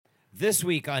This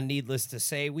week on Needless to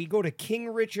Say, we go to King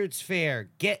Richard's Fair,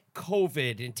 get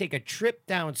COVID, and take a trip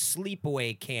down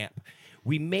sleepaway camp.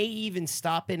 We may even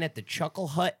stop in at the Chuckle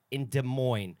Hut in Des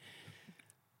Moines.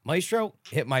 Maestro,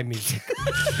 hit my music.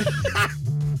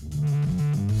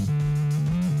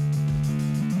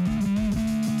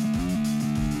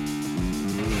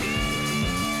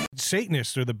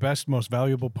 Satanists are the best, most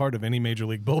valuable part of any major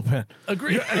league bullpen.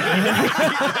 Agree.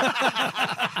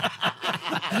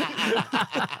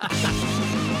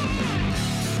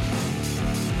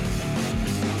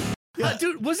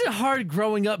 Dude, was it hard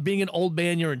growing up being an old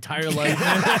man your entire life?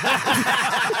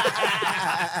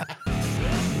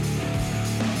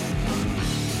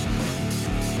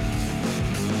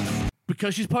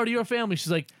 Because she's part of your family,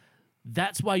 she's like,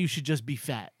 that's why you should just be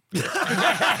fat.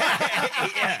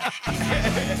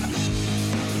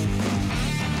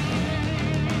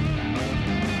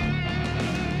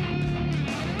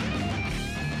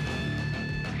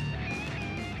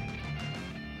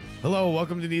 Hello,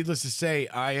 welcome to Needless to Say.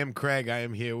 I am Craig. I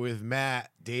am here with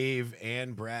Matt, Dave,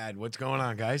 and Brad. What's going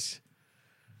on, guys?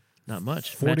 Not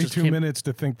much. Matt just 42 came- minutes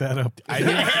to think that up.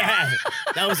 Yeah,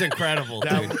 that was incredible,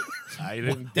 dude. I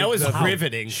didn't. That was think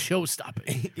riveting. Show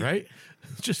stopping. right.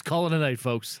 Just call it a night,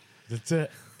 folks. That's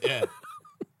it. Yeah.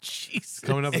 Jesus.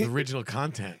 Coming up with original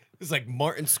content, It was like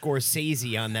Martin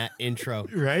Scorsese on that intro.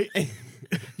 right?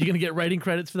 You gonna get writing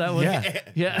credits for that one? Yeah.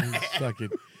 Yeah. Fucking.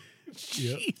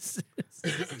 Jesus.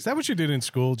 Is that what you did in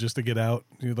school just to get out?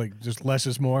 You like just less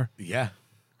is more? Yeah.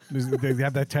 They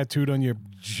have that tattooed on your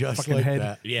Just fucking like head.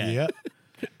 that. Yeah.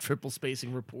 Triple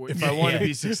spacing report. If I want to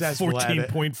be successful at it,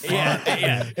 14.5.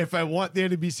 Yeah. if I want there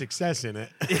to be success in it,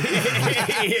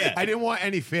 Yeah. I didn't want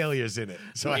any failures in it,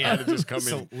 so I had to just come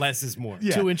So in. less is more.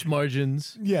 Yeah. 2-inch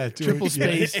margins. Yeah, Triple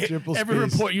space. triple Every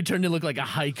space. report you turned in looked like a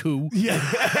haiku.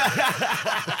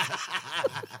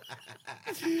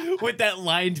 With that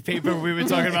lined paper we were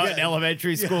talking about in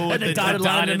elementary school. And with the dotted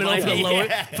line in the middle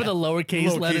for the lowercase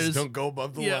Lowercase letters. don't go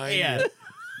above the Yeah. line. Yeah.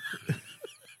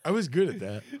 I was good at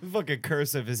that. Fucking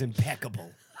cursive is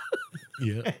impeccable.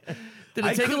 Yeah. Did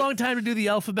I it take could- a long time to do the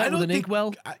alphabet with an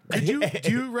inkwell? Do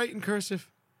you write in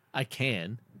cursive? I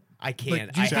can. I can.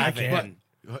 do you I think have I it. can?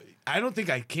 I don't think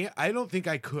I can. I don't think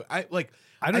I could. I don't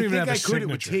even think have a I could. It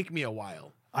would signature. take me a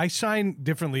while. I sign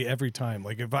differently every time.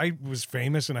 Like if I was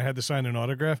famous and I had to sign an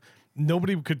autograph,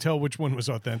 nobody could tell which one was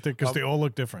authentic because they all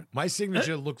look different. My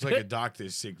signature looks like a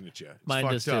doctor's signature. It's Mine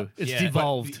fucked does up. too. It's Yeah.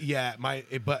 devolved. But, yeah,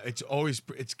 but it's always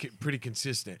pretty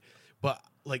consistent. But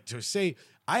like to say,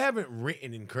 I haven't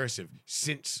written in cursive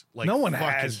since like No one fucking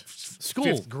has. School.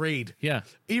 5th grade. Yeah.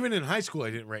 Even in high school, I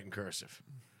didn't write in cursive.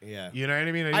 Yeah. You know what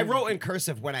I mean? I didn't- wrote in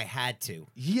cursive when I had to.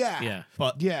 Yeah. Yeah.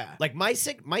 But Yeah. like my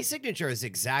signature is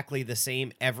exactly the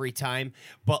same every time.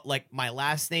 But like my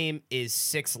last name is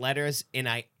 6 letters, and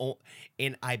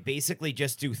I basically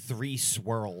just do 3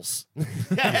 swirls.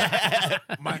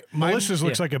 Melissa's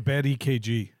looks like a bad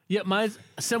EKG. Yeah, mine's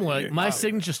similar. Like, my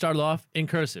signature started off in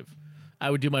cursive. I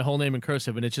would do my whole name in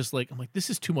cursive, and it's just like, I'm like, this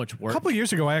is too much A work. couple of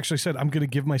years ago, I actually said I'm going to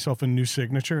give myself a new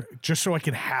signature just so I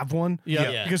can have one.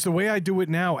 Yeah. Yeah. Because the way I do it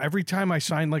now, every time I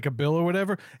sign like a bill or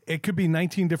whatever, it could be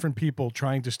 19 different people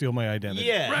trying to steal my identity.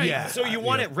 Yeah. Right. Yeah. So you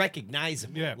want it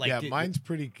recognizable. Yeah. Like, Yeah, mine's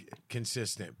pretty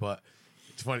consistent, but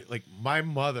it's funny. Like my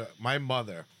mother,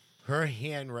 her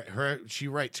she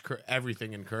writes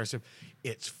everything in cursive.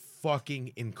 It's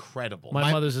fucking incredible.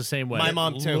 My mother's the same way. my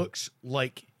mom too. Looks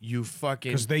like you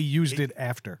fucking Because they used it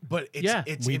after. but it's Yeah,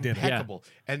 it's we did it. impeccable.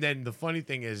 And then the funny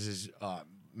thing is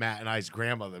Matt and I's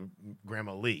grandmother,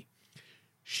 Grandma Lee,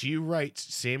 she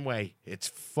writes same way. It's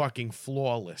fucking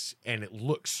flawless, and it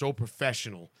looks so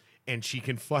professional. And she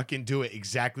can fucking do it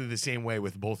exactly the same way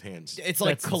with both hands. It's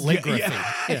like That's- calligraphy.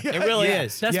 It really Yeah.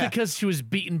 is. That's Yeah. because she was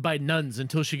beaten by nuns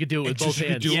until she could do it with And both she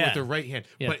can hands. do it Yeah. with the right hand,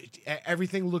 Yeah. but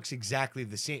everything looks exactly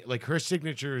the same. Like her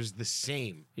signature is the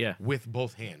same. Yeah. with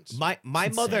both hands. My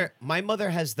mother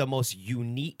has the most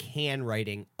unique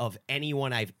handwriting of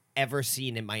anyone I've ever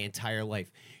seen in my entire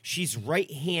life. She's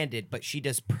right-handed, but she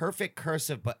does perfect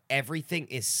cursive, but everything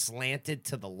is slanted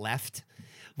to the left.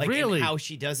 Like in Really? how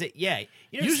she does it. Yeah.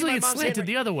 You know, see Usually my it's mom's slanted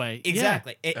handwriting? the other way.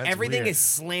 Exactly. That's Everything weird. is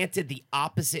slanted the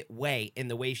opposite way in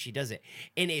the way she does it.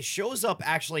 And it shows up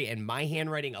actually in my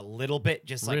handwriting a little bit,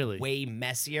 just like Really? way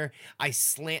messier. I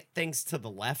slant things to the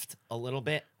left a little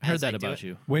bit. I heard as that I do about it.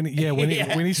 you. When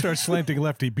he starts slanting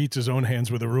left, he beats his own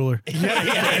hands with a ruler.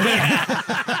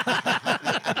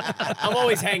 I'm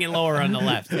always hanging lower on the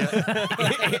left.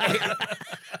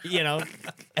 You know?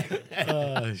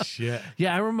 Oh shit!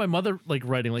 Yeah, I remember my mother like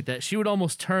writing like that. She would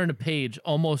almost turn a page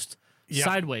almost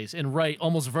sideways and write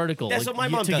almost vertical. That's like, what my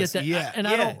mom to does. Get that. Yeah. And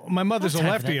Yeah. I don't. My mother's a Don't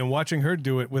have lefty, that. and watching her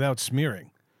do it without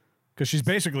smearing. Because she's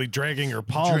basically dragging her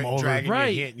palm over. dragging your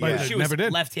Right. hand. But Yeah. it She never was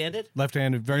did. left-handed.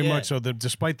 Left-handed, very Yeah. much so.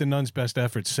 Despite the nun's best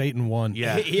efforts, Satan won.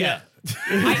 Yeah. Yeah.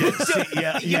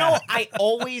 You know, I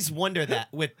always wonder that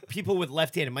with people with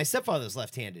left-handed. My stepfather's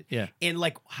left-handed. Yeah. And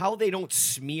like how they don't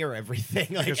smear everything.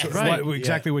 Like That's as- Right.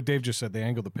 exactly what Dave just said. They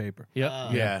angle the paper. Yep.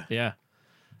 Yeah. Yeah.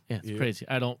 Yeah, it's crazy.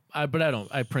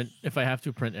 I print if I have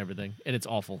to print everything, and it's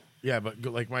awful. Yeah, but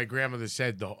like my grandmother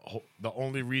said, the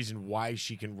only reason why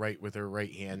she can write with her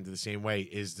right hand the same way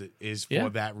is for Yeah.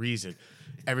 that reason.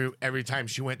 Every time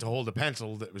she went to hold a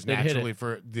pencil, that was They'd hit naturally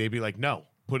it. they'd be like, no,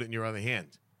 put it in your other hand.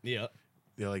 Yeah.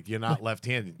 They're like, you're not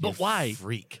left-handed. But you why?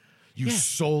 freak? You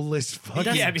soulless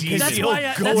fucking Yeah, because demon. That's you'll why.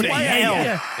 go That's to why. hell.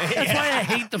 That's why I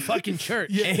hate the fucking church.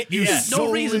 You There's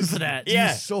no reason soulless- for that. You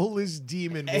Yeah. soulless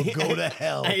demon will go to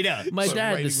hell. I know. My So dad,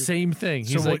 writing the with- same thing.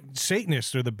 So He's like,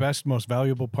 Satanists are the best, most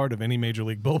valuable part of any major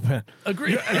league bullpen.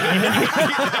 agree.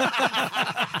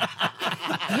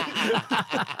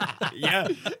 Yeah.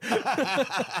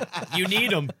 You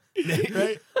need them.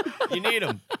 Right? You need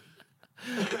them.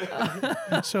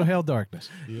 So hail darkness.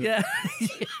 Yeah.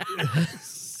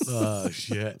 Oh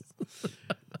shit.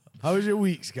 How was your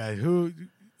weeks, guys? Who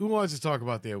wants to talk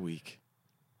about their week?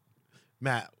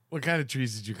 Matt, what kind of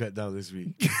trees did you cut down this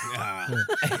week?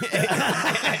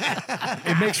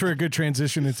 It makes for a good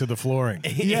transition into the flooring.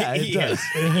 Yeah, it does.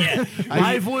 Yeah.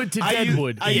 Live wood to dead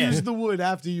wood. I use the wood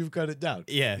after you've cut it down.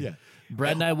 Yeah. Yeah.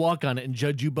 Brad and I walk on it and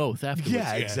judge you both afterwards.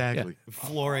 Yeah, exactly.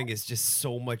 Flooring is just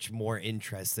so much more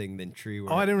interesting than tree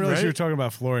work. Oh, I didn't realize you were Right? talking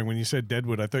about flooring. When you said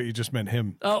Deadwood, I thought you just meant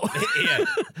him. Oh, Yeah.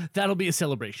 that'll be a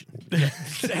celebration.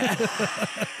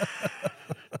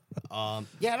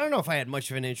 Yeah, I don't know if I had much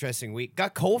of an interesting week.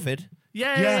 Got COVID.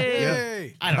 Yay! Yeah.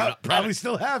 I don't know. Probably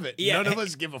still have it. Yeah. None of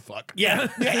us give a fuck. Yeah.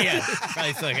 Yeah.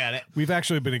 Probably still got it. We've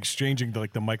actually been exchanging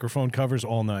the microphone covers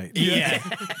all night. Yeah.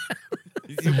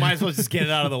 You might as well just get it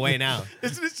out of the way now.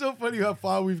 Isn't it so funny how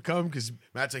far we've come? Because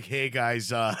Matt's like, hey, guys,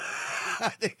 they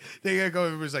gotta go.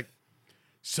 Everybody's like,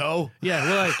 so? Yeah,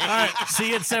 we're like, all right, see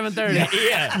you at 7:30.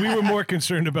 Yeah. We were more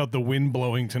concerned about the wind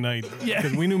blowing tonight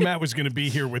because we knew Matt was going to be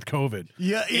here with COVID.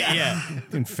 Yeah, Yeah.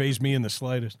 Didn't phase me in the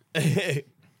slightest.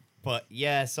 But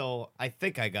yeah, so I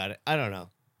think I got it. I don't know.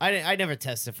 I never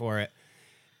tested for it.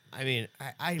 I mean,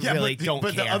 I really don't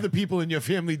But care. the other people in your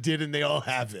family did, and they all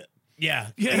have it. Yeah.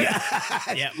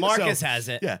 Yeah. Marcus So, has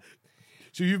it. Yeah.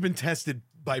 So you've been tested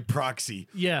by proxy.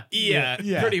 Yeah. Yeah,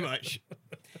 pretty much.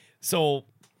 So,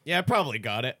 yeah, I probably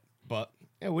got it, but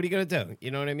yeah, what are you gonna do? You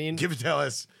know what I mean? Give it to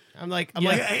us. I'm like I'm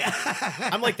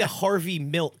like the Harvey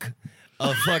Milk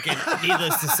of fucking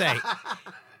needless to say.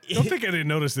 Don't think I didn't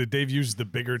notice that Dave used the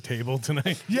bigger table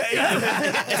tonight.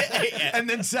 Yeah. And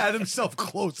then sat himself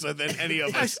closer than any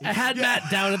of us. I had Matt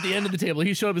down at the end of the table.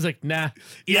 He showed up. He's like, nah.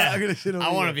 Yeah, I'm gonna sit over I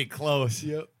want to here. be close.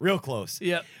 Yep. Real close.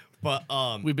 Yep. But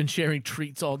We've been sharing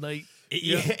treats all night.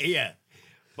 yeah.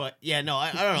 But yeah, no,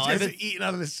 I don't know. You I've guys been- are eating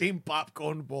out of the same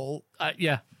popcorn bowl.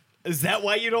 Yeah. is that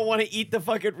why you don't want to eat the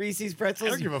fucking Reese's I pretzels?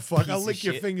 don't give a fuck. Piece I'll of lick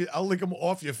your shit. fingers. I'll lick them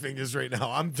off your fingers right now.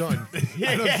 I'm done.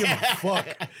 I don't give a fuck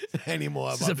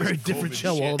anymore. This is a very different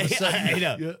show all of a sudden. I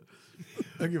know. Yeah.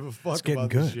 I don't give a fuck getting about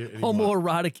good. this shit anymore.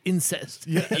 Homoerotic incest.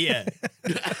 Yeah.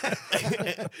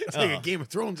 It's like a Game of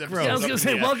Thrones episode. I was going to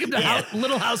say, welcome to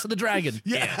Little House of the Dragon.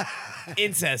 Yeah.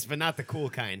 Incest, but not the cool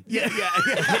kind. Yeah.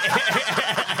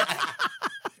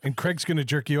 And Craig's going to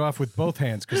jerk you off with both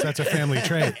hands because that's a family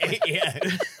trait. Yeah.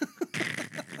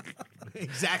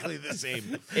 Exactly the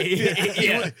same.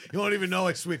 Yeah. You won't even know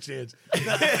I switched hands.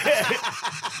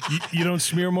 You don't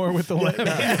smear more with the left.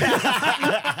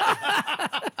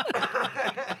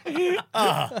 Okay.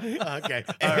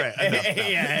 All right. Enough now.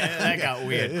 Yeah, that got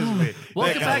weird. This is weird.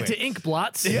 Welcome got back away. to Ink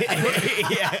Blots.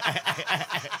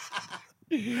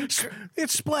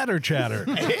 It's splatter chatter.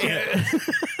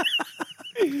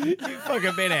 You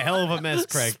fucking made a hell of a mess,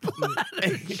 Craig.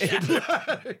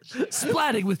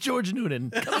 Splatting with George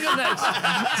Noonan. Coming up next.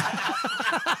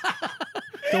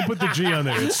 Don't put the G on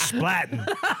there. It's splatting.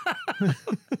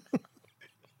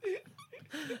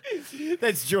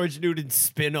 That's George Newton's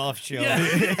spin-off show.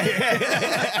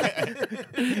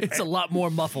 It's a lot more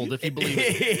muffled if you believe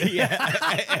it.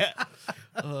 Yeah.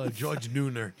 George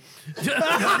Nooner.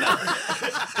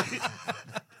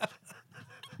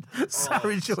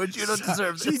 Sorry, George, you don't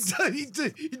deserve He,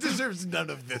 this. he deserves none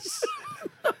of this.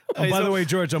 Oh, by the way,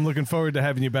 George, I'm looking forward to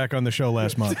having you back on the show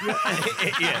last month.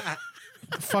 Yeah.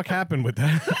 What the fuck happened with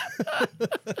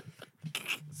that?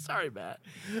 Sorry, Matt.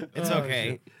 It's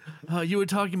okay. You were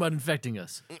talking about infecting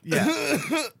us. Yeah.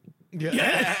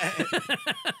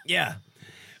 Yeah.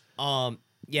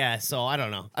 Yeah, so I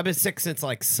don't know. I've been sick since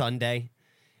like Sunday.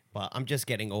 But I'm just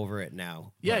getting over it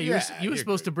now. Yeah, you were you're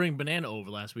supposed to bring Banana over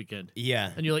last weekend. Yeah.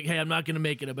 And you're like, hey, I'm not going to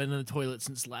make it. I've been in the toilet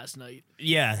since last night.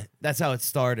 Yeah, that's how it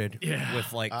started. Yeah.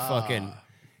 With like fucking,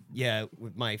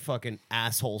 with my fucking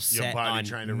asshole Your set body on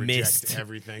trying to mist. reject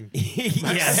everything.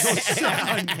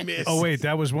 yeah, On mist. Oh wait,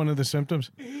 that was one of the symptoms.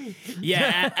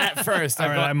 yeah. At first, All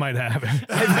right, I might have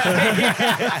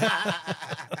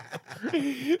it.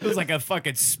 it was like a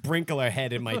fucking sprinkler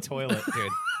head in my toilet,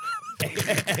 dude.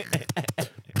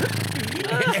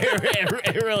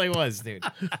 It really was, dude.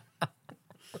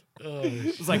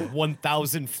 It was like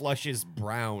 1,000 flushes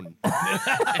brown.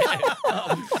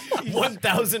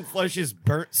 1,000 flushes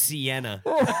burnt sienna.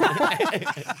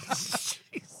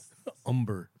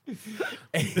 Umber.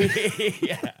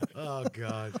 Yeah. Oh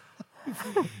God.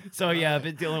 So yeah, I've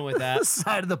been dealing with that. The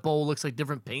side of the bowl looks like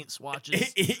different paint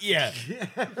swatches. Yeah.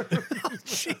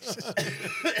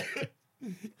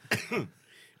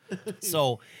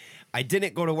 So I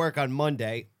didn't go to work on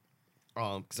Monday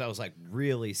because I was like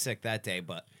really sick that day.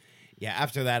 But yeah,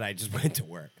 after that, I just went to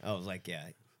work. I was like, yeah,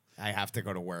 I have to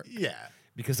go to work Yeah.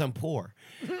 because I'm poor.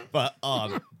 But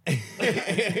you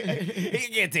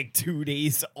can't take 2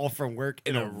 days off from work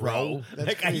in a row. That's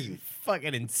Like, are you crazy.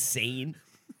 fucking insane?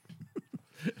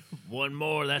 One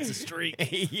more, that's a streak.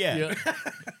 Yeah.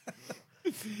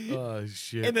 Oh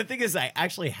shit. And the thing is, I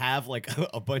actually have like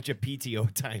a bunch of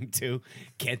PTO time too.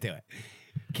 Can't do it.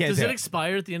 Can't Does do it it.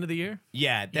 expire at the end of the year?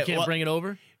 Yeah. You can't bring it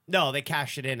over? No, they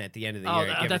cash it in at the end of the Oh, year.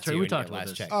 and give that's it to right. you We in your talked about last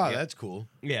this. check. Oh, yeah. that's cool.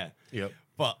 Yeah. Yep.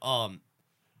 But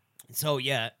so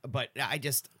yeah, but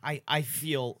I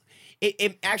feel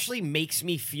it actually makes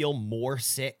me feel more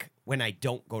sick when I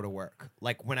don't go to work.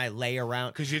 Like when I lay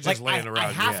around. 'Cause you're just like, laying I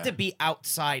around, have yeah. to be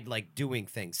outside like doing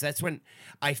things. That's when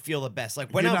I feel the best.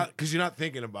 Like when You're I'm not because you're not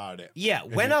thinking about it. yeah,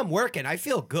 when I'm working, I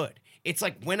feel good. It's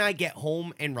like when I get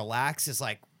home and relax, it's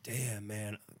like, damn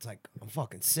man, it's like I'm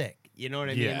fucking sick. You know what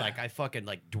I mean? Yeah. Like I fucking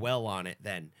like dwell on it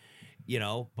then. You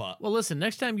know, but Well, listen,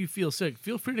 next time you feel sick,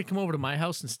 feel free to come over to my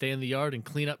house and stay in the yard and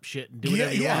clean up shit and do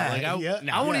whatever you yeah, want. Like,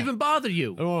 yeah. I won't Yeah. even bother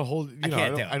you. I don't want to hold. You know,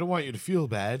 can't do it. I don't want you to feel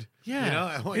bad. Yeah. You know,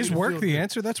 I want you Is to work feel the good.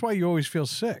 answer? That's why you always feel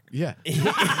sick. Yeah.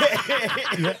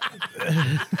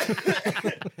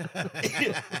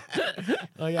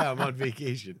 Oh yeah, I'm on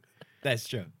vacation. that's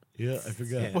true. Yeah, I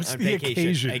forgot. Yeah, What's on the vacation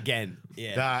occasion? again?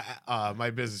 Yeah.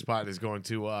 My business partner is going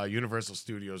to Universal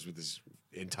Studios with his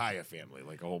entire family.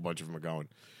 Like a whole bunch of them are going.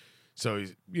 So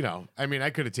he's, you know, I mean, I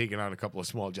could have taken on a couple of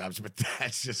small jobs, but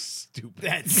that's just stupid.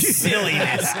 That's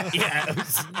silliness. Yeah, it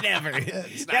was never.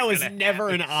 That was never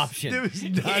an option. There was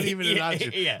not even an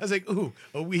option. Yeah. I was like, ooh,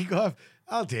 a week off.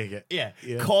 I'll take it. Yeah.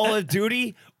 Yeah. Call of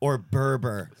Duty or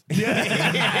Berber.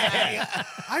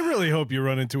 I really hope you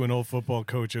run into an old football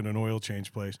coach in an oil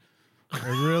change place. I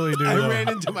really do. I though. ran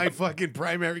into my fucking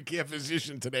primary care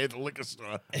physician today at the liquor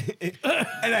store,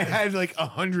 and I had like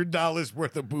 $100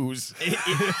 worth of booze.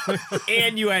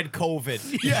 And you had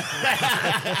COVID.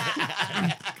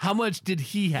 How much did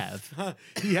he have?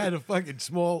 He had a fucking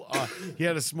small. He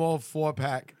had a small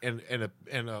 4-pack and a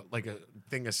like a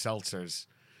thing of seltzers.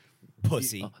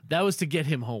 Pussy. That was to get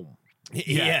him home.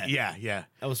 Yeah. yeah.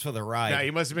 That was for the ride. Yeah,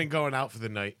 he must have been going out for the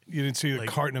night. You didn't see the Like,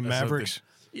 carton of or something. Mavericks?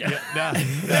 Yeah. Nah.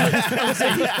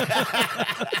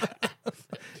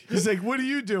 He's like, "What are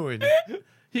you doing?"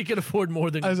 He could afford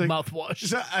more than I was like, mouthwash.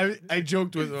 So I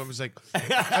joked with him.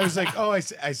 I was like, oh, I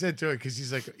said to her because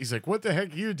he's like, what the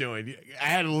heck are you doing? I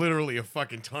had literally a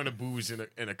fucking ton of booze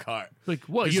in a cart. Like,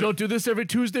 what? You don't do this every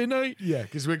Tuesday night? Yeah,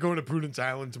 because we're going to Prudence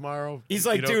Island tomorrow. He's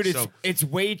like, you know, dude, so- it's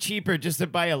way cheaper just to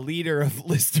buy a liter of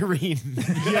Listerine.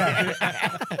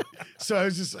 So I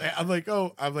was just, I'm like,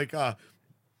 I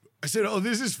said, oh,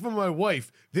 this is for my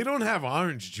wife. They don't have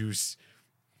orange juice.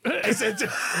 I said,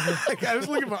 like, I was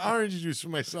looking for orange juice for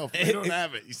myself. They don't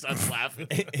have it. He starts laughing.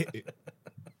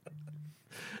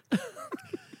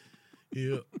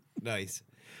 Yeah. Nice.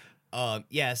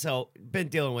 Yeah, so been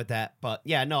dealing with that, but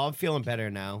yeah, no, I'm feeling better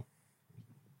now,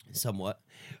 somewhat.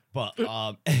 But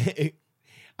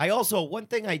I also one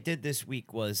thing I did this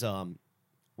week was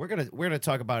we're gonna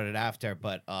talk about it after,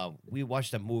 but we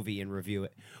watched a movie and review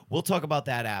it. We'll talk about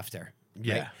that after.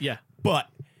 Yeah. right? Yeah. But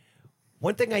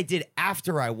one thing I did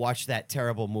after I watched that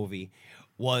terrible movie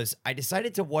was I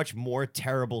decided to watch more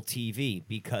terrible TV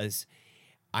because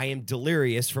I am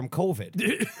delirious from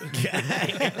COVID.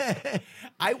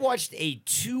 I watched a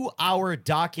 2-hour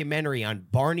documentary on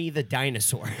Barney the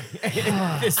dinosaur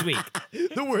this week.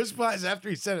 The worst part is after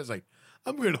he said it, it's like,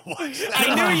 I'm going to watch that.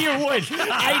 I knew you would.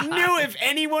 I knew if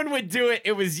anyone would do it,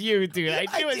 it was you, dude. I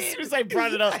knew as soon as I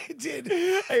brought it up. I did.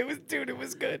 It was, dude, it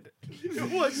was good.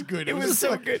 It was good. It was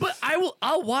so fucking- good. But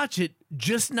I'll watch it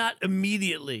just not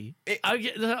immediately.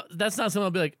 That's not something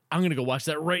I'll be like, I'm gonna go watch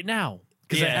that right now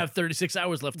because I Yeah. have 36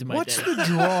 hours left in my What's day. the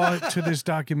draw to this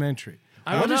documentary?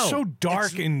 I don't What is know. so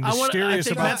dark and I mysterious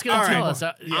think about Matt's gonna All tell right. us.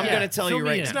 I'm gonna tell fill you me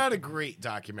right in. It's not a great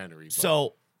documentary. But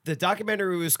So the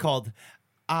documentary was called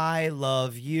 "I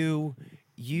Love You,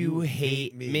 You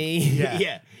Hate Me." Yeah.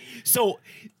 Yeah. So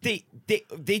they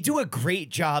do a great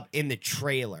job in the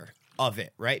trailer of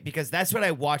it, right? Because that's what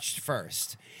I watched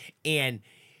first, and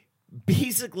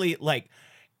basically, like,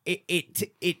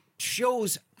 it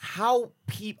shows how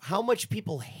much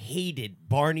people hated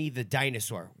Barney the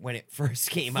dinosaur when it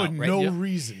first came for out, right? no Yep.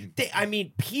 reason. I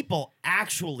mean, people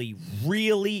actually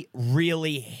really,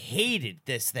 really hated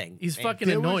this thing. He's fucking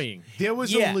There was- annoying. There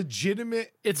was Yeah. a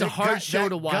legitimate. It's a that hard show that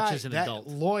to watch guy- as an that adult.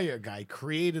 Lawyer guy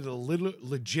created a little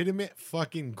legitimate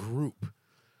fucking group,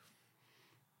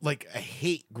 like a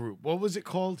hate group. What was it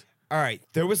called? All right,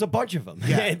 there was a bunch of them.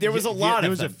 there was a Yeah, lot There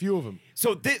of was a them. few of them.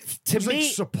 So to It was me,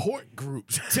 like support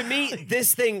groups. to me,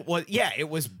 this thing was it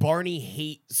was Barney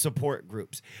hate support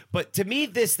groups. But to me,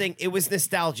 this thing it was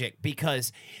nostalgic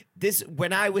because this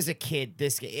when I was a kid,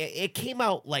 it came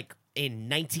out like in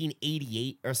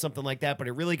 1988 or something like that, but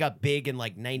it really got big in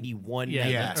like 91, Yeah,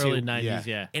 92. early 90s.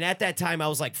 Yeah. And at that time, I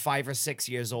was like 5 or 6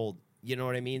 years old. You know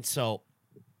what I mean? So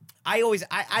I always,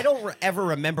 I don't ever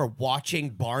remember watching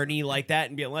Barney like that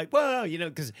and being like, whoa, you know,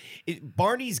 because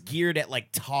Barney's geared at like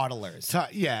toddlers.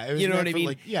 Yeah, it was You know meant what I for, mean?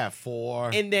 Like, yeah,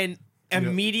 4. And then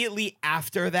immediately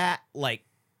after that,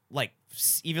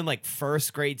 even like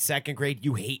first grade, second grade,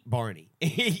 you hate Barney.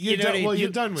 you know what I mean? you're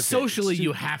done with Socially, it.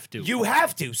 you have to. You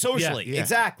have to socially, Yeah.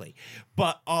 exactly.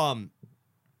 But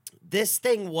this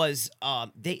thing was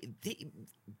they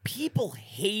people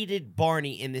hated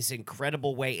Barney in this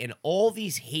incredible way, and all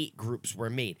these hate groups were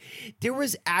made. There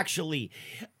was actually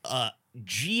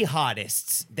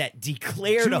jihadists that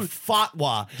declared a Dude,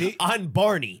 fatwa they- on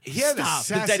Barney. He had Stop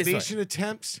the dinosaur. assassination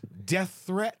attempts, death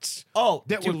threats. Oh,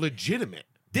 that dude. were legitimate.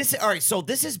 All right. So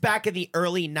this is back in the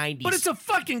early 90s. But it's a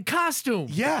fucking costume.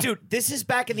 Yeah, Dude, this is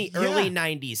back in the early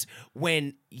 90s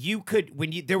when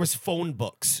there was phone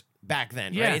books back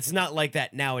then, Yeah. right? It's not like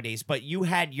that nowadays, but you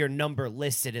had your number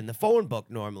listed in the phone book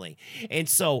normally. And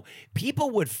so people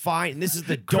would find, and this is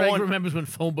the Craig dawn. remembers when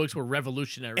phone books were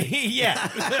revolutionary. Yeah.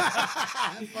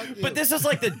 But this is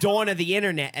like the dawn of the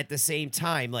internet at the same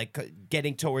time, like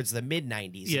getting towards the mid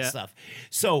 90s Yeah. and stuff.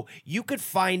 So you could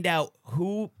find out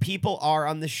who people are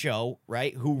on the show,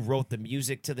 right? Who wrote the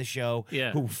music to the show,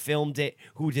 Yeah. who filmed it,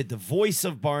 who did the voice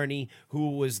of Barney,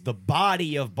 who was the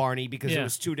body of Barney, because it Yeah.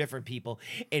 was two different people.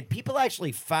 And people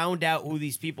actually found out who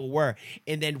these people were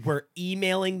and then were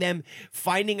emailing them,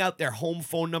 finding out their home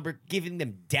phone number, giving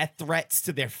them death threats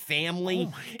to their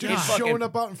family. Dude, and fucking- showing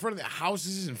up out in front of their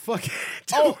houses and fucking.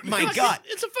 Oh Dude, my God.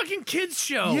 It's a fucking kids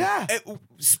show. Yeah.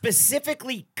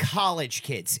 Specifically, college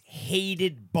kids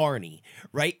hated Barney,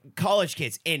 right? College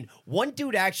kids, and one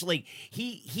dude actually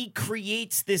he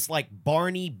creates this like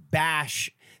Barney bash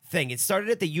thing. It started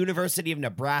at the University of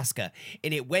Nebraska,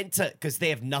 and it went to because they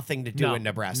have nothing to do No, in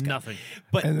Nebraska. nothing.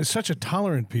 But And they're such a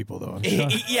tolerant people, though. I'm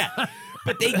shocked. yeah.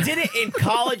 But they did it in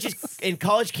colleges, in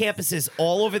college campuses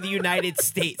all over the United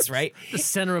States, right? The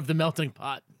center of the melting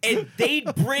pot. And they'd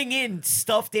bring in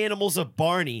stuffed animals of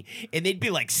Barney, and they'd be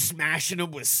like smashing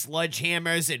them with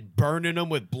sledgehammers and burning them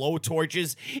with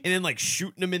blowtorches, and then like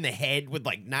shooting them in the head with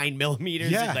like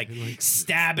 9mm, Yeah, and like like-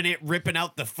 stabbing it, ripping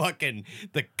out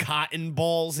the cotton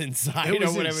balls inside It or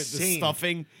was whatever, the insane.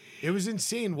 stuffing. It was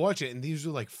insane watching it, and these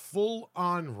were like full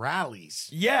on rallies.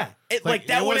 Yeah, Like,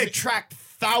 that it would wasn't- attract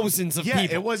thousands of Yeah,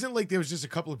 people. it wasn't like there was just a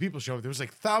couple of people showing up. There was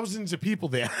like thousands of people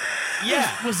there. Yeah,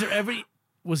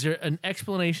 Was there an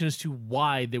explanation as to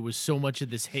why there was so much of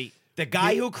this hate? the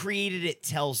guy who created it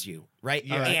tells you, right?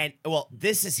 Yeah. And well,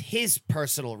 this is his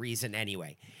personal reason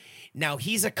anyway. Now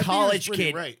he's a college pretty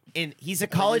kid, right. and he's a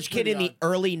college kid pretty in the odd.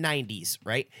 early '90s,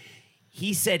 right?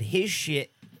 He said his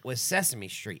shit was Sesame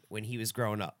Street when he was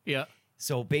growing up. Yeah.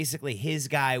 So basically, his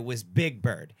guy was Big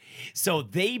Bird. So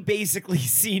they basically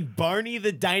seen Barney the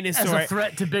As dinosaur a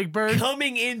threat to Big Bird.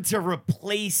 coming in to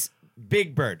replace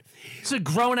Big Bird. It's a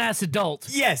grown ass adult.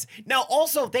 Yes. Now,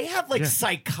 also, they have like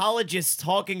psychologists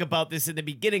talking about this in the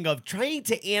beginning of trying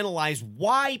to analyze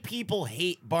why people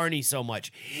hate Barney so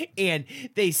much. And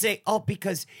they say, oh,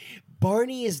 because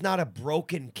Barney is not a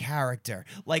broken character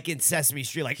like in Sesame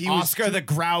Street. Like He was Oscar too- the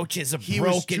Grouch is a he was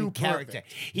broken too character.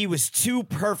 perfect. He was too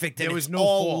perfect, and There it's was no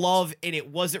all fault. love, and it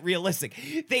wasn't realistic.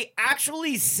 They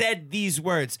actually said these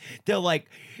words. They're like,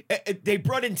 they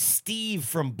brought in Steve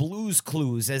from Blue's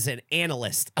Clues as an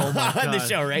analyst on the God.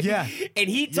 show, right? Yeah. And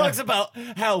he talks about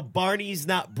how Barney's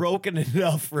not broken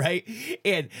enough, right?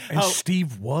 And And how,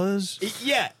 Steve was.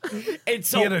 yeah. And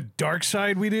so, He had a dark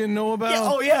side we didn't know about. yeah,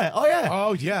 oh yeah, oh yeah.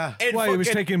 Oh yeah. And Why he was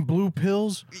fucking- taking blue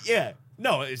pills? Yeah.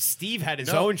 No, Steve had his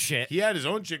No, own shit. He had his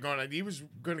own shit going on. He was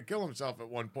going to kill himself at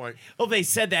one point. Well, they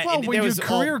said that. Well, and when there your was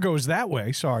career all, goes that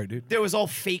way, sorry, dude. there was all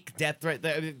fake death threat.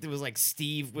 There was like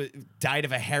died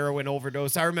of a heroin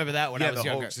overdose. I remember that when Yeah, I was the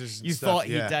younger. hoaxes and You stuff, thought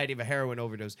yeah. he died of a heroin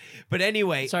overdose. But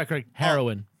anyway, Sorry, Craig.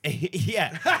 Heroin.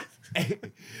 yeah.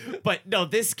 But no,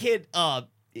 this kid,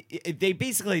 they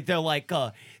basically they're like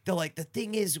the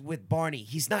thing is with Barney,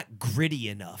 he's not gritty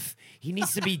enough. He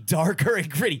needs to be darker and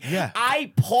gritty. Yeah.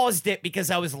 I paused it because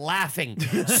I was laughing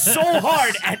so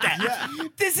hard at that.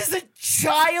 This is a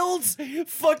child's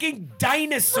fucking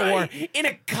dinosaur in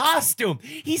a costume.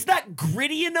 He's not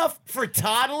gritty enough for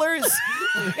toddlers.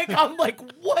 Like, I'm like,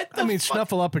 what the I mean, fuck?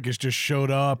 Snuffleupagus just showed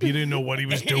up. He didn't know what he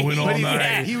was doing all But he-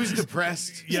 night. He was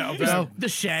depressed. Yeah, No, the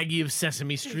Shaggy of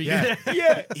Sesame Street. Yeah.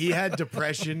 Yeah. He had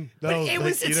depression. But though. it Like,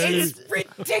 was you know what I mean? it's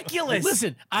ridiculous.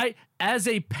 Listen, as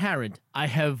a parent, I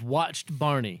have watched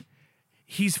Barney.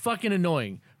 He's fucking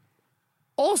annoying.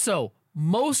 Also,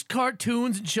 most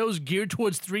cartoons and shows geared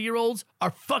towards 3-year-olds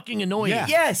are fucking annoying. Yeah.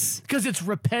 Yes. Because it's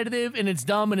repetitive and it's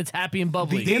dumb and it's happy and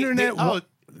bubbly. The internet. Go ahead.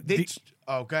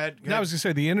 Go ahead. I was gonna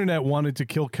say the internet wanted to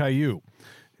kill Caillou.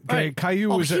 Okay, Right.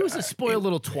 Caillou Oh, was he was a spoiled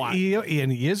little twat.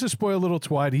 and he is a spoiled little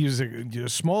twat. He was a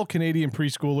small Canadian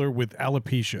preschooler with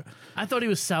alopecia. I thought he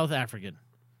was South African.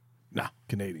 Nah,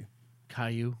 Canadian.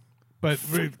 Caillou. But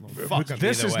fuck him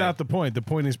this either is way. not the point. The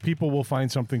point is people will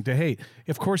find something to hate.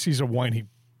 Of course, he's a whiny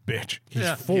bitch. He's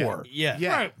Yeah. 4. Yeah.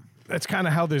 Yeah. That's kind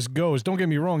of how this goes. Don't get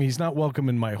me wrong. He's not welcome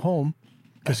in my home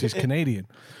because he's Canadian.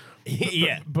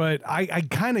 Yeah. But I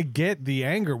kind of get the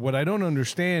anger. What I don't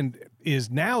understand is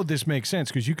now this makes sense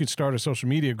because you could start a social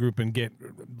media group and get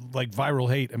like viral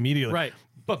hate immediately. Right.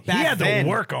 But He back had then, to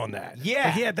work on that.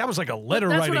 Yeah. Like, that was like a letter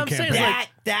that's what writing I'm saying, campaign. it's like-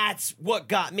 that's what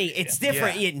got me. It's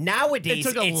different. Yeah. Nowadays, It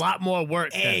took a it's, lot more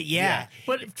work. then. yeah.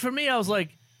 But for me, I was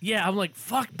like, I'm like,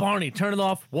 fuck Barney. Turn it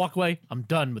off. Walk away. I'm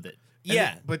done with it. And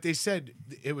Yeah. but they said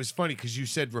it was funny because you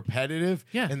said repetitive,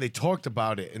 Yeah. and they talked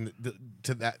about it, and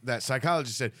to that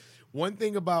psychologist said one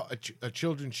thing about a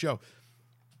children's show,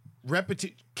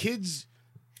 kids.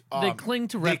 They cling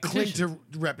to They cling repetition.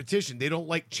 to repetition. They don't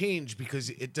like change because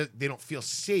they don't feel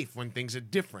safe when things are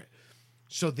different.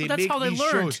 So they But that's make how they these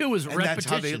learn, shows, too, is and that's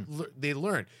how repetition. they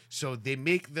learn. So they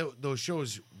make those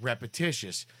shows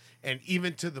repetitious, and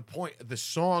even to the point, the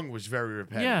song was very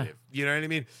repetitive. You know what I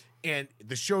mean? And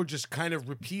the show just kind of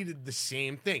repeated the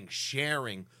same thing: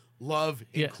 sharing, love,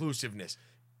 Yeah. inclusiveness.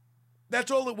 That's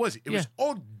all it was. It was Yeah.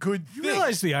 all good You things.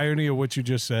 realize the irony of what you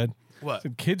just said? What? So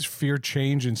kids fear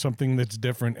change in something that's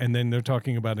different, and then they're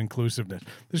talking about inclusiveness.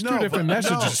 There's two different but-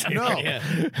 messages. No, here.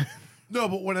 no. No,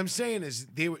 but what I'm saying is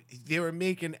they were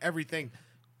making everything.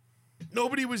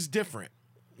 Nobody was different.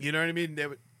 You know what I mean?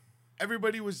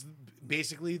 Everybody was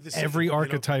basically the same. Every you know?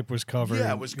 archetype was covered.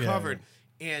 Yeah, it was covered,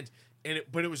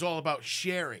 but it was all about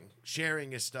sharing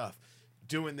his stuff,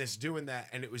 doing this, doing that,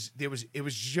 and it was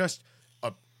just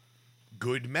a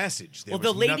good message. There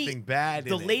was nothing bad.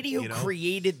 The in lady it, who you know?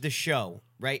 created the show,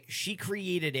 right? She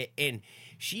created it, and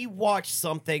she watched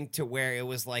something to where it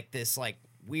was like this, like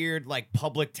weird, like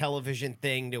public television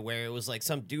thing, to where it was like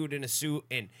some dude in a suit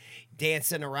and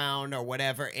dancing around or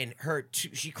whatever. And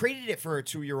she created it for her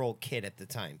 2-year-old kid at the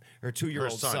time, her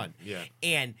 2-year-old son. yeah.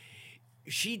 And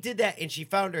she did that, and she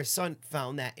found her son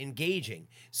found that engaging.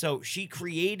 So she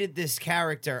created this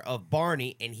character of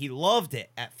Barney, and he loved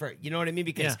it at first. You know what I mean?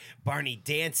 Because Yeah. Barney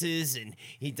dances and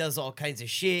he does all kinds of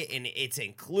shit, and it's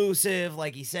inclusive,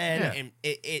 like he said, Yeah. and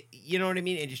it you know what I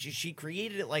mean? And she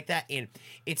created it like that, and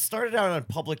it started out on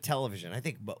public television. I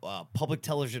think Public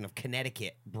Television of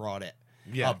Connecticut bought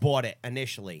it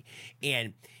initially,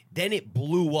 and then it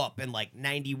blew up in like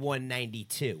 91,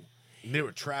 92. And they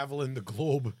were traveling the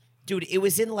globe. Dude, it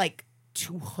was in like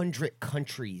 200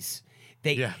 countries.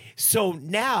 Yeah. So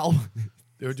now,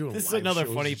 They were doing. this is live another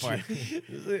shows funny and part.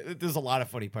 shit. There's a lot of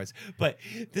funny parts, but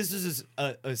this is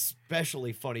a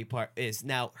especially funny part. Is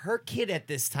now her kid at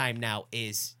this time now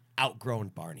is outgrown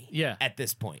Barney. Yeah. At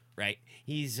this point, right?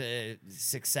 He's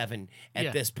 6'7" at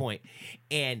Yeah. this point,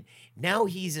 and now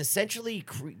he's essentially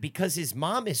because his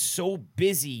mom is so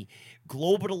busy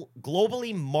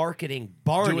globally marketing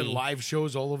Barney. Doing live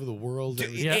shows all over the world.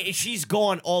 And Yeah. She's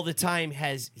gone all the time.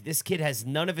 This kid has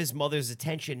none of his mother's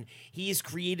attention. He has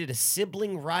created a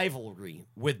sibling rivalry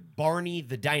with Barney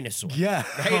the dinosaur. Yeah.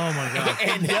 Oh my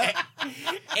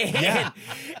god.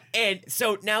 And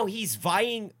so now he's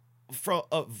vying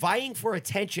for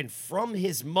attention from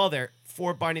his mother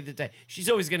for Barney the Dinosaur. She's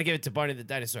always going to give it to Barney the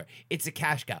Dinosaur. It's a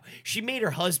cash cow. She made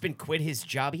her husband quit his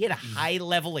job. He had a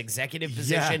high-level executive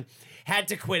position, had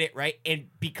to quit it, right, and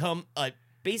become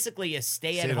basically a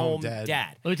stay-at-home Stay-at-home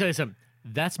dad. Let me tell you something.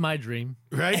 That's my dream.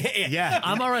 Right? Yeah.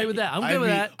 I'm all right with that. I'm good with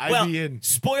that. I'd be in.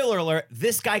 Spoiler alert,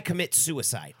 this guy commits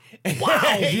suicide.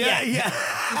 Wow. Yeah.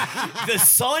 The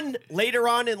son, later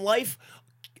on in life,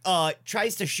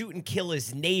 tries to shoot and kill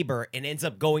his neighbor and ends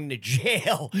up going to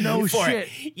jail. No for shit.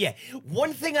 it. Yeah.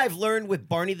 One thing I've learned with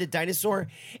Barney the Dinosaur,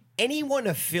 anyone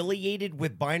affiliated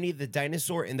with Barney the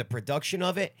Dinosaur in the production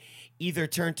of it either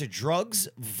turned to drugs,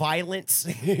 violence,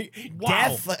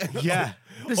 death, Yeah.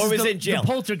 This or is was the, in jail. the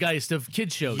poltergeist of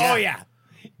kids shows. Oh yeah.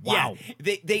 Wow.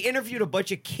 Yeah. They interviewed a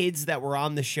bunch of kids that were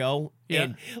on the show, Yeah.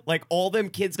 and like all them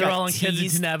kids They're got all on teased.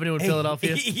 Kensington Avenue in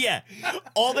Philadelphia. Yeah.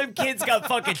 All them kids got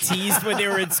fucking teased when they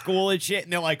were in school and shit,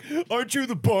 and they're like, "Aren't you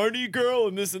the Barney girl?"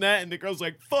 and this and that, and the girl's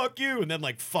like, "Fuck you," and then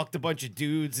like fucked a bunch of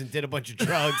dudes and did a bunch of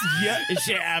drugs and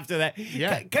shit after that.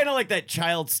 Yeah. Kind of like that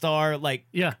child star, like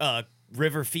Yeah.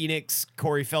 River Phoenix,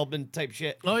 Corey Feldman type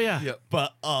shit. Oh yeah. Yep.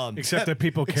 But Except that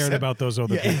people cared about those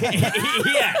other people.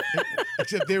 yeah.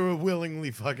 Except they were willingly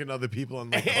fucking other people on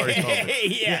the Corey Feldman.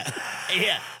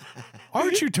 Yeah.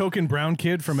 Aren't you token brown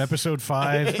kid from episode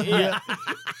 5?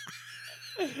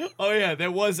 Oh yeah, there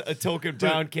was a token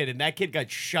brown kid, and that kid got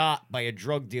shot by a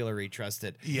drug dealer he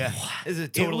trusted. Yeah. This is a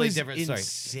totally it was different story.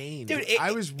 insane. Dude,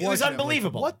 I was it watching was it, I'm like,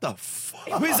 unbelievable. what the fuck?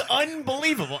 It was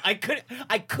unbelievable. I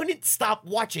couldn't stop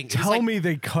watching. It was Tell like, me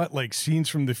they cut like scenes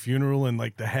from the funeral and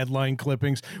like the headline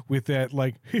clippings with that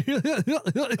like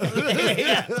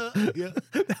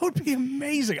that would be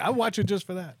amazing. I watch it just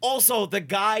for that. Also, the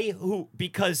guy who,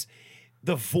 because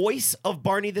the voice of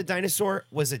Barney the Dinosaur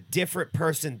was a different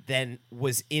person than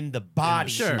was in the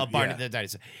body Sure. of Barney Yeah. the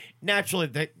Dinosaur. Naturally,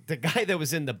 the guy that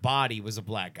was in the body was a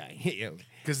black guy.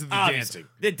 Because of the Obviously. dancing.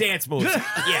 The dance moves.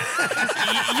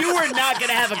 Yeah. You were not going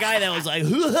to have a guy that was like,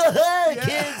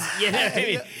 kids. You know what I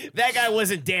mean? That guy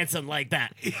wasn't dancing like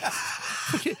that.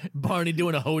 Barney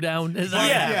doing a hoedown. Is that-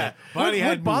 Yeah. Barney What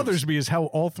had bothers me is how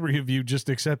all three of you just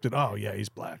accepted, oh yeah, he's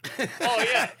black. Oh,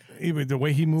 yeah. Even the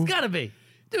way he moved. Gotta be.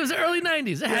 It was the early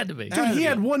 90s. It had to be. Dude, he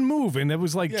had one move and it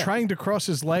was like trying to cross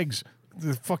his legs,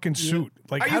 the fucking suit.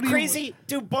 Like, Are how you do crazy?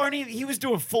 Dude, Barney, he was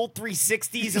doing full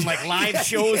 360s and like live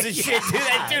shows and shit. Dude,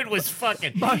 that dude was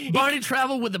fucking. Barney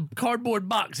traveled with a cardboard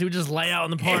box. He would just lay out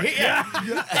in the park. Yeah.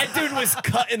 That dude was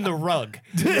cutting the rug.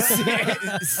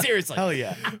 Seriously. Hell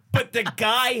yeah. But the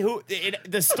guy who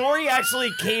the story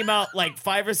actually came out like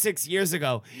 5 or 6 years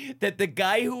ago that the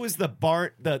guy who was the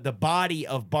body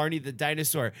of Barney the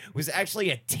dinosaur was actually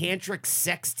a tantric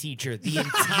sex teacher the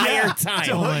entire time.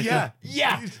 Oh my yeah.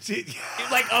 Yeah.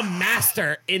 Like a master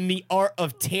in the art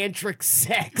of tantric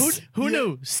sex. Who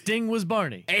knew Sting was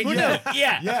Barney? And Who yeah, knew?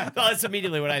 yeah. No, that's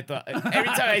immediately what I thought. Every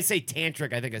time I say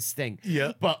tantric, I think of Sting.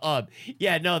 Yeah. But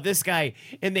yeah, no, this guy,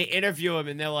 and they interview him,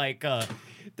 and they're like,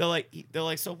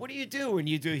 so what do you do when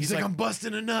you do? He's like, I'm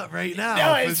busting a nut right now.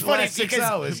 no, for it's the funny last 6 because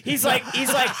hours.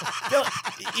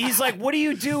 he's like, what do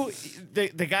you do?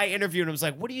 The guy interviewing him was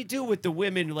like, what do you do with the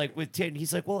women like with tantra?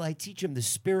 He's like, well, I teach them the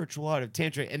spiritual art of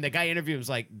tantra. And the guy interviewing him was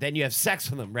like, then you have sex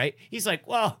with them, right? He's like,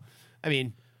 well, I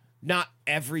mean, not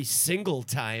every single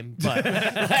time, but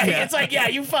it's like, yeah,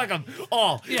 you fuck them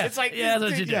all. Yeah. It's like, Yeah,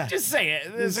 that's what you do. just say it.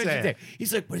 That's what say you do. it.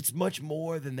 He's like, but it's much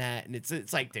more than that. And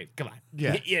it's like, dude, come on.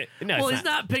 Yeah. No, Well, it's he's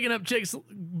not picking up chicks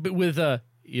with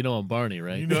you know I'm Barney,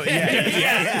 right?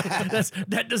 yeah.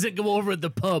 That doesn't go over at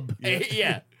the pub.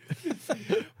 Yeah.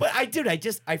 But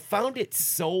I found it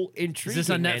so intriguing. Is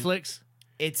this on man. Netflix?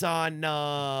 It's on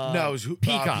no, it was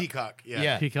Peacock. Peacock. Yeah.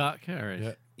 Yeah. Peacock. All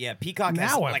right. Yeah, Peacock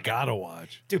has Now I've like got to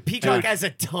watch. dude, Peacock Dude. has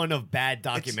a ton of bad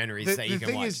documentaries that you the can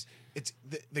thing watch. is, it's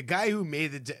the guy who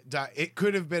made it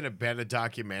could have been a better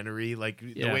documentary. Like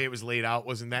Yeah. the way it was laid out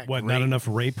wasn't that What, great. not enough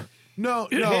rape? No,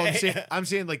 I'm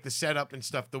saying like the setup and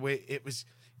stuff. The way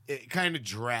it kind of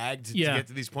dragged Yeah. to get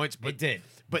to these points. But It did.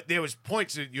 But there was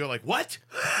points that you're like, what?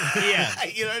 Yeah.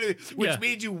 You know what I mean? Which Yeah.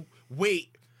 made you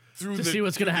wait through To the see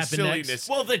what's gonna through the happen next. silliness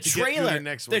Well, the to get through trailer, the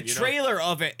next one, you know? trailer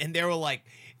of it, and they were like,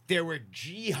 there were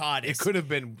jihadists. It could have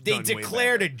been. They done way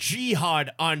declared a better.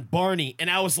 jihad on Barney, and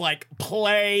I was like,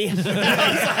 play. I was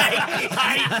like,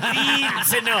 I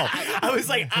need to know. I was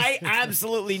like, I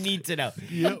absolutely need to know.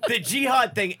 The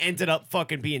jihad thing ended up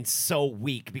fucking being so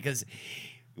weak because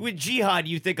with jihad,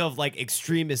 you think of like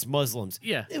extremist Muslims.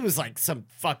 Yeah. It was like some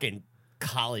fucking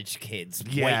college kids,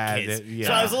 Yeah, white kids. that-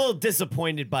 So I was a yeah. little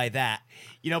disappointed by that.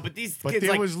 But these But kids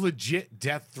there like, was legit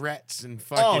death threats and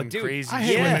fucking dude, crazy. I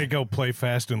hate shit. when they go play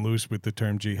fast and loose with the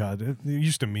term jihad. It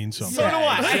used to mean something. so do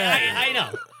I. exactly. I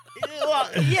know. Well,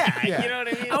 yeah, Yeah. you know what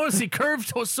I mean? I want to see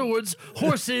curved swords,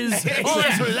 horses, all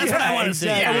that sort of. That's what I want to see.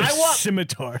 Yeah, I want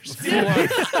Scimitars.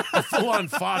 Full on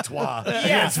fatwa.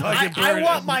 Yeah, It's fucking I burning,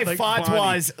 want my like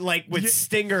fatwas like with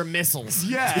Stinger missiles.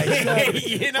 Bonnie. Yeah,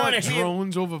 exactly. You know what I Fuck mean?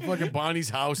 drones over fucking Bonnie's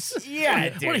house. Yeah, I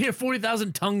want to dude. hear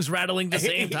 40,000 tongues rattling at the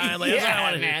same time. Like, that's what I Yeah,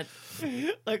 want to hear.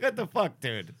 man. Like what the fuck,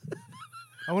 dude?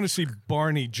 I want to see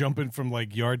Barney jumping from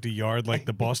like yard to yard like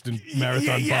the Boston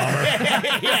Marathon bomber,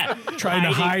 Yeah, trying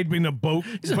to hide in a boat,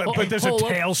 but there's a Pull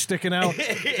up. tail sticking out.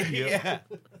 yeah.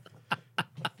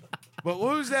 But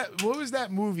what was that? What was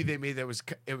that movie they made that was?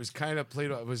 It was kind of played.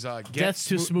 It was Death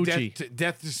to Smoochie.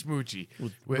 Death to Smoochie.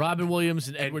 With Robin Williams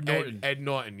and Edward Norton. Ed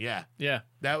Norton. Yeah, Yeah.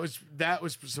 that was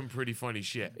some pretty funny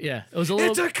shit. Yeah. It was a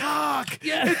little. It's a cock.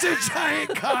 Yeah. It's a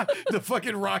giant cock. The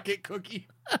fucking rocket cookie.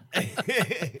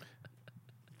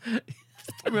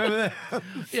 Remember that?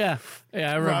 yeah.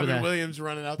 Yeah, I remember Robin that. Williams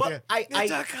running out But there. I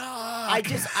It's a cock.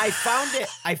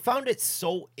 I found it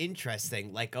so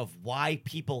interesting, like of why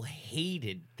people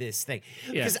hated this thing.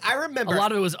 Yeah. Because I remember A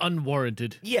lot of it was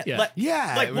unwarranted. Yeah, Yeah. like,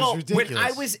 Yeah, like it was well, when ridiculous.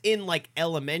 I was in like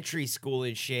elementary school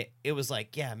and shit, it was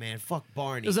like, yeah, man, fuck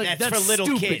Barney. It was like, that's for little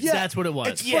stupid. kids. Yeah. That's what it was.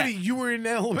 It's Yeah. funny. You were in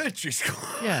elementary school.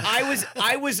 Yeah.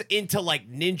 I was into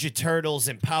like Ninja Turtles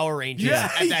and Power Rangers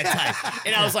Yeah, at that time,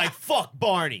 and I was like, "Fuck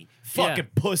Barney, fucking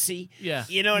pussy." Yeah.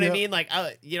 you know what I Yep. mean? Like,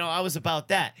 I was about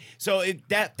that. So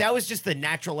that was just the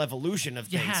natural evolution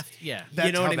of You things. have to, yeah.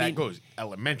 That's know how what I that mean? goes.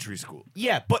 Elementary school.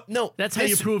 Yeah, but no, That's how you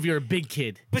this- prove you're a big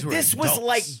kid. But These this were was adults.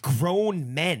 like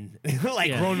grown men, like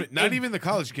Yeah. Grown, not and- even the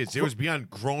college kids. It was beyond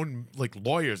grown like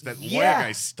lawyers. That lawyer Yeah.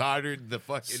 guy started the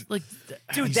fucking. Like,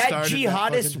 Dude, He that started that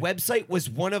jihadist fucking- website was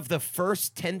one of the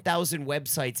first 10,000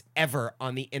 websites ever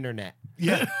on the internet.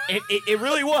 Yeah. It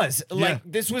really was. Like, Yeah.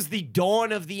 this was the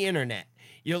dawn of the internet.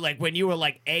 Like when you were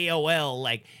like AOL,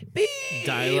 like beep,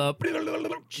 Dial up. You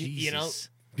know, Jesus.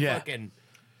 Yeah. fucking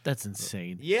That's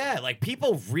insane. yeah. Like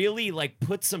people really like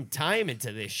put some time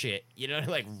into this shit. You know,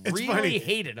 like It's really funny.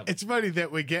 hated them. It's funny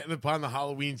that we're getting upon the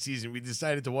Halloween season. We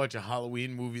decided to watch a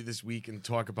Halloween movie this week and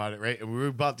talk about it, right? And we were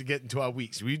about to get into our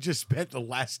weeks. We just spent the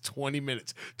last 20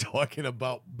 minutes talking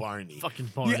about Barney.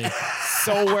 Fucking Barney.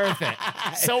 So worth it.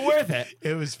 So worth it.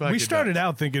 It was fucking We started nuts.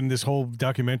 out thinking this whole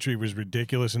documentary was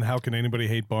ridiculous and how can anybody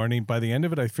hate Barney? By the end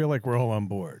of it, I feel like we're all on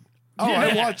board. Oh, I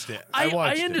Yeah. watched it. I I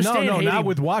watched it. understand. No, hating, not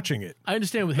with watching it, I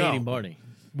understand with No. hating Barney.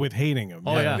 with hating him.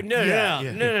 Oh, yeah. No, Yeah, no,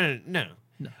 yeah. no, no,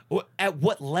 no, no. At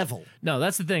what level? No,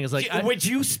 that's the thing. It's like, Would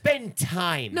you spend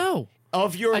time no.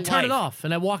 of your I life? turn it off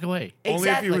and I walk away. Only if he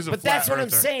Exactly. was a But that's flat what I'm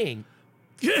earther. saying.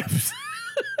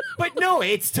 But no,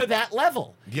 it's to that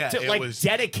level. Yeah, to, it like was-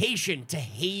 dedication to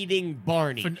hating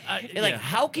Barney. Like, yeah.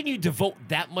 how can you devote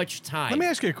that much time? Let me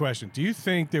ask you a question. Do you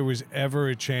think there was ever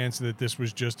a chance that this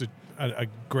was just a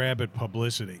grab at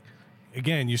publicity?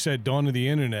 Again, you said dawn of the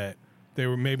internet. They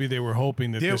were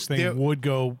hoping that There- this thing there- would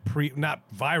go not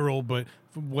viral, but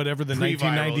whatever the Pre-viral,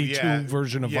 1992 yeah.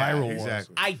 version of Yeah, viral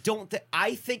exactly. I don't.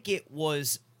 I think it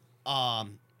was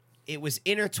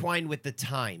intertwined with the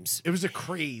times. It was a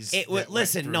craze. It that went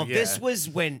listen, through, no, yeah. this was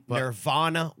when But-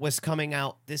 Nirvana was coming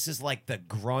out. This is like the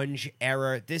grunge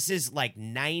era. This is like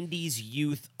 90s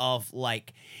youth of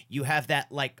like you have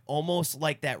that like almost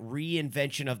like that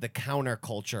reinvention of the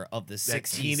counterculture of the that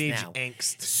 60s teenage now.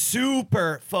 angst.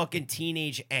 Super fucking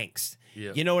teenage angst.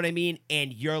 Yeah. You know what I mean?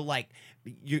 And you're like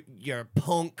you're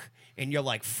punk and you're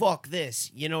like fuck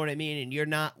this, you know what I mean? And you're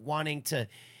not wanting to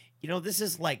this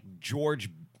is like George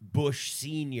Bush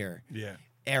Sr. Yeah.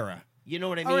 era. You know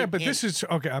what I mean? All right, but And- this is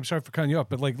okay. I'm sorry for cutting you up,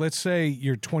 but like, let's say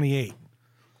you're 28.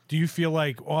 Do you feel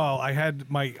like, well,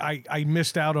 I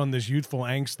missed out on this youthful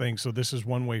angst thing, so this is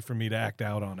one way for me to act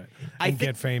out on it and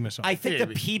get famous on I it? think Yeah, the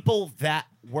but- people that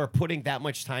were putting that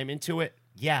much time into it,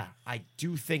 yeah, I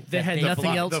do think They that had they nothing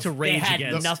flo- else the- to they rage had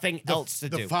against. nothing else to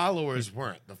the do. followers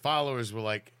weren't. The followers were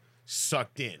like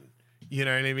sucked in. You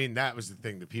know what I mean? That was the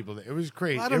thing. The people that it was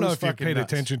crazy. I don't It know was if you fucking paid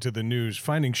nuts. attention to the news.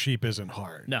 Finding sheep isn't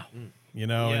hard. No. You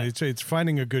know, Yeah. and it's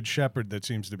finding a good shepherd that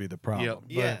seems to be the problem. Yep.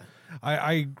 But Yeah.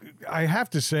 I have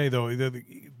to say though,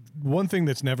 one thing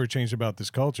that's never changed about this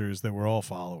culture is that we're all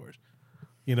followers.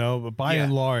 You know, but by Yeah.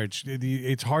 and large,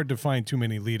 it's hard to find too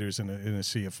many leaders in a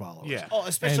sea of followers. Yeah. Oh,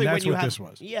 especially and that's when you what have this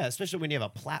was. Yeah, especially when you have a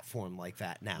platform like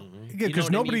that now. Yeah, You know because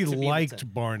what I mean? nobody To be able liked to-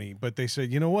 Barney, but they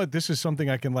said, you know what, this is something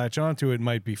I can latch onto. It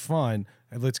might be fun,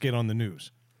 and let's get on the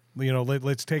news. You know,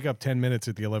 let's take up 10 minutes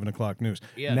at the 11 o'clock news.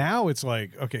 Yeah. Now it's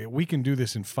like, okay, we can do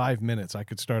this in 5 minutes. I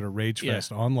could start a Rage Yeah.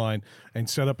 Fest online and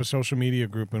set up a social media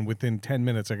group, and within 10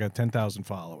 minutes, I got 10,000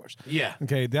 followers. Yeah.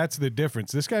 Okay, that's the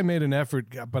difference. This guy made an effort,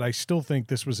 but I still think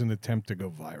this was an attempt to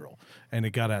go viral, and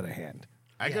it got out of hand.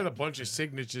 I got a bunch of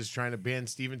signatures trying to ban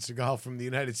Steven Seagal from the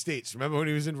United States. Remember when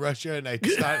he was in Russia and I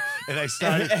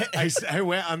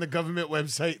went on the government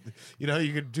website. You know,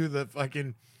 you could do the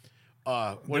fucking.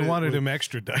 They wanted him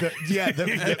extradited.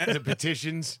 The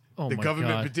petitions, Oh the my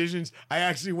government God. petitions. I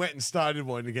actually went and started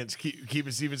one against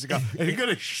keeping Steven Seagal, and he got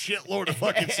a shitload of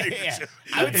fucking signatures.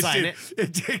 I would sign it.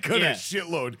 It did got Yeah. a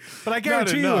shitload. But I Not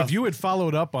guarantee you, enough. if you had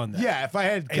followed up on that, yeah, if I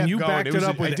had and kept you going, backed it was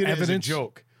up with I did evidence- it as a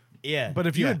joke. Yeah. But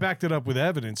if you Yeah. had backed it up with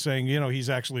evidence saying, you know, he's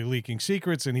actually leaking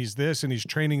secrets and he's this and he's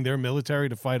training their military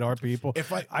to fight our people,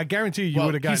 If I- guarantee you Well,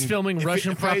 would have gotten. He's filming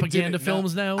Russian If I did propaganda it-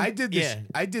 films now. I did this. Yeah.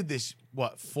 I did this.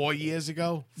 What 4 years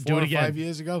ago? Do it 4 or again. 5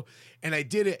 years ago, and I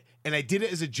did it. And I did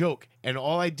it as a joke. And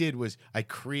all I did was I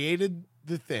created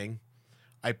the thing.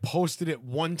 I posted it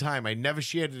one time. I never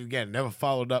shared it again. Never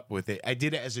followed up with it. I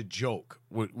did it as a joke.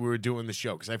 We were doing the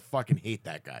show because I fucking hate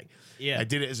that guy. Yeah. I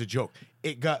did it as a joke.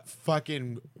 It got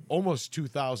fucking almost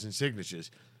 2,000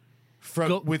 signatures from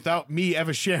Go- without me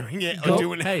ever sharing it or Go-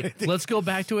 doing hey, anything. let's go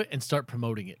back to it and start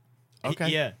promoting it. Okay.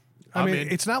 Yeah. I mean, in.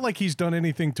 it's not like he's done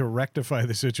anything to rectify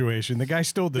the situation. The guy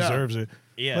still deserves it.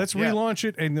 Yeah. Let's Yeah. relaunch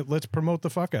it and let's promote the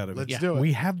fuck out of it. Let's do it.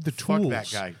 We have the Fuck tools.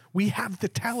 that guy. We have the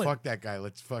talent. Fuck that guy.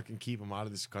 Let's fucking keep him out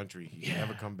of this country. He can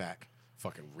never come back.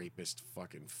 Fucking rapist.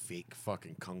 Fucking fake.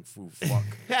 Fucking kung fu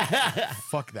fuck.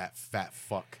 Fuck that fat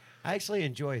fuck. I actually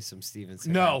enjoy some Steven Seagal.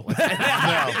 No. no.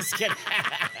 No. Just kidding.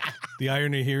 The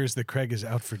irony here is that Craig is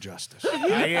out for justice.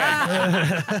 I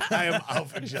am. I am out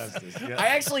for justice. Yeah. I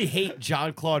actually hate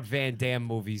John Claude Van Damme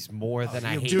movies more than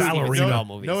I hate Dude, Steven Ballerina. Seagal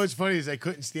movies. No, what's funny is I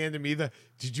couldn't stand him either.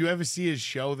 Did you ever see his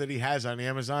show that he has on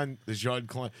Amazon? The Jean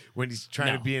Claude, when he's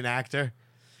trying No. to be an actor.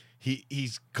 He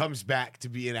comes back to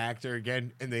be an actor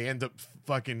again, and they end up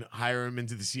fucking hire him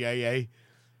into the CIA.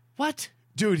 What?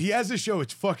 Dude, he has a show.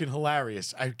 It's fucking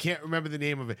hilarious. I can't remember the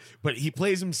name of it, but he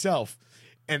plays himself,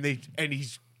 and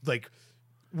he's like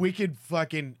wicked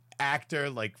fucking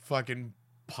actor, like fucking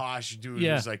posh dude.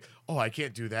 Yeah. Who's like, oh, I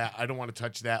can't do that. I don't want to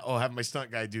touch that. Oh, have my stunt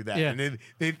guy do that. Yeah. And then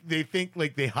they think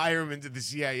like they hire him into the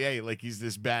CIA, like he's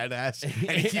this badass, and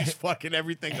he keeps fucking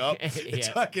everything up. It's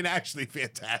Yeah. fucking actually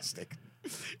fantastic.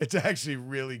 It's actually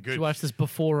really Did good. you watch this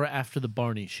before or after the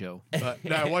Barney show? No,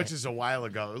 I watched this a while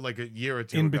ago, like a year or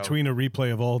two In ago. between a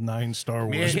replay of all 9 Star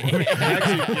Wars. Manny,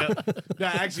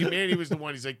 actually, Manny was the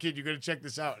one. He's like, kid, you got to check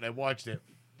this out. And I watched it.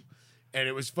 And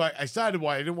it was fun. I started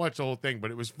watching. I didn't watch the whole thing, but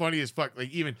it was funny as fuck.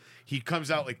 Like, even he comes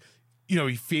out, like, you know,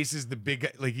 he faces the big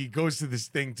guy. Like, he goes to this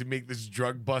thing to make this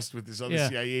drug bust with this other Yeah.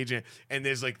 CIA agent. And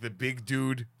there's, like, the big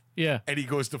dude. Yeah. And he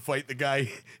goes to fight the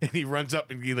guy. And he runs up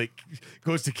and he, like,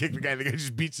 goes to kick the guy. And the guy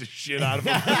just beats the shit out of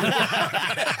him.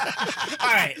 All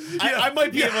right. I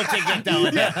might be able to get down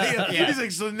with that. Yeah. He's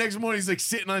like, so the next morning, he's, like,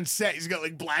 sitting on set. He's got,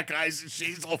 like, black eyes and shit.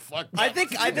 He's all fucked up. I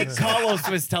think Carlos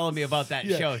was telling me about that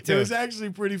show It too. was actually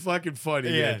pretty fucking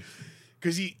funny. Yeah.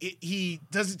 Because he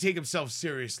doesn't take himself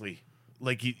seriously.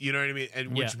 Like you know what I mean,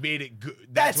 and which Yeah. made it good.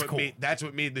 That's cool. That's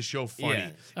what made the show funny.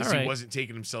 Yeah. Is All right. he wasn't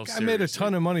taking himself I seriously. made a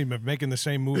ton of money making the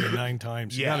same movie 9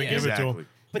 times. You Yeah, gotta give it to exactly. him.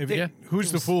 But If- they-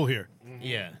 who's the fool here?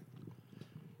 Yeah.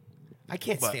 I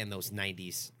can't But- stand those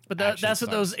 90s. But action that's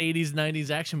what those stars. 80s, 90s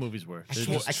action movies were. They're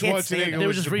can't- just- I can't stand Schwarzenegger them. They were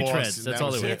was just the boss, retreads. and That's that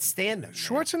all was they I were. it. can't stand them. man.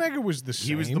 Schwarzenegger was the same.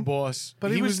 He was the boss,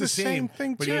 But he was the same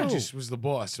thing, But too. he just was the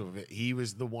boss of it. He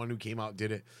was the one who came out,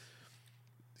 did it.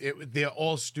 They're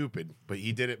all stupid, but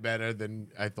he did it better than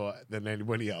I thought than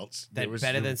anybody else. They That were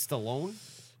better than stupid. Stallone?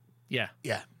 Yeah.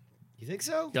 Yeah. You think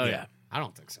so? Oh, yeah. I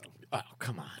don't think so. Oh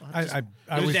come on. I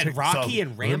would Then take Rocky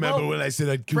and Rambo? Remember when I said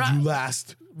I'd kill Ra- you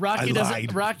last? Rocky I doesn't.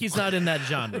 lied. Rocky's not in that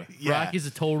genre. Yeah. Rocky's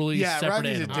a totally Yeah, separate Rocky's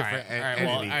a animal. different- All right, well,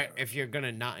 entity. all right, if you're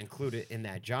gonna not include it in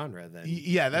that genre, then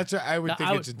Yeah, that's what I would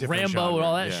think. It's a different Rambo genre. and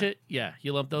all that Yeah. shit. Yeah,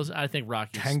 you lump those. I think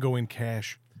Rocky's Tango and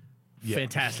Cash.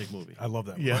 fantastic movie. I love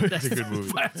that Yeah, movie. it's a good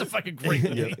movie. That's a fucking great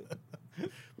movie.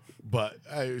 But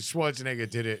Schwarzenegger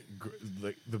did it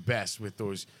like the best with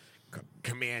those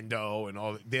Commando and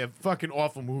all. They're fucking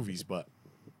awful movies, but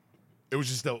it was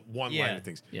just the one line Yeah. of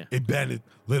things. Yeah. Hey Bennett,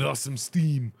 let off some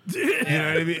steam. You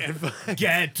know what I mean? And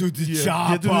get to the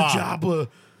get to the chopper.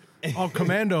 Oh,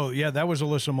 Commando. Yeah, that was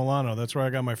Alyssa Milano. That's where I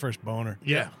got my first boner.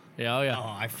 Yeah. Yeah, oh yeah.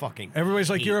 Oh, I fucking. Everybody's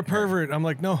like, hate you're a her. pervert. I'm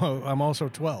like, no, I'm also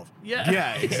 12. Yeah.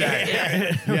 Yeah,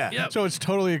 exactly. Yeah. Yep. So it's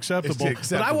totally acceptable. But I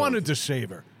acceptable. wanted to save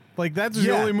her. Like, that's the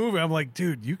Yeah. only movie. I'm like,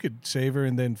 dude, you could save her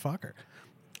and then fuck her.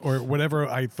 Or whatever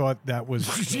I thought that was.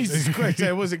 Jesus Christ,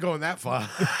 I wasn't going that far.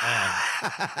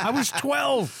 I was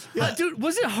 12. Dude,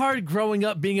 was it hard growing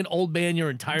up being an old man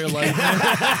your entire life?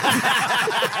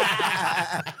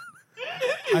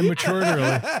 I matured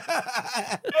early.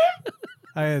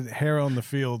 I had hair on the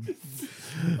field.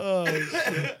 Oh,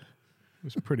 It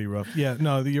was pretty rough. Yeah,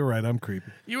 no, you're right. I'm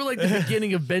creepy. You were like the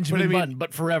beginning of Benjamin Button,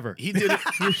 but forever. He did it.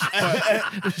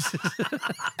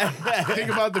 Think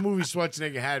about the movie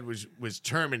Schwarzenegger had was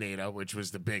Terminator, which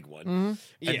was the big one,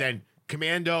 Yeah. and then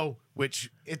Commando,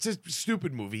 which it's a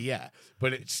stupid movie, yeah,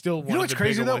 but it's still one You know of what's the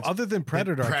crazy bigger though? ones. Other than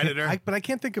Predator, Predator. but I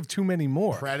can't think of too many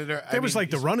more. Predator. There was like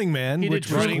The he's- Running Man, He did, which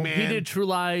True, was Running cool. Man. he did True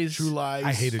Lies. True Lies.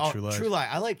 I hated Oh, True Lies. True Lie.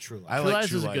 I like True I Lie. True like Lies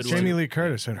True was a Lies. good one. Jamie Lee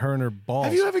Curtis and her and her balls.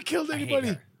 Have you ever killed hate anybody?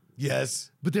 her. Yes,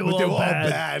 But they were all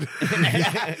bad.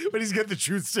 But he's got the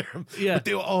truth serum. Yeah. But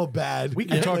they were all bad. We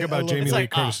can talk I about love Jamie it. Lee like,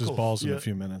 ah, Curtis's cool. balls in Yeah. a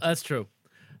few minutes. That's true.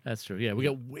 That's true. Yeah, we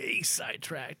got way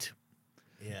sidetracked.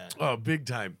 Yeah. Oh, big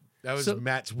time. That was So-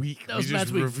 Matt's week. that was we just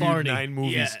Matt's week. reviewed Barney. 9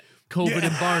 movies. Yeah. COVID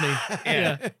and Barney.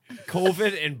 Yeah.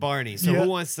 COVID and Barney. So Yeah. who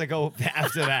wants to go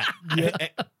after that?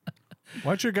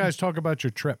 Why don't you guys talk about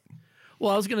your trip?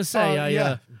 Well, I was gonna say,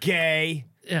 yeah. Gay.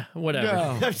 yeah, whatever. No.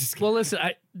 I'm just kidding. Well, listen,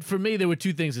 for me, there were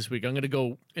two things this week. I'm going to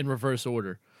go in reverse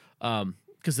order.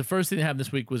 Because the first thing that happened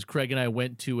this week was Craig and I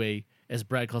went to a, as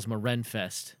Brad calls them, a Ren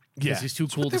Fest. Yeah. Because he's too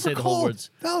cool They to say were the whole called. words.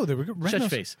 No, they were good. Shut your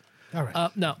face. All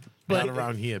right. No, but Not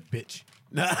around here, bitch.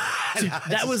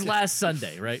 that was last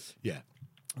Sunday, right? Yeah.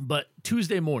 But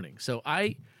Tuesday morning. So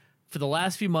for the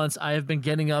last few months, I have been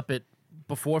getting up at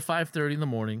before 5:30 in the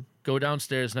morning, go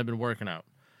downstairs, and I've been working out.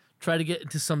 Try to get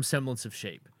into some semblance of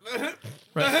shape.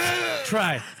 Right?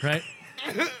 Try, right?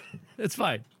 It's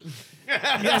fine. You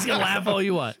guys can laugh all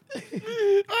you want.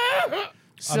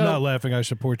 So, I'm not laughing. I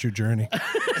support your journey.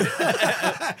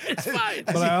 it's fine.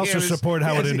 But I also support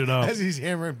how it ended up. As he's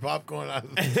hammering popcorn out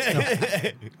of the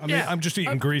I mean, Yeah. I'm just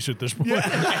eating grease at this point.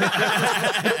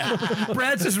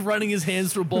 Brad's just running his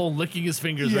hands through a bowl and licking his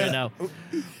fingers right now.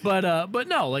 But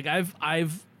no, like I've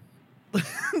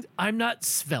I'm not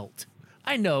svelte.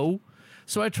 I know.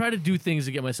 So I try to do things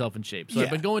to get myself in shape. So I've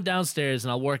Yeah. been going downstairs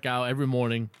and I'll work out every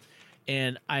morning.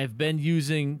 And I've been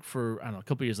using for I don't know a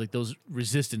couple years like those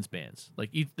resistance bands.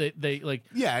 Like they like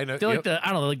Yeah, I know. they're like Yep. the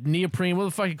I don't know like neoprene. What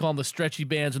the fuck you call them? The stretchy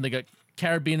bands when they got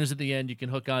carabiners at the end. You can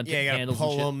hook on to Yeah, you gotta handles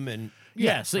pull and shit. them and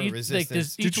Yeah, so for you, like resistance.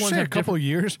 there's Did each you one say a have couple different-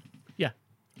 years? Yeah,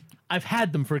 I've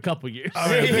had them for a couple years.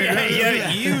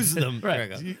 yeah, use them. Right.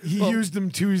 There you go. He used them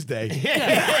Tuesday.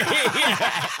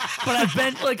 But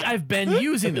I've been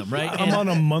using them, right? I'm on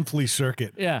a monthly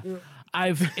circuit. Yeah.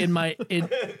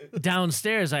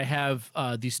 Downstairs I have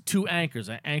these two anchors.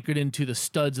 I anchored into the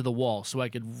studs of the wall so I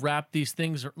could wrap these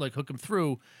things, like hook them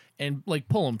through and like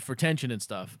pull them for tension and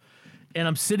stuff. And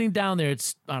I'm sitting down there,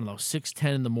 it's I don't know,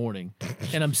 6:10 in the morning.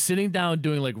 And I'm sitting down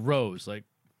doing like rows, like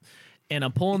and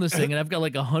I'm pulling this thing and I've got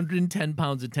like 110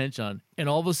 pounds of tension on. And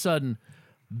all of a sudden,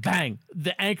 bang,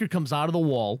 the anchor comes out of the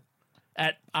wall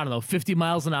at I don't know, 50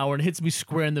 miles an hour and hits me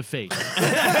square in the face.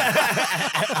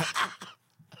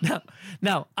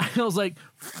 Now, I was like,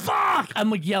 fuck! I'm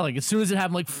like yelling. As soon as it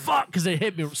happened, like, fuck, because it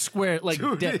hit me square, like,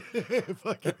 dead.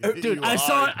 Dude, I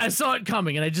saw it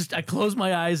coming, and I closed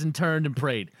my eyes and turned and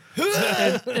prayed.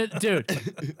 Dude,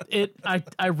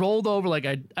 I rolled over, like,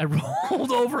 I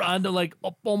rolled over onto, like,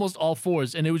 almost all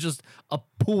fours, and it was just a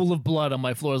pool of blood on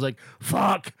my floor. I was like,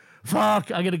 fuck, I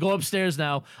gotta go upstairs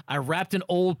now. I wrapped an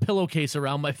old pillowcase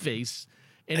around my face,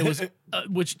 and it was,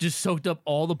 which just soaked up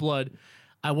all the blood.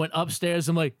 I went upstairs.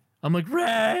 I'm like,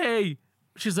 Ray.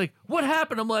 She's like, what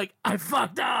happened? I'm like, I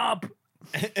fucked up.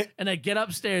 And I get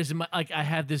upstairs and I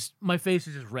have this. My face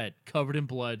is just red, covered in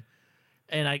blood,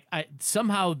 and I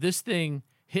somehow this thing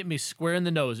hit me square in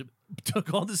the nose. It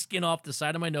took all the skin off the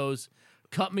side of my nose,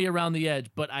 cut me around the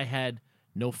edge, but I had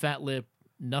no fat lip,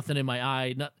 nothing in my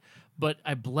eye, but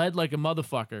I bled like a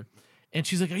motherfucker. And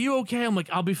she's like, are you okay? I'm like,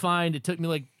 I'll be fine. It took me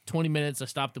like 20 minutes. I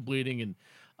stopped the bleeding and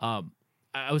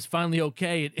I was finally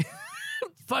okay. And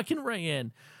fucking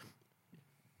Rayanne,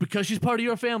 because she's part of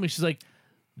your family, she's like,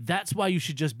 that's why you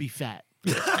should just be fat.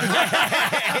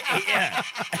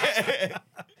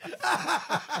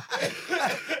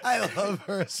 I love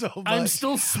her so much. I'm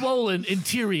still swollen and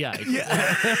teary-eyed.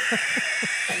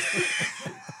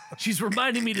 She's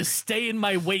reminding me to stay in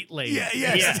my weight lane.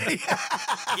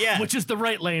 Yeah. Which is the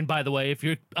right lane, by the way, if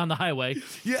you're on the highway.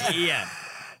 Yeah.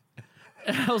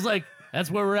 And I was like,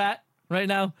 that's where we're at. right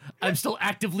now. I'm still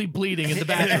actively bleeding in the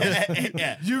bathroom.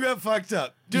 Yeah. You got fucked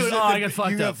up, Dude, You I said got fucked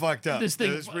up. You got fucked up. This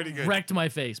thing That was pretty good. wrecked my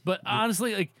face. But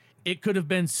honestly, like it could have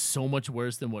been so much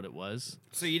worse than what it was.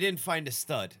 So you didn't find a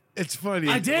stud. It's funny.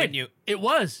 I did. you- It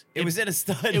was. It was in a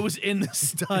stud. It was in the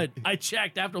stud. I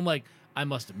checked after. I'm like, I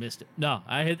must have missed it. No,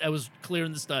 I was clear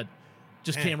in the stud.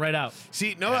 Just came right out.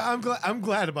 See, no, I'm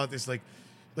glad about this. Like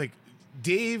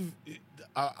Dave,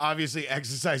 obviously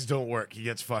exercise don't work. He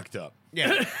gets fucked up.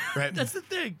 Yeah. Right. That's the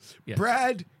thing. Yeah.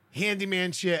 Brad,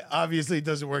 handyman shit, obviously it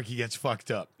doesn't work. He gets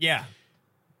fucked up. Yeah.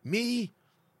 Me,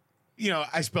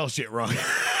 I spell shit wrong.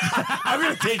 I'm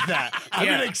gonna take that. I'm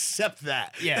Yeah. gonna accept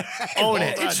that. Yeah. Own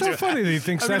it. It's so funny that he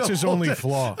thinks that's his only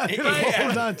flaw. I'm gonna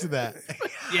hold on to that.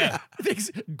 Yeah. I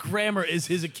think grammar is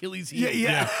his Achilles heel.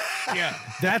 Yeah. Yeah.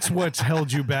 That's what's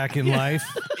held you back in life.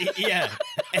 Yeah.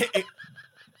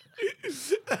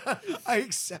 I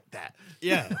accept that.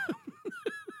 Yeah.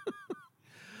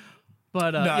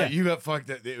 But No, yeah. you got fucked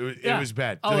up. It Yeah. was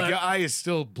bad. Oh, The eye is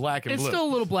still black and It's blue. still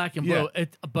a little black and blue. Yeah.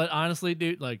 But honestly,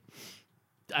 dude, like,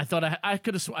 I thought I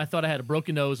could have. I thought I had a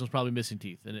broken nose and was probably missing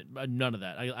teeth, and none of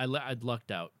that. I'd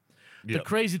lucked out. The Yep.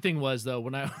 crazy thing was though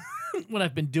when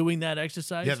I've been doing that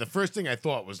exercise. Yeah, the first thing I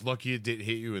thought was lucky it didn't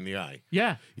hit you in the eye.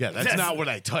 yeah. Yeah, that's not what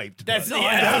I typed. That's, but-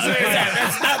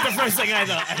 that's not the first thing I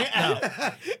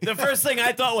thought. No. The first thing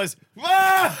I thought was,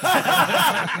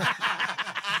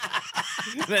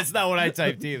 that's not what I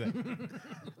typed either.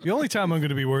 The only time I'm going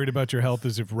to be worried about your health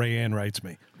is if Rayanne writes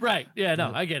me. Right. Yeah.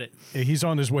 No, I get it. He's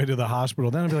on his way to the hospital.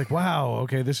 Then I'll be like, wow,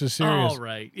 okay, this is serious. All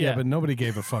right. Yeah, Yeah. but nobody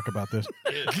gave a fuck about this.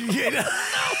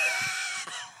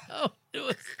 Oh, it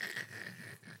was.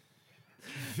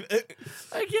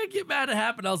 I can't get mad it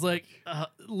happened. I was like,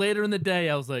 later in the day,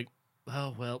 I was like,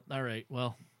 oh well, all right,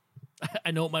 well,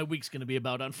 I know what my week's gonna be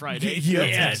about on Friday. Yeah,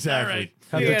 exactly.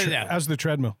 All right. How's the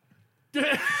treadmill?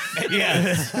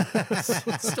 Yeah.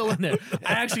 Still in there.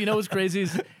 I actually, you know what's crazy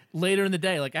is later in the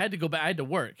day, like I had to go back. I had to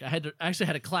work. I actually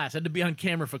had a class. I had to be on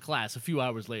camera for class a few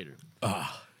hours later.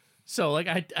 So like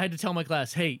I had to tell my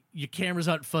class, hey, your cameras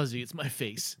aren't fuzzy. It's my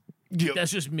face. Yep.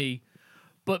 That's just me.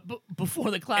 But before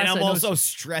the class, And I'm I noticed- also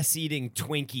stress eating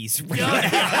Twinkies.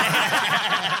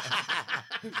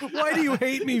 Why do you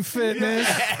hate me, fitness?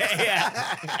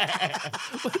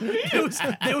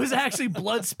 there was actually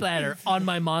blood splatter on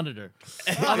my monitor,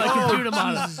 on my computer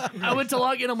monitor. I went to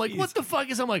log in. I'm like, what the fuck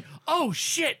is? I'm like, oh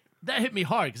shit, that hit me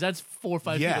hard because that's 4 or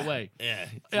 5 feet Yeah. away. Yeah.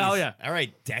 Oh yeah. All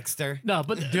right, Dexter. No,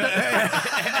 but the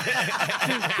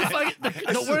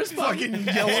worst part. Fucking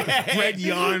yellow, red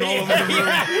yarn all over the room.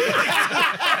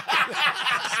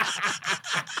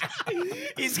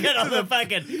 He's got all the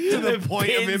fucking the point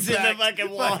of pins in the impact. fucking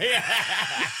wall. Yeah.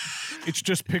 It's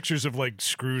just pictures of like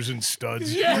screws and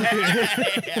studs. The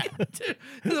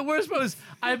worst part is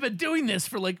I've been doing this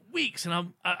for like weeks,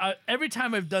 and I every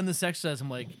time I've done this exercise, I'm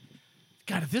like,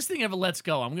 God, if this thing ever lets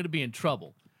go, I'm gonna be in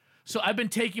trouble. So I've been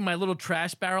taking my little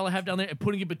trash barrel I have down there and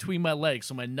putting it between my legs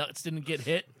so my nuts didn't get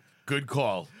hit. Good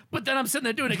call. But then I'm sitting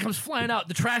there doing it, it comes flying out.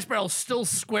 The trash barrel's still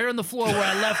square in the floor where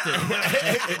I left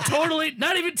it. Totally,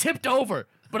 not even tipped over.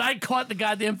 But I caught the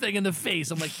goddamn thing in the face.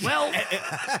 I'm like, well,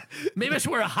 maybe I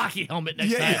should wear a hockey helmet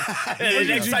next time. And the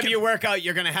next time you work out,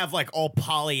 you're gonna have like all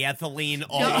polyethylene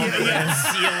all over the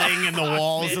ceiling and the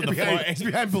walls and the floor. It's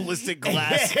behind ballistic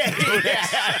glass.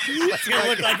 It's gonna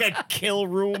look like a kill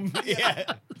room. Yeah.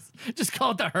 Just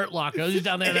call it the Hurt Locker. Just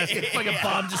down there, that's like a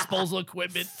bomb disposal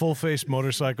equipment. Full face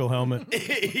motorcycle helmet.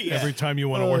 Every time you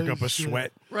want to work up a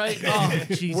sweat. Right? Oh,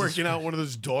 Jesus. Working out one of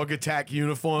those dog attack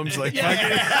uniforms, like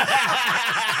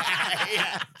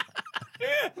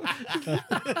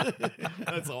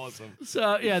That's awesome.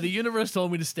 So, yeah, the universe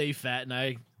told me to stay fat,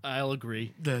 and I'll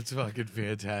agree. that's fucking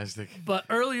fantastic. But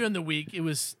earlier in the week, it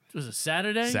was a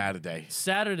Saturday?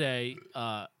 Saturday.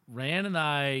 Rand and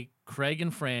I, Craig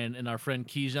and Fran, and our friend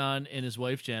Kijan and his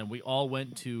wife Jen, we all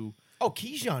went to Oh,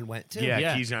 Kijan went too.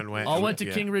 Yeah, Kijan went. all went to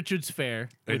Yeah. King Richard's Fair,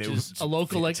 And which it is was a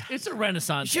local it's a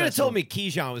Renaissance. You should have festival. told me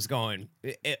Kijan was going.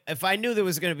 If I knew there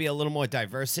was going to be a little more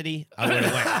diversity, I would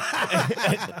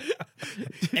have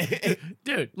went.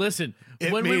 Dude, listen.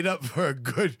 It when made up for a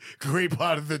great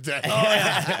part of the day.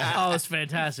 Oh, it's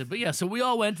fantastic. But yeah, so we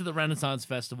all went to the Renaissance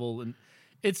Festival, and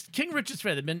it's King Richard's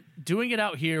Fair. They've been doing it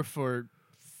out here for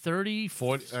 30,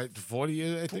 40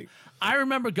 years, I think. I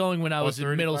remember going when I was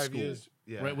in middle 35 school, years.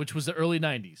 Yeah. right, which was the early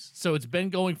 90s. So it's been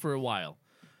going for a while.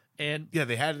 And Yeah,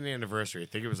 they had an anniversary. I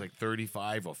think it was like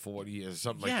 35 or 40 years,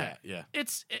 something like that. Yeah.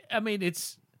 it's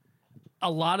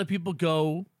a lot of people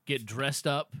go get dressed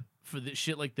up for this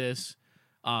shit like this.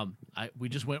 We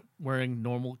just went wearing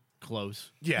normal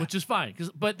clothes, Yeah. which is fine.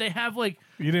 But they have like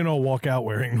You didn't all walk out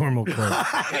wearing normal clothes.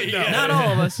 not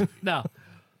all of us, no.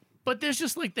 But there's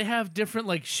just like they have different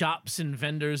like shops and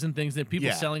vendors and things and people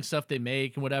Yeah. selling stuff they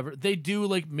make and whatever. They do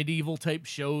like medieval type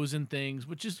shows and things,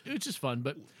 which is fun.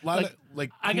 But Lot like, of,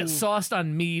 like, I got cool- sauced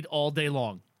on mead all day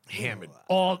long. hammered.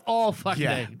 All fucking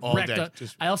Yeah, day. all Wrecked day. up.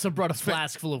 Just I also brought a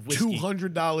flask full of whiskey.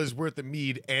 $200 worth of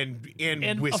mead and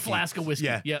and whiskey. a flask of whiskey.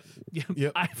 Yeah. Yep.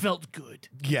 Yep. I felt good.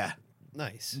 Yeah.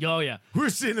 Nice. Oh yeah. We're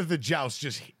sitting at the joust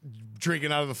just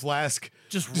drinking out of the flask.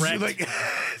 Just wrecked. like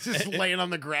just laying on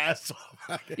the grass.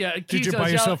 Yeah. Did you buy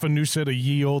yourself a new set of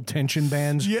ye old tension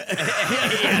bands? Yeah.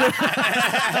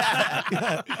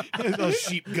 Those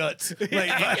sheep guts. Like,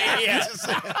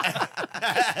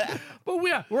 But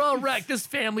we're all wrecked. This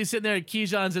family sitting there, and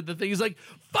Keyshawn's at the thing. He's like,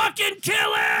 "Fucking kill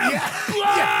him!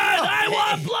 Blood! I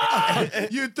want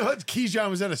blood!" you thought Keyshawn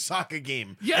was at a soccer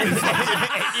game. Yeah.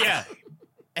 Yeah.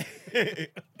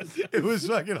 It was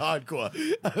fucking hardcore.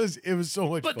 It was so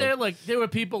much But fun. there were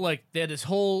people like they had this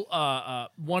whole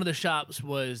one of the shops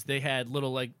was they had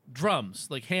little like drums,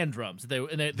 like hand drums. These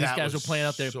That guys were was playing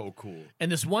out there. So cool.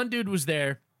 And this one dude was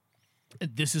there.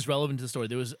 And this is relevant to the story.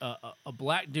 There was a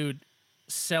black dude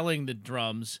selling the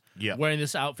drums, Yeah. wearing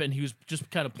this outfit, and he was just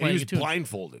kind of And playing he was a tune.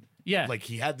 blindfolded. Yeah. Like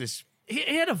he had this. He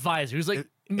had a visor. He was like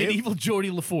medieval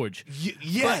Geordie LaForge.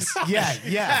 Yes.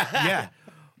 Yeah.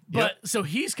 But so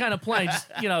he's kind of playing, just,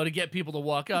 to get people to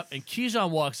walk up. And Keyshawn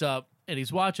walks up and he's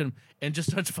watching him and just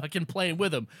starts fucking playing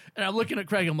with him. And I'm looking at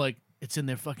Craig. I'm like, it's in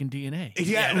their fucking DNA.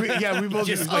 We both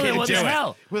Just was like, what the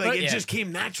hell? We're like, Right? it Yeah. just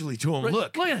came naturally to him. Right,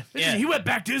 Look. look at it. He went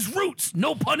back to his roots.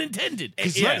 No pun intended.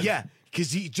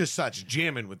 Because he just starts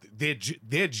jamming with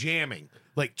they're jamming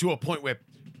like to a point where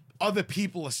other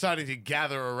people are starting to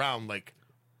gather around like,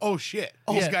 oh shit,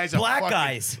 these guys are Black fucking-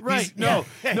 guys. these- Right. No,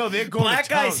 they're going Black to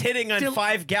town. guys hitting on They're-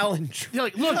 5-gallon They're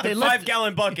like, look, they let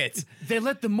 5-gallon buckets. they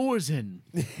let the Moors in.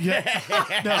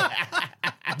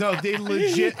 No, they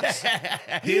legit.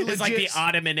 It's like the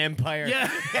Ottoman Empire.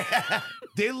 Yeah,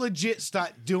 They legit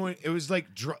start doing. It was like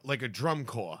like a drum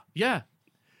corps. yeah.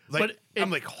 Like But I'm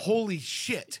like, holy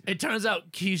shit. It turns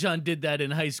out Keyshawn did that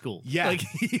in high school. Yeah. like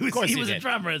he was course he he was a did.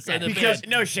 drummer inside the Because band.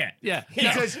 no shit. Yeah,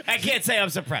 Because- I can't say I'm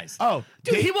surprised. Oh,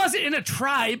 dude, he wasn't in a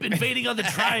tribe invading other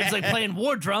tribes like playing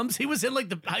war drums. He was in like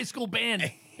the high school band.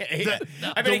 I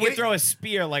bet he way- can throw a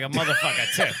spear like a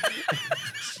motherfucker too.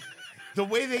 the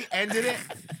way they ended it,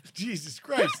 Jesus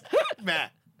Christ,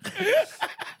 Matt.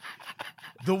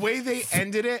 The way they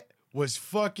ended it was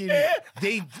fucking.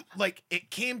 They like it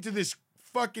came to this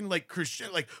fucking like Christian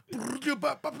like.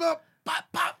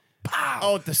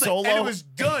 Oh, the solo. And it was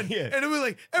done. Yeah. And it was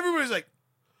like everybody was like,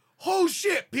 "Oh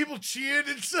shit!" People cheered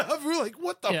and stuff. We're like,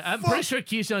 "What the Yeah, I'm fuck?" pretty sure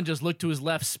Keyshawn just looked to his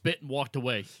left, spit, and walked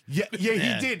away. Yeah, he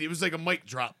did. It was like a mic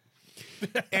drop.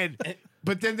 And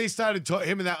but then they started talking.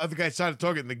 Him and that other guy started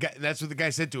talking. And that's what the guy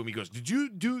said to him. He goes, "Did you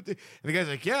do?" And the guy's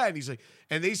like, "Yeah." And he's like,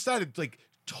 and they started like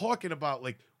talking about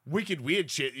like wicked weird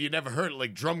shit you never heard,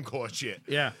 like drum corps shit.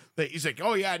 Yeah. Like, he's like,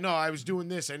 "Oh yeah, no, I was doing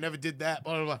this. I never did that."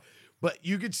 Blah blah blah. But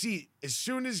you could see as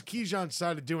soon as Keyshawn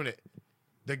started doing it,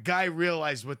 the guy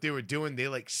realized what they were doing. They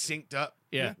like synced up,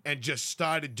 Yeah. and just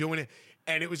started doing it.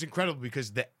 And it was incredible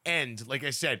because the end, like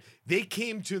I said, they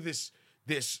came to this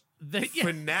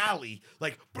finale,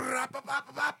 like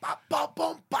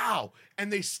bow,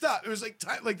 and they stopped. It was like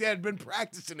time, like they had been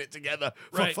practicing it together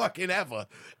for Right. fucking ever.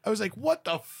 I was like, what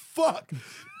the fuck?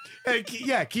 And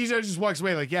Keyshawn just walks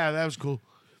away like, yeah, that was cool.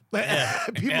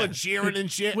 People are cheering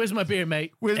and shit. Where's my beer,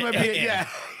 mate? Where's my beer? Yeah.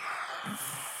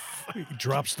 He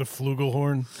drops the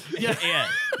flugelhorn. Yeah.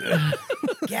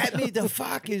 Get me the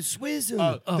fucking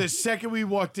swizzle. The second we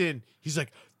walked in, he's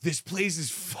like, this place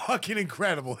is fucking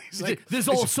incredible. He's like, There's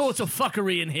all sorts of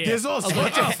fuckery in here. there's all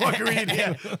sorts of fuckery in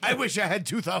here. I wish I had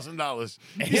 $2,000.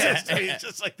 He says to me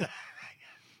just like that.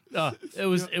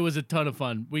 It was a ton of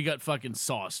fun. We got fucking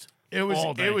sauced. It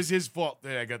all day. was his fault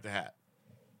that I got the hat.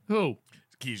 Who?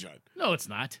 Keyshawn. No, it's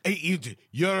not. Hey,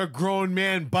 you're a grown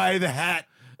man. Buy the hat.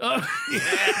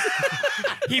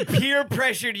 He peer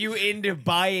pressured you into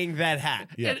buying that hat.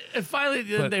 And finally,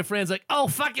 the other day, Fran's like, "Oh,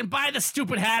 fucking buy the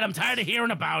stupid hat. I'm tired of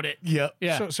hearing about it." Yep.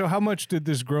 Yeah, So how much did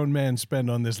this grown man spend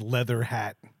on this leather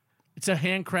hat? it's a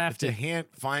handcrafted. It's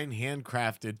a fine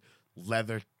handcrafted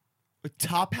leather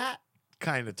Top hat?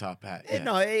 kind of top hat. Yeah.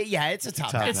 No, it's a top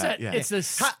Top hat. It's hat, a yeah. it's a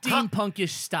steampunkish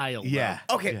style. Yeah.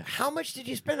 Okay, how much did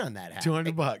you spend on that hat?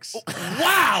 $200.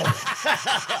 Wow.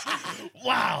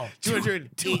 Wow.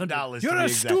 $208. You're a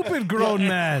stupid grown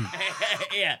man.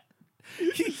 Yeah.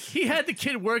 He had the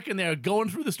kid working there, going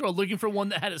through the store looking for one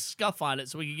that had a scuff on it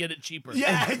so we could get it cheaper.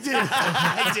 Yeah,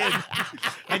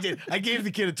 I did. I gave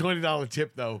the kid a $20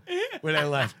 tip though when I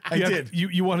left. I Yeah, did.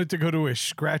 You wanted to go to a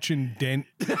scratch and dent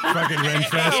fucking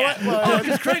Renfest.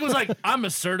 Because Craig was like, I'm a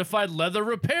certified leather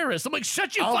repairist. I'm like,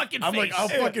 shut your fucking I'm face. like, I'll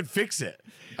fucking fix it.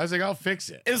 I was like, I'll fix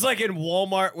it. It was like in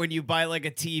Walmart when you buy like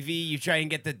a TV, you try and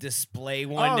get the display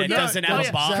one Oh, that yeah, doesn't have yeah,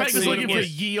 a box. Craig was exactly looking what for it a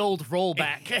was. ye old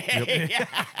rollback.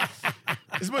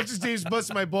 As much as Dave's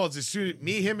busting my balls, as soon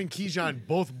me, him, and Keyshawn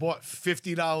both bought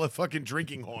 $50 fucking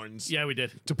drinking horns. Yeah, we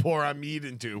did. To pour our meat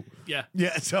into. Yeah.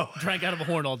 Yeah. So Drank out of a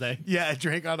horn all day. yeah, I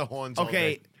drank out of horns. all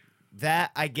Okay, day.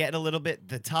 that I get a little bit.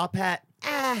 The top hat,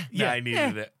 Yeah, I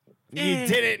needed it. you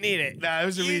didn't need it. Nah, there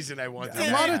was a reason I wanted A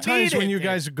it. lot of times Beat when it, you dude.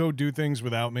 guys go do things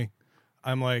without me,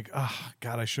 I'm like, oh,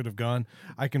 God, I should have gone.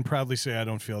 I can proudly say I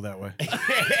don't feel that way.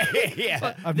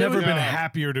 Yeah. I've There never was- been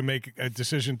happier to make a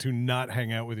decision to not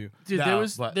hang out with you. Dude, No, there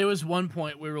but- was one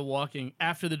point we were walking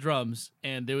after the drums,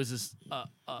 and there was this I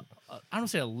don't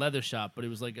say a leather shop, but it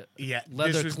was like a Yeah,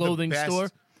 leather this was clothing the best store.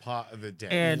 Part of the day.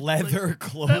 And Leather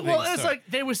clothing. well, it's store. like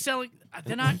they were selling.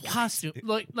 They're not costume.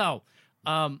 Like no,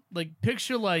 like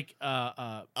picture like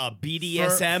a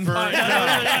BDSM. Fur- no, no,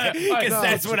 no, no. Because No,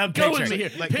 that's what I'm Go picturing. with me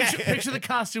here. Like- picture the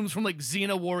costumes from like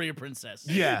Xena Warrior Princess.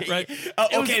 yeah, Right. Oh,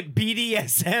 It was- okay,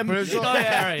 BDSM. But it's all- Oh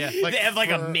yeah, all right, yeah. Like they have like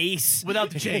a fur- mace. Without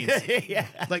the chains. Yeah.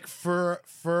 like fur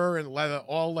and leather,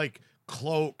 all like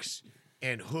cloaks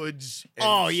and hoods. And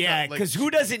Oh stuff, yeah, like- because who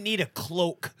doesn't need a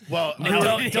cloak? well,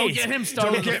 Nowadays. Don't get him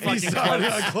started. don't with get the me fucking started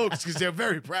clothes. on cloaks because they're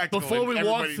very practical. Before and we everybody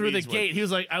walked through the needs one. gate, he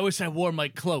was like, "I wish I wore my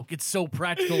cloak. It's so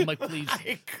practical." I'm like, "Please."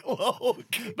 A cloak.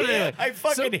 But anyway, I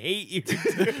fucking so- hate you.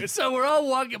 Dude. So we're all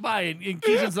walking by, and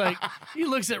Keishan's like, he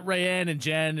looks at Rayanne and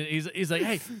Jen, and he's like,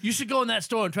 "Hey, you should go in that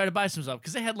store and try to buy some stuff,"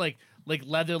 because they had like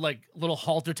leather, like little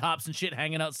halter tops and shit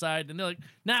hanging outside, and they're like,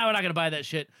 "Nah, we're not gonna buy that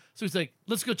shit." So he's like,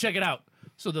 "Let's go check it out."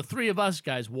 So the three of us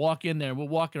guys walk in there, and we're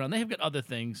walking around. They have got other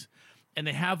things, and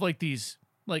they have like these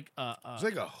like It's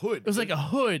like a hood. it was like a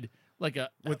hood. Like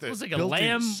a With it a was like a built-in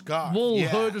lamb scarf. wool Yeah.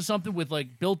 hood or something with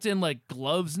like built-in like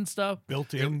gloves and stuff.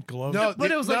 Built-in gloves. No,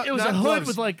 But it was like- it was a not hood gloves.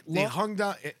 with, like, they lo- hung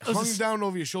down. It was hung a s- down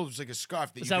over your shoulders like a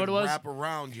scarf that you that what could it was? wrap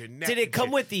around your neck. Did it and come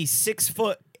shit. with the 6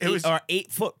 foot It was- or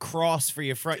 8 foot cross for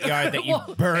your front yard that you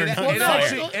Well, burn It, on Well, it no, fire?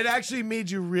 actually, it actually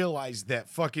made you realize that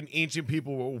fucking ancient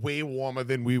people were way warmer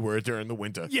than we were during the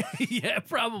winter. Yeah, yeah,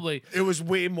 probably. It was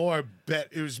way more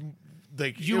It was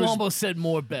like You it was, almost said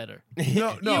more better.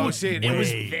 no. I was saying It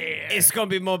was way- there. It's gonna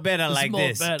be more better like more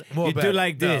this. better. More You do better.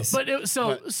 like No. this. But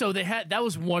so they had that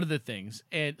was one of the things,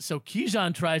 and so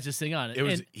Keyshawn tries this thing on It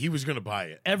was and he was gonna buy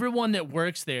it. everyone that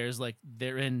works there is like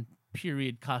they're in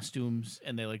period costumes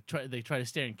and they try to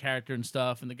stay in character and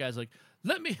stuff, and the guy's like,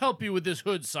 "Let me help you with this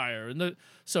hood, sire," and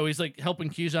so he's like helping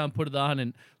Keyshawn put it on,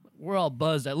 and we're all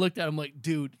buzzed. I looked at him like,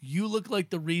 "Dude, you look like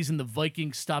the reason the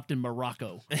Vikings stopped in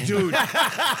Morocco." Dude.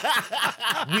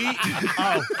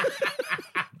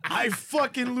 I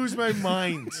fucking lose my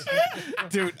mind.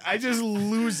 Dude, I just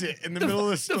lose it in the middle of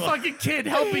the The store. fucking kid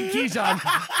helping Keyshawn,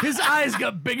 his eyes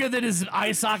got bigger than his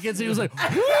eye sockets. And he was like,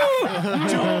 "Woo!"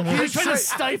 Dude, he was trying to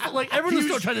stifle, like everyone in the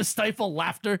store trying to stifle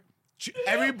laughter.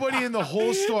 Everybody in the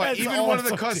whole store, That's even one of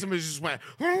the awesome. customers, just went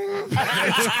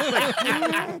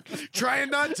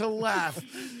trying not to laugh.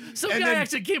 Some And guy then-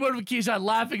 actually came over to Keyshawn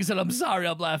laughing and said, "I'm sorry,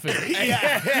 I'm laughing."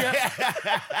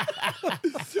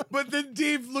 But then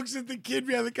Dave looks at the kid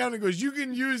behind the counter and goes, "You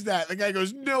can use that." The guy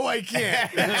goes, "No, I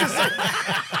can't." Just like-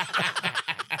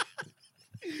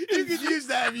 you can use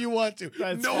that if you want to.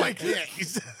 No, I can't. He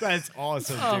said- That's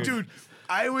awesome, dude. Dude,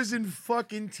 I was in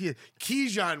fucking tears.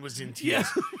 Keyshawn was in tears.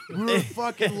 We were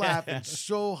fucking laughing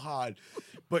so hard.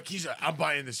 But Keyshawn, I'm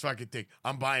buying this fucking thing.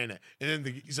 I'm buying it. And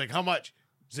then he's like, "How much?"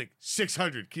 He's like,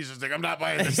 $600. Keyshawn's like, "I'm not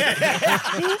buying this thing."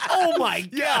 Oh my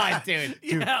god, dude.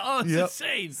 Yeah, oh, it's Yep.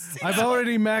 insane. I've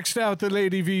already maxed out the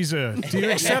lady visa. Do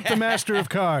you accept the Master of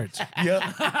Cards? Yep.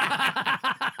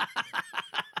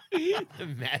 The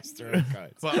master of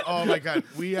cards. But oh my god,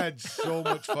 we had so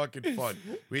much fucking fun.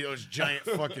 We had those giant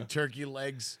fucking turkey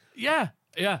legs. Yeah,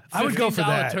 yeah. I would go for $15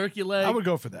 that. turkey leg. I would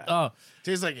go for that. Oh,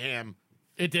 Tastes like ham.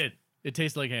 it did. It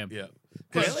tastes like ham. Yeah.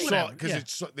 Really? Because Yeah.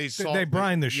 it's they salt. they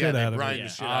brine the shit they out of it. brine Yeah. the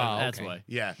shit out of it. That's okay. why.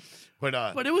 Yeah. But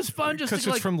But it was fun just Because to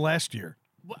it's like from last year.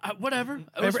 whatever.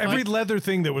 It was Every fun. leather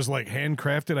thing that was like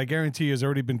handcrafted, I guarantee has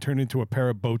already been turned into a pair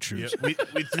of boat shoes. yeah,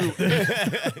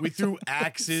 we threw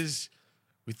axes.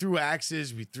 We threw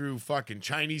axes. We threw fucking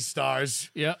Chinese stars.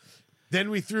 Yeah. Then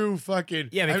we threw fucking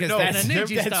Yeah, because no, that's, and a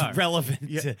ninja that's star. relevant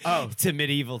Yeah. to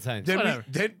medieval times. Then Whatever.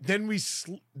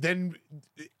 then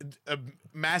a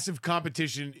massive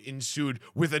competition ensued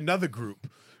with another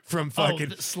group from fucking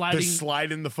the sliding- the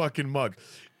slide in the fucking mug.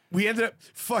 we ended up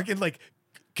fucking like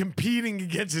competing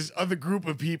against this other group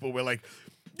of people. We're like,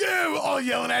 yeah, we're all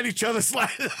yelling at each other.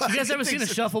 Sliding. You guys ever seen a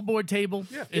shuffleboard table?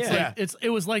 Yeah. It's Yeah. like it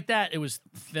was like that. It was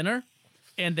thinner,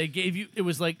 and they gave you. It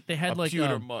was like they had a like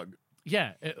pewter mug?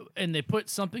 yeah, and they put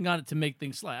something on it to make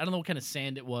things slide. I don't know what kind of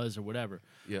sand it was or whatever.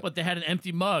 Yeah. But they had an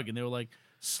empty mug, and they were like,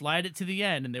 slide it to the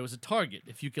end, and there was a target.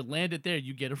 If you could land it there,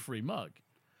 you get a free mug.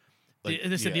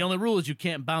 They said the only rule is you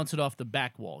can't bounce it off the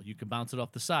back wall. You can bounce it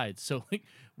off the sides. So like,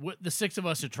 the 6 of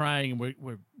us are trying, and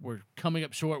we're coming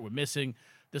up short. We're missing.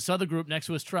 This other group next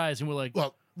to us tries, and we're like,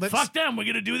 Well, fuck them. We're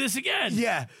gonna do this again.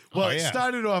 Yeah. Well, it yeah.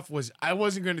 started off was I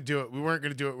wasn't going to do it. We weren't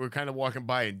going to do it. We were kind of walking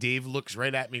by, and Dave looks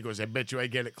right at me and goes, I bet you I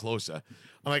get it closer.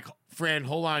 I'm like, Fran,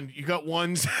 hold on. You got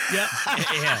ones? Yeah.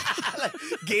 Yeah.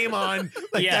 Game on.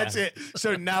 Like, Yeah. that's it.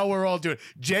 So now we're all doing it.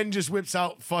 Jen just whips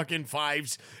out fucking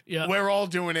 5s. Yeah. We're all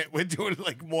doing it. We're doing it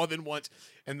like more than once.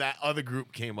 And that other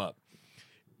group came up.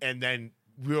 And then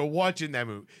we were watching that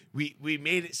movie. We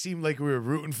made it seem like we were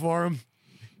rooting for him.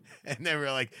 And then we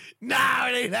were like, no,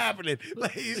 it ain't happening.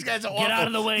 Like, these guys are awful. out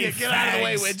of the way, Yeah, get out of the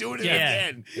way. fags. We're doing it Yeah.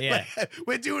 again. Yeah. Like,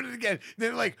 we're doing it again.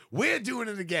 They're like, we're doing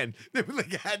it again. They were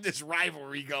like had this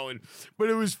rivalry going.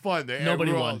 But it was fun. Nobody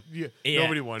we were won. Yeah.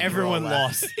 Nobody won. We were Everyone all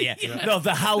laughing. lost. Yeah. No,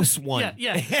 the house won.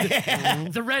 Yeah.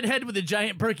 The redhead with the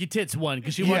giant perky tits won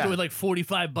because she walked Yeah. away with like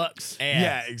 $45.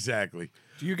 Yeah, exactly.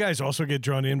 Do you guys also get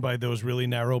drawn in by those really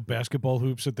narrow basketball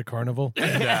hoops at the carnival?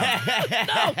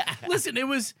 No, listen, it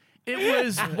was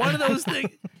one of those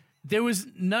things. There was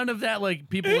none of that, like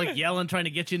people like yelling, trying to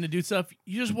get you in to do stuff.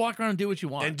 You just walk around and do what you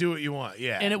want. And do what you want.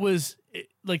 Yeah. And it was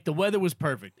like the weather was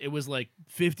perfect. It was like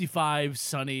 55,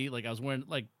 sunny. Like I was wearing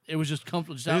like it was just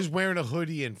comfortable. Just I out, was wearing a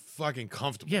hoodie and fucking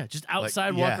comfortable. yeah, just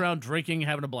outside, yeah. walking around, drinking,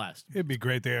 having a blast. It'd be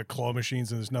great. They had claw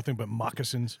machines and there's nothing but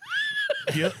moccasins.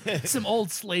 Yep. Some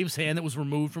old slave's hand that was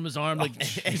removed from his arm. Like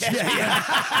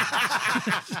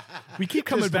We keep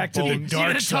coming back to the you had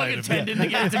dark a side tongue of tendon to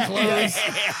get to close.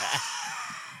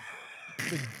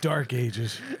 the dark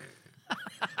ages.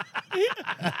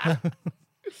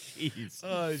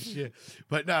 Oh shit!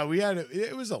 But no,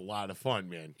 it was a lot of fun,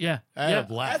 man. Yeah, I had yeah. a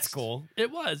blast. That's cool.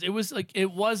 It was like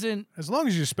it wasn't. As long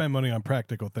as you spend money on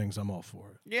practical things, I'm all for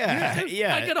it. Yeah.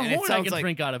 Yeah. I got a And it horn I sounds can like-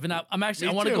 drink out of, and I'm actually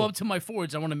I Me want to too. go up to my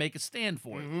Fords. I want to make a stand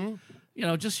for it. You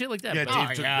know, just shit like that. Yeah, But-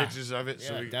 Dave took yeah. pictures of it.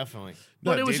 So Yeah, we, definitely.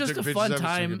 But No, it was Dave just took a pictures fun of it so we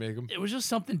time. could make 'em. It was just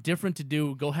something different to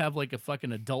do. Go have like a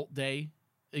fucking adult day,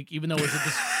 like, even though it was at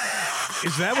this.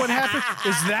 Is that what happened?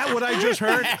 Is that what I just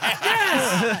heard?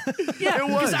 Yeah,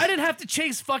 because I didn't have to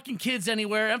chase fucking kids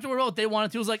anywhere. After what they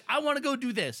wanted to, it was like I want to go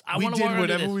do this. I we want to did walk around and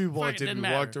do whatever this. we Fuck, it wanted. didn't We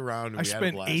matter. walked around. And I we had a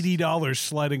spent blast. $80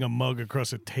 sliding a mug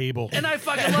across a table. And I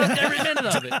fucking loved every minute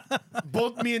of it.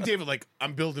 Both me and David like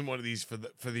I'm building one of these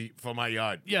for my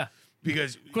yard. Yeah.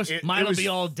 Because Of course, it mine will was, be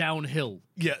all downhill.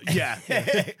 yeah.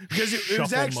 Because it was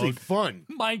Shuffle actually mug. fun.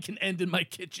 Mine can end in my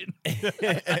kitchen.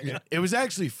 It was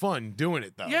actually fun doing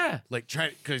it though. Yeah. like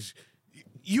trying because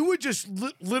you were just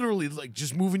literally like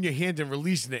just moving your hand and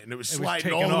releasing it, and it was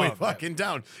sliding all taking the way off, fucking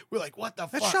down. We're like, what the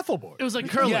That's fuck? shuffleboard. It was like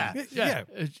curling. Yeah.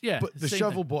 Yeah. But the same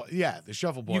shuffleboard, the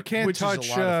shuffleboard. You can't which touch.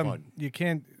 Is a lot of fun. You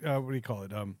can't. What do you call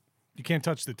it? You can't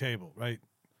touch the table, right?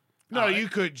 No, you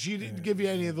could. She didn't give you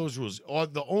any of those rules. Or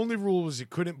the only rule was it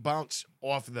couldn't bounce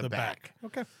off of the back.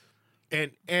 Okay.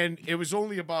 And it was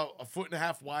only about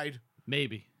 1.5 feet wide,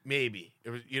 Maybe. maybe. It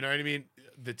was, you know what I mean?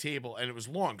 The table, and it was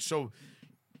long. So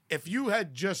if you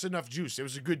had just enough juice, there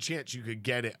was a good chance you could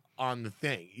get it on the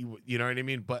thing. You know what I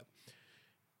mean? But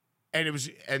and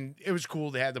it was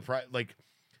cool. They had the prize. Like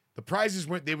the prizes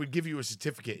went. They would give you a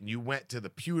certificate, and you went to the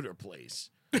pewter place.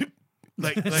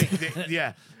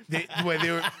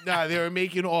 They were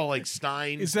making all like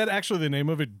Steins. Is that actually the name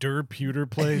of it? Der Pewter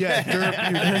Place?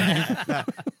 Yeah,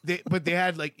 but they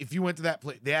had like if you went to that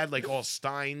place, they had like all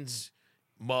Steins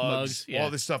mugs, yeah. all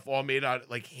this stuff, all made out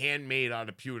like handmade out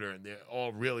of pewter, and they're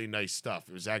all really nice stuff.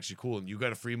 It was actually cool, and you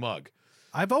got a free mug.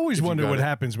 I've always you wondered got what it.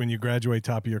 happens when you graduate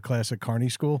top of your class at Carney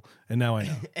School, and now I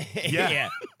know. Yeah,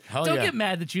 Hell Don't yeah. get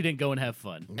mad that you didn't go and have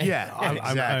fun. Yeah,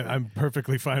 exactly. I'm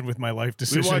perfectly fine with my life We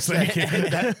decisions. watched Thank you.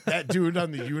 that dude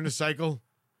on the unicycle.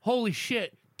 Holy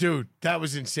shit. Dude, that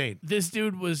was insane. This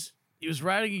dude was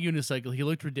riding a unicycle. He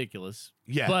looked ridiculous.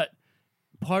 Yeah. But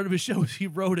part of his show is he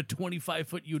rode a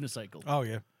 25-foot unicycle. Oh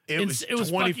yeah. It was fucking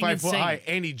 25 foot insane. high,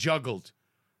 and he juggled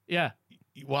Yeah.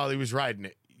 while he was riding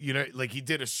it. You know, like he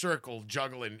did a circle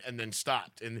juggling and then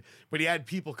stopped. But he had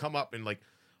people come up and like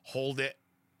hold it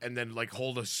and then like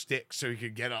hold a stick so he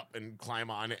could get up and climb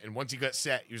on it. And once he got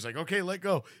set, he was like, "Okay, let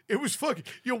go." It was fucking.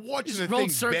 You're watching the rolled thing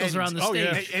circles bend. around the Oh,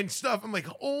 yeah. stage. and stuff. I'm like,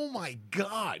 "Oh my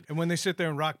god!" And when they sit there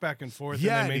and rock back and forth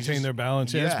Yeah, and they and maintain just- their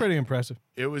balance, yeah, it's yeah. pretty impressive.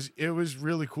 It was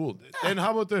really cool. And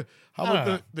how about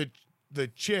the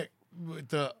chick with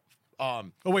the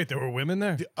Oh wait, there were women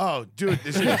there. oh dude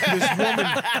this woman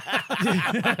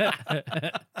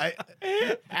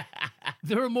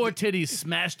There were more titties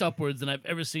smashed upwards than I've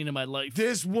ever seen in my life.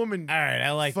 this woman All right,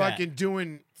 I like that. fucking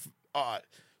doing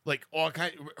like all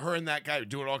kind her and that guy were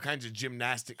doing all kinds of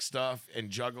gymnastic stuff and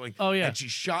juggling. Oh, yeah. And she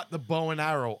shot the bow and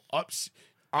arrow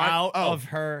Out of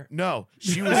her. No,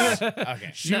 she was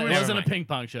Okay. she No, was it wasn't a ping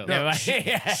pong show. Yeah.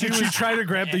 Did she try to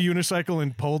grab the unicycle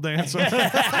and pole dance?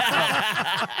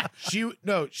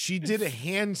 she did a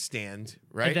handstand,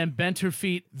 right? And then bent her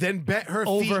feet. then bent her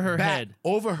Over feet her back, head.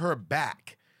 over her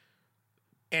back,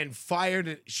 and fired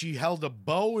it. She held a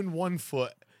bow in one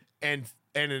foot and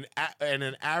an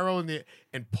arrow in the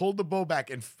and pulled the bow back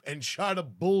and shot a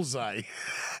bullseye,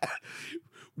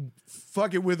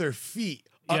 fucking with her feet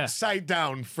Yeah. upside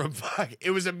down from fuck.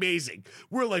 It was amazing.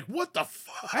 We're like, what the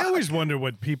fuck? I always wonder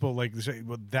what people like say.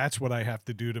 Well, that's what I have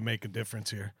to do to make a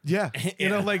difference here. Yeah, You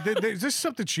know, like this is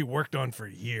something she worked on for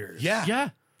years. yeah, Yeah.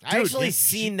 I actually this-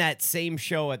 seen that same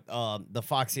show at the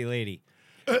Foxy Lady.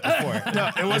 Before. No,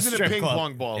 it wasn't a strip ping club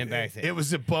pong ball. in Bexley. It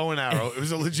was a bow and arrow. It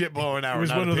was a legit bow and arrow. It was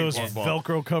not one a of ping those pong ball.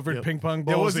 Velcro covered ping pong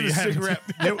There balls. wasn't a that you had.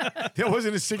 cigarette. There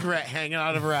wasn't a cigarette hanging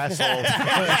out of her asshole.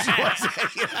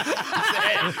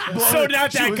 So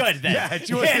not She that was- good then. Yeah,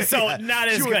 she wasn't, so yeah. not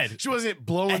as She was- good. She wasn't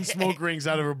blowing smoke rings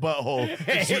out of her butthole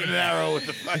and shooting an arrow with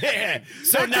the fucking.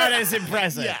 So not as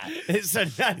impressive. Yeah. So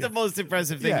not the most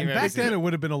impressive thing Yeah, you've ever Back seen. then, it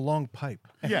would have been a long pipe.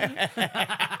 Yeah.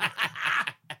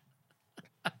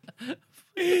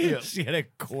 She had a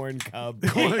corn cob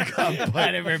out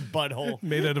of her butthole.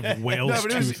 Made out of whale's No,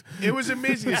 but tooth. it was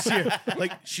amazing to see her.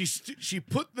 Like she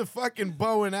put the fucking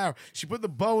bow and arrow. She put the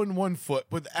bow in one foot,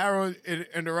 put the arrow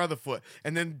in her other foot,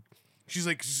 and then she's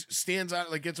like stands on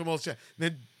it, like gets almost,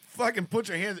 then fucking puts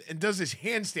her hands and does this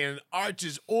handstand and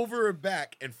arches over her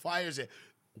back and fires it.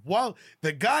 While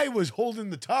the guy was holding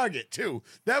the target too.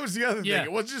 That was the other Yeah. thing.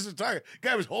 It wasn't just a target.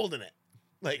 Guy was holding it.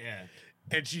 Like, Yeah.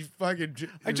 and she fucking.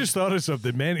 I just thought of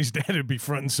something. Manny's dad would be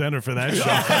front and center for that show.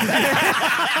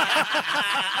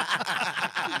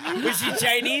 Was she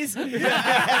Chinese?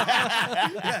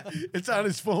 It's on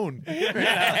his phone.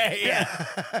 Yeah.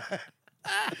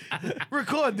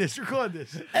 Record this.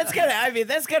 That's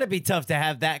gotta be tough to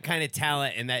have that kind of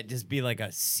talent and that just be like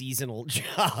a seasonal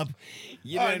job.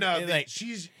 You know, Oh no, like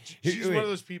she's one of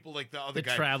those people like the other That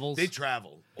guy. travels. They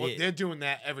travel. Or Yeah. they're doing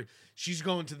that She's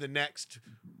going to the next.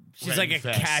 she's like a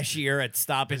Renton Fest. cashier at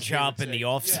Stop and Shop in say. the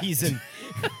off Yeah. season.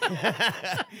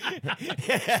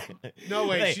 No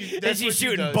way. Like, She's, and that's she's what she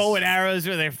shooting does. bow and arrows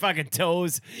with her fucking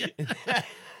toes.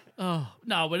 Oh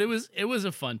no, but it was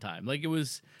a fun time. Like it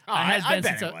was. Oh, I had I been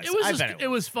bet since it was. it was. I Just, bet it it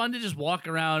was fun to just walk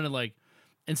around and like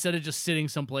instead of just sitting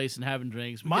someplace and having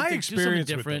drinks. we My get to do something experience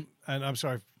with different. them, and I'm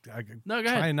sorry, I No, go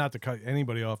ahead. trying not to cut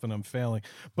anybody off, and I'm failing.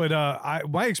 But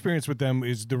my experience with them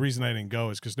is the reason I didn't go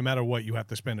is because no matter what, you have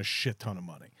to spend a shit ton of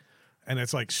money. And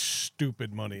it's like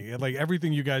stupid money. Like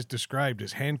everything you guys described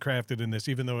is handcrafted in this,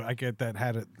 even though I get that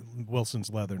hat at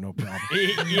Wilson's Leather, no problem.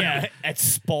 Yeah, at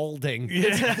Spalding.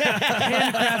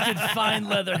 Handcrafted fine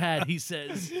leather hat. He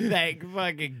says. That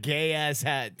fucking gay ass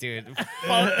hat, dude. Fuck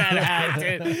that hat,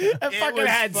 dude. That It fucking was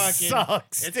hat fucking-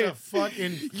 sucks, It's dude. a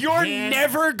fucking. You're hand-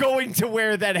 never going to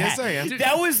wear that Yes, hat. I am.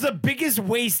 That was the biggest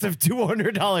waste of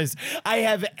 $200 I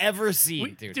have ever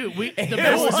seen, dude. Dude, the It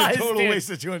That was a was, total dude. waste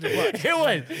of $200. It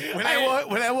was.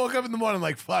 When I woke up in the morning, I'm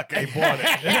like, fuck, I bought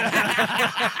it.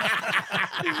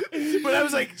 But I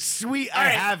was like, sweet, I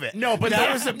have it. No, but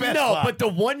that was the best. No, part. but the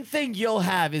one thing you'll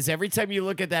have is every time you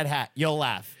look at that hat, you'll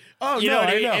laugh. Oh, you no, know what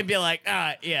I I mean? know. And be like,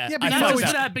 yeah. Yeah, I but Not fucked only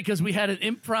up. that, because we had an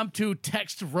impromptu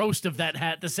text roast of that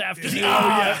hat this afternoon. Oh,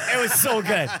 yeah. It was so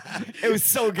good. It was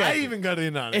so good. I even got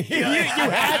in on it. you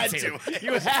had to.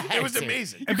 You It had was to.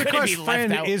 amazing. And couldn't because be left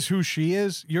Fran out. is who she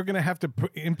is, you're going to have to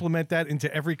implement that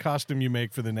into every costume you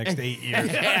make for the next 8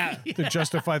 years Yeah. to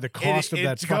justify the cost of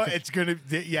that fucking. It's gonna,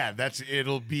 yeah.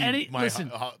 It'll be my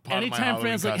Listen, part of my anytime Halloween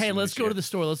Fran's like, hey, costume let's this go year. to the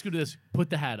store, let's go do this, put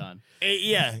the hat on.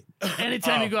 Yeah.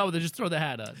 Anytime you go out with it, just throw the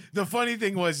hat on. The funny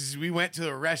thing was, is we went to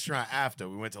the restaurant after.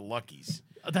 We went to Lucky's.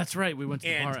 Oh, that's right. We went to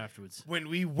the And bar afterwards. when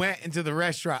we went into the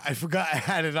restaurant, I forgot I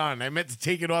had it on. I meant to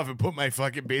take it off and put my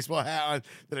fucking baseball hat on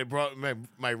that I brought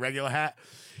my regular hat.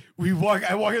 I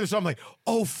walk in the store, I'm like,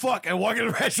 oh fuck. I walk in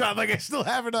the restaurant, I'm like, I still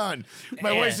have it on.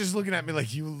 My Yeah. wife's just looking at me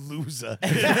like, you loser.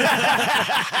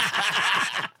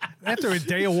 After a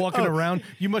day of walking around,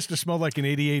 you must have smelled like an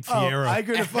 '88 Fiero. I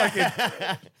could have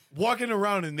fucking walking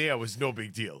around in there was no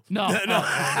big deal. No.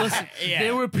 Listen,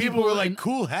 there were People were like, in-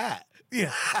 "Cool hat." yeah.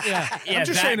 I'm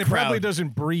just that saying it crowd. probably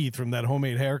doesn't breathe from that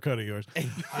homemade haircut of yours.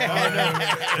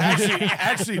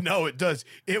 Actually, no, it does.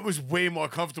 It was way more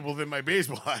comfortable than my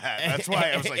baseball hat. That's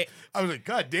why I was like,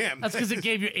 God damn. That's because it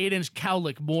gave your 8-inch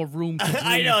cowlick more room to breathe.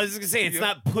 I know. I was gonna say it's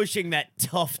not pushing that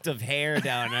tuft of hair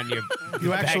down on your.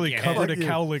 You actually back of your covered a head.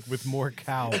 cowlick with more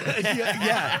cow.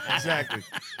 yeah, exactly.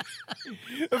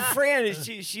 Fran,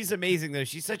 she's amazing though.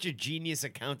 She's such a genius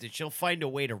accountant. She'll find a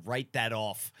way to write that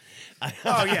off.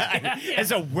 Oh yeah,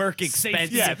 as a work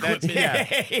expense. Safety equipment.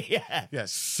 yeah. yeah.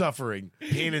 Suffering,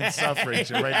 pain and suffering.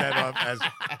 Should write that off as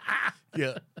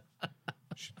yeah.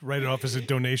 Write it off as a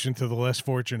donation to the less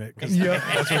fortunate. 'Cause Yeah.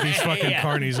 that's what these fucking Yeah.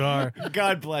 carnies are.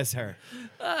 God bless her.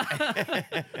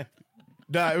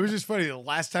 No, it was just funny. The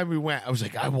last time we went, I was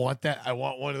like, I want that. I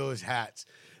want one of those hats.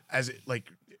 As it, like,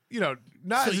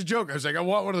 not as a joke. I was like, I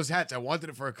want one of those hats. I wanted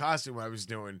it for a costume I was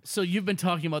doing. So you've been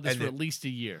talking about this And for it- at least a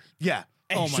year. Yeah.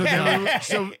 Oh my so then God. we were-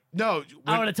 so no.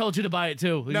 I would have told you to buy it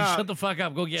too. You No. shut the fuck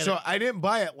up. Go get So it. I didn't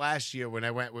buy it last year when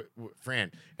I went with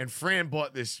Fran, and Fran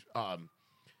bought this.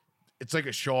 It's like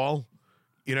a shawl,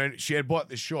 She had bought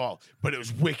this shawl, but it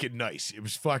was wicked nice. It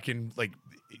was fucking like,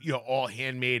 all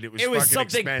handmade. It was It was fucking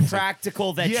something expensive.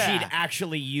 practical that Yeah. she'd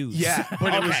actually use. Yeah,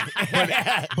 but it was,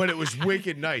 but it was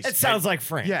wicked nice. It sounds like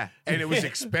Fran. Yeah, and it was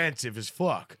expensive as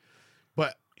fuck.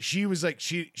 But she was like,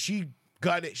 she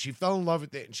got it. She fell in love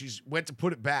with it, and she went to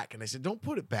put it back. And I said, "Don't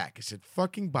put it back." I said,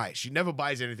 "Fucking buy it." She never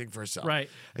buys anything for herself. Right.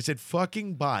 I said,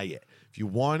 "Fucking buy it if you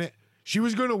want it." She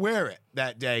was gonna wear it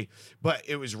that day, but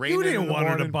it was raining. You in didn't the want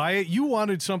her to morning. buy it. You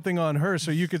wanted something on her so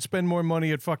you could spend more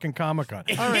money at fucking Comic-Con.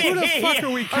 Who the fuck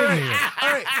are we kidding here?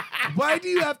 All right, why do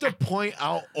you have to point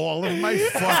out all of my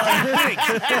fucking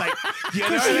things? Like, you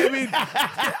know what I mean?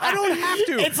 I don't have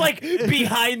to. It's like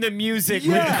behind the music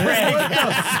with Yeah, Craig. what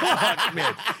the fuck,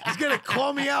 man? He's gonna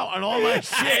call me out on all my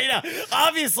shit.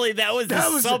 Obviously, that was That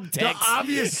the was subtext. the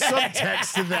obvious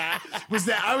subtext to that was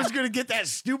that I was gonna get that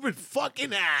stupid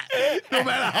fucking hat, no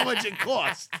matter how much it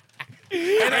cost,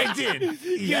 and I did.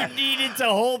 You needed to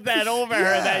hold that over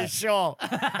her, that shawl.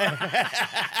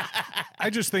 I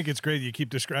just think it's great you keep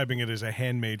describing it as a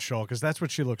handmade shawl because that's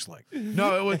what she looks like.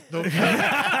 No, it was no,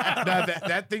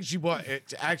 that thing she bought.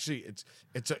 It's actually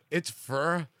it's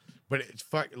fur, but it's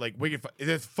fucking like wicked.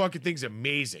 That fucking thing's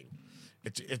amazing.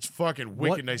 It's fucking wicked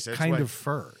What nice. That's kind why- of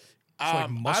fur? It's like I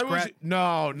was muskrat.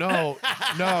 no.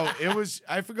 It was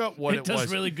I forgot what It it does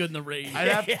was. really good in the rain. I'd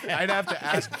have to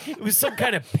ask. It was some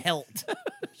kind of pelt.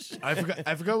 I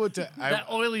forgot what to. that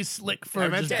oily slick I fur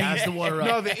meant just to beats ask. the water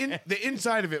No, up. the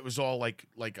inside of it was all like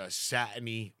a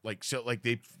satiny, like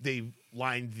they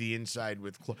lined the inside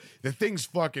with the thing's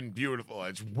fucking beautiful.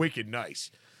 It's wicked nice.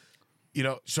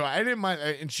 So I didn't mind,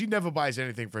 and she never buys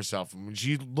anything for herself. And when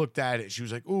she looked at it, she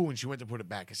was like, "Ooh," and she went to put it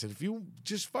back. I said, "If you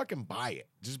just fucking buy it,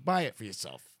 just buy it for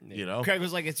yourself." Craig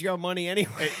was like, "It's your money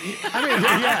anyway." I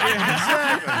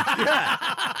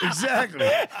mean, exactly.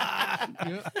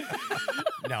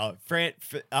 No, Fran.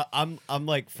 I'm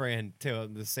like Fran too.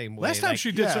 I'm the same way. Last time Like,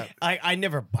 she did yeah. I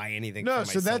never buy anything. No, for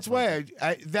so myself that's like why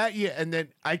I that year, and then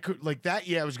I could that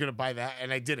year I was gonna buy that,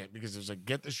 and I didn't because it was like,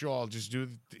 get the shawl, just do,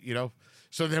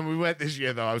 So then we went this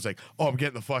year though. I was like, oh, I'm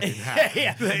getting the fucking hat.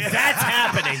 yeah, that's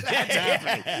happening. That's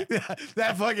happening.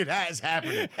 That fucking hat is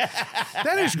happening.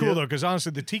 That is cool though, because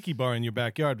honestly, the tiki bar in your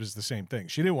backyard was the same thing.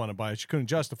 She didn't want to buy it; she couldn't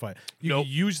justify it. You Nope.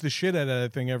 could use the shit out of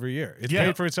that thing every year. It Yeah.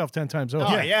 paid for itself 10 times over.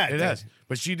 Oh, yeah, it it does. does.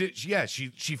 But she did.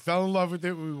 She fell in love with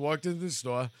it when we walked into the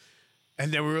store,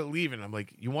 and then we were leaving. I'm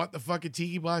like, you want the fucking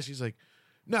tiki bar? She's like,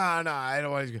 no, I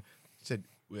don't want to. I said,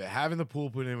 we're having the pool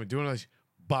put in. We're doing all this.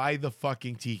 Buy the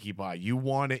fucking tiki bar. You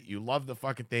want it. You love the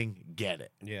fucking thing. Get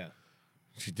it. Yeah.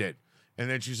 She did. And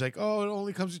then she's like, oh, it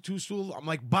only comes with 2 stools. I'm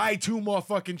like, buy 2 more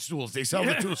fucking stools. They sell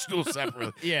the 2 stools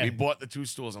separately. Yeah. We bought the 2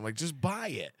 stools. I'm like, just buy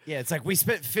it. Yeah, it's like we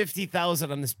spent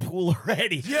 $50,000 on this pool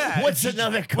already. Yeah. What's it's just-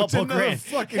 another couple what's another grand?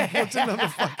 What's another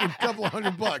fucking couple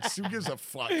 $100? Who gives a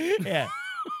fuck? Yeah,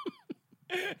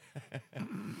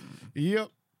 Yep.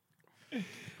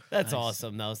 that's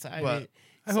awesome though. So, I Well, mean,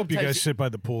 I hope you sometimes guys sit by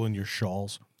the pool in your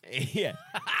shawls. Yeah,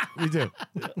 We do.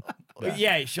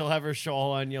 yeah. She'll have her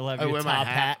shawl on. You'll have I your wear my top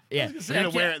hat. hat. Yeah. I'm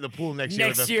going to wear it in the pool next year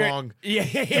with Next a year, thong. yeah.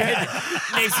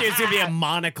 Next year it's gonna be a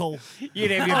monocle. You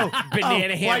know, your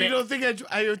banana Why, hammock. you don't think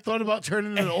I thought about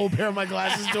turning an old pair of my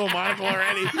glasses to a monocle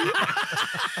already?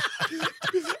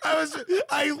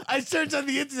 I searched on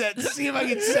the internet to see if I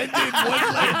could send in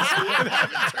one lens and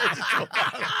have it turned into a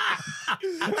monocle.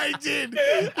 I did.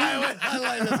 I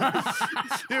like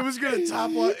it. It was gonna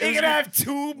top one. You're gonna have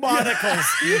two monocles.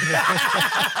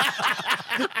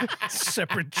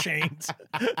 Separate chains.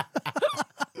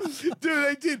 Dude,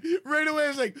 I did. Right away, I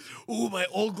was like, ooh, my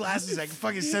old glasses. I can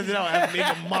fucking send it out. I have to make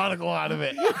a monocle out of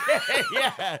it.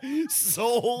 Yeah,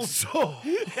 sold. So,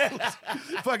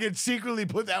 fucking secretly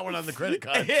put that one on the credit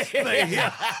card. Like,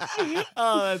 yeah.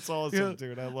 Oh, that's awesome, Yeah.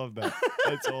 dude. I love that.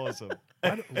 That's awesome.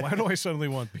 Why do I suddenly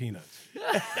want peanuts?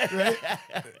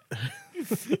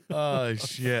 Oh,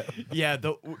 shit. Yeah,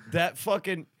 that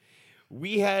fucking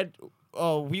we had.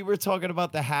 Oh, we were talking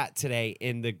about the hat today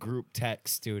in the group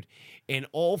text, dude, and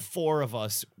all four of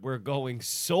us were going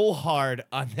so hard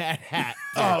on that hat.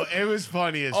 Dude. Oh, it was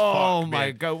funny as fuck. Oh my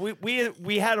man. god,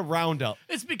 we had a roundup.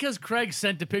 It's because Craig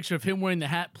sent a picture of him wearing the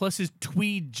hat plus his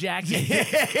tweed jacket.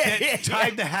 It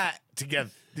tied the hat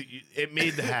together. It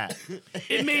made the hat.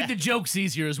 It made the jokes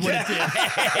easier, is what it did.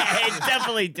 It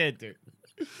definitely did, dude.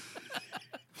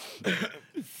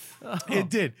 It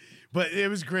did. But it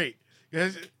was great.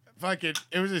 It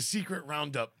was a secret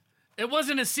roundup. It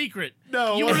wasn't a secret.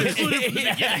 No, You it were wasn't. included from the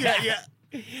beginning. Yeah.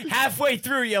 Halfway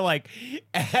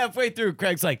through,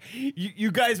 Craig's like,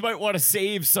 you guys might want to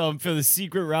save some for the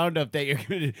secret roundup that you're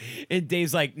gonna. And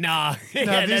Dave's like, nah. No,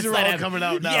 Yeah, these that's are not all happening. coming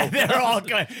out now. Yeah, they're all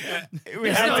good. We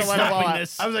There's had no to let them all stopping out.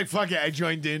 this. I was like, fuck it. I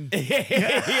joined in.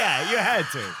 Yeah, you had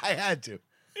to. I had to.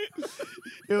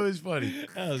 It was funny.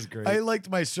 That was great. I liked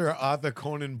my Sir Arthur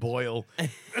Conan Boyle.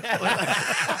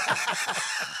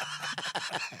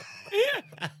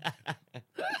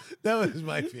 That was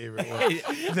my favorite one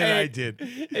that I did.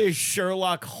 Is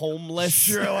Sherlock homeless?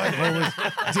 Sherlock Holmes.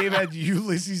 Dave had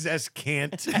Ulysses S.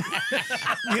 Kant.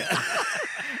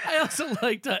 I also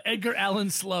liked Edgar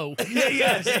Allan Slow.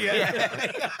 Yeah.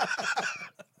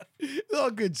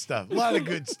 All good stuff. A lot of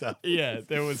good stuff. Yeah,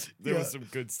 there was Yeah. some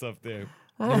good stuff there.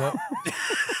 I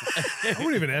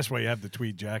wouldn't even ask why you have the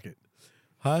tweed jacket.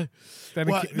 Huh? Is that,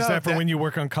 Well, is no, that for that- when you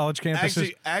work on college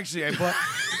campuses? Actually, I bought.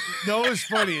 No, what's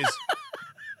funny is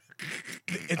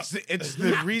it's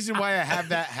the reason why I have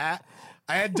that hat.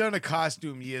 I had done a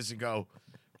costume years ago.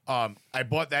 I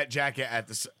bought that jacket at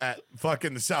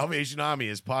fucking the Salvation Army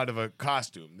as part of a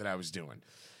costume that I was doing,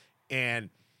 and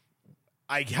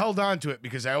I held on to it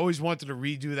because I always wanted to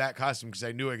redo that costume because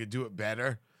I knew I could do it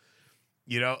better.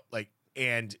 You know,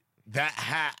 and that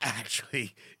hat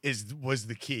actually was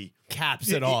the key. Caps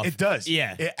it off. It does.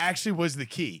 Yeah. It actually was the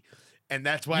key. And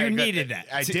that's why You I got needed that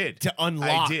I to- did. to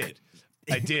unlock.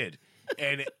 I did.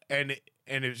 And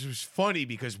it was funny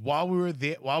because while we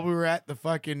were at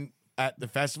the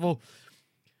festival,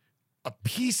 a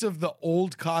piece of the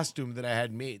old costume that I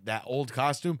had made, that old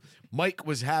costume, Mike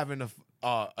was having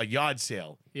a yard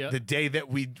sale Yeah. the day that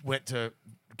we went to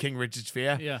King Richard's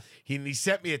Fair. Yeah. He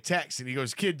sent me a text and he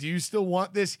goes, "Kid, do you still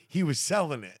want this?" He was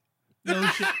selling it. No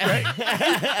shit.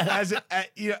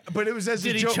 But it was as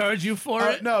Did a he joke. charge you for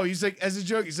it? No, he's like, as a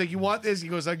joke, he's like, "You want this?" He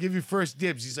goes, "I'll give you first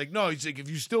dibs." He's like, "No," he's like, "If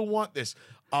you still want this,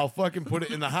 I'll fucking put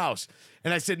it in the house."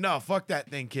 And I said, "No, fuck that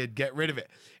thing, kid. Get rid of it."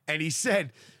 And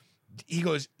he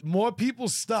goes, "More people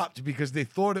stopped because they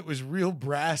thought it was real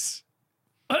brass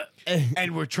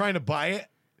and were trying to buy it.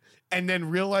 And then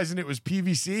realizing it was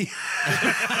PVC,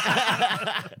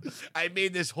 I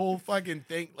made this whole fucking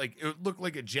thing like it looked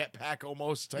like a jetpack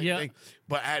almost type Yeah. thing,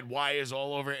 but had wires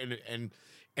all over it, and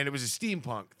it was a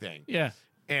steampunk thing. Yeah.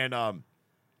 And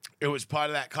it was part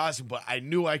of that costume, but I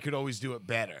knew I could always do it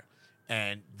better,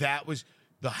 and that was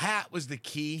the hat was the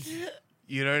key.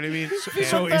 You know what I mean? So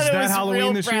thought is it that was Halloween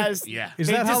real this year? brass. Yeah. Is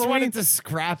They that just Halloween? wanted to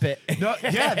scrap it. No,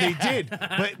 yeah, they did.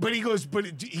 But he goes,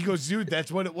 dude,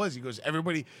 that's what it was. He goes,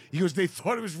 they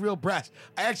thought it was real brass.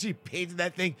 I actually painted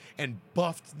that thing and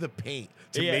buffed the paint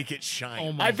to Yeah. make it shine.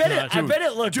 Oh my I bet God.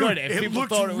 it looked Dude, good if people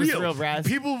looked thought it was real brass.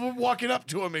 People were walking up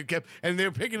to him and they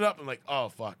were picking it up and like, oh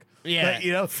fuck. Yeah, Like,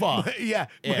 you know, fuck. Yeah.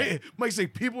 Yeah. Mike's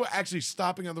like, people were actually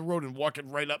stopping on the road and walking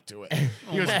right up to it.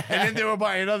 He goes, and then they were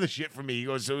buying other shit from me. He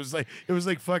goes, so it was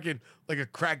like fucking like a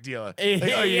crack dealer. Like,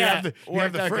 oh, you Yeah. have the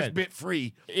Worked out first good. bit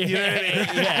free. Yeah, You know what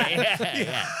I mean?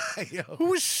 yeah. You know? Who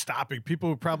was stopping? People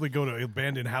would probably go to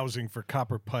abandoned housing for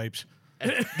copper pipes.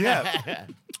 Yeah.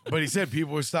 But he said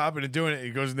people were stopping and doing it.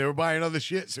 He goes, and they were buying other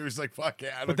shit. So he was like, fuck yeah.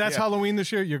 I don't But that's care. Halloween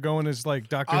this year? You're going as like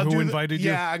Doctor I'll Who do invited you?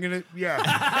 Yeah, I'm gonna. Yeah,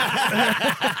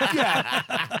 yeah.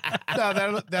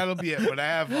 No, that'll be it. But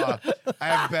I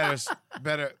have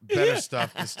better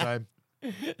stuff this time.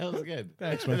 That was good.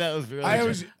 Thanks, man. That was really I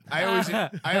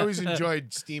good. always enjoyed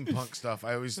steampunk stuff.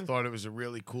 I always thought it was a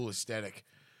really cool aesthetic.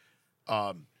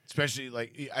 Especially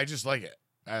like I just like it,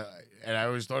 and I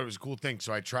always thought it was a cool thing.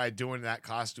 So I tried doing that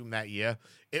costume that year.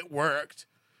 It worked,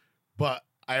 but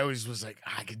I always was like,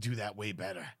 I could do that way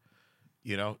better.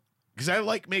 You know, because I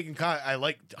like making I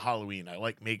like Halloween. I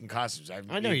like making costumes.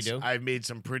 I know you do. I've made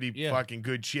some pretty Yeah. fucking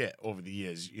good shit over the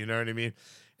years. You know what I mean?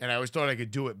 And I always thought I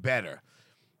could do it better.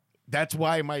 That's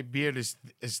why my beard is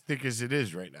as thick as it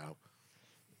is right now.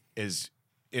 Is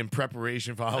in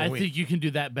preparation for I Halloween. think you can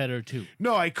do that better too.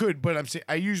 No, I could, but I'm saying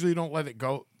I usually don't let it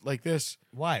go like this.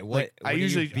 Why? Like, What I are you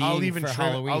usually I'll being even for trim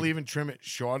Halloween? I'll even trim it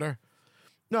shorter.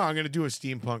 No, I'm gonna do a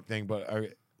steampunk thing, but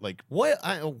like What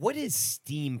is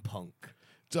steampunk?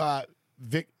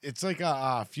 it's like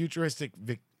a futuristic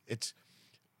it's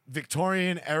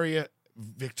Victorian era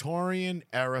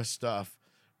stuff,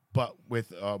 but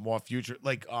with more future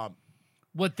like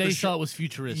What they For sure. thought was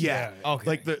futuristic. yeah,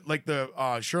 Okay. like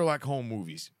the Sherlock Holmes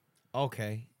movies.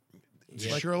 Okay.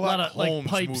 Yeah. A Sherlock lot of like Holmes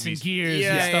pipes movies. and gears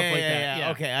and stuff like that.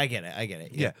 Yeah. Okay, I get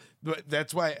it. Yeah, but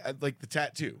that's why I like the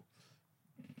tattoo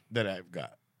that I've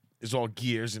got. It's all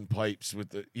gears and pipes with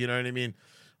the, you know what I mean?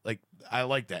 Like I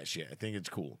like that shit. I think it's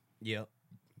cool. Yeah.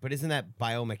 But isn't that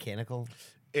biomechanical?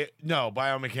 No,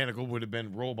 biomechanical would have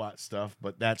been robot stuff,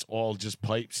 but that's all just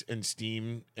pipes and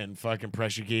steam and fucking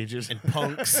pressure gauges And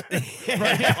punks.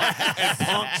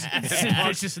 Sid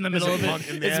Vicious in the middle of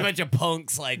it. It's a bunch of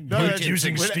punks like No, that's punching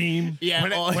Using when I- steam. Yeah,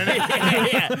 when I- all- when I-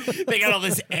 yeah. They got all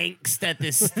this angst at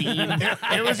this steam.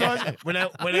 It was awesome. when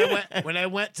I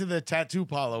went to the tattoo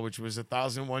parlor, which was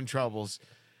 1001 Troubles,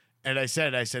 and I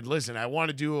said, listen, I want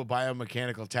to do a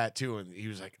biomechanical tattoo, and he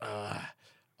was like,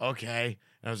 okay.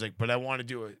 And I was like, but I want to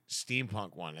do a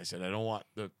steampunk one. I said, I don't want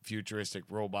the futuristic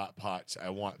robot parts. I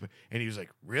want, and he was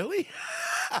like, really?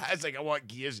 I was like, I want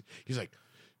gears. He's like,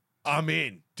 I'm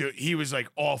in. Dude, he was like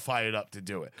all fired up to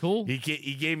do it. Cool. He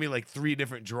gave me like 3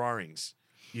 different drawings.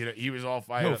 You know, he was all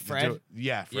fired Who, up to Fred? do it.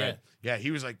 Yeah, Fred. Yeah,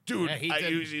 he was like, dude, Yeah, he he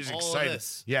did was all of excited.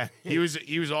 this. Yeah, he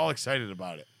was all excited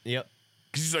about it. Yep.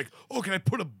 Cause he's like, oh, can I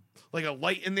put a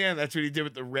light in there? And that's what he did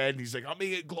with the red. And he's like, I'll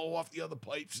make it glow off the other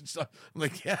pipes and stuff. I'm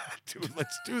like, yeah, dude,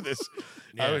 let's do this.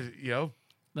 I was, you know,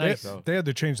 Nice. They had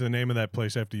to change the name of that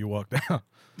place after you walked out.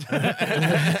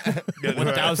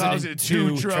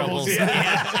 1002 troubles.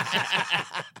 Yeah.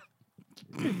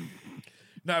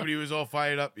 No, but he was all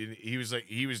fired up. He was like,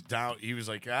 he was down. He was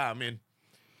like, I'm in.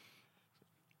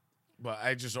 But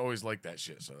I just always liked that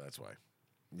shit, so that's why.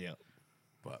 Yep.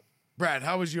 But Brad,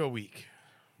 how was your week?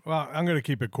 Well, I'm going to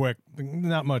keep it quick.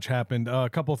 Not much happened. A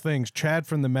couple things. Chad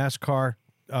from the MassCar,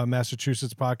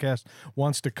 Massachusetts podcast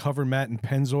wants to cover Matt in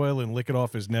Pennzoil and lick it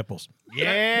off his nipples.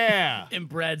 Yeah. And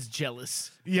Brad's jealous.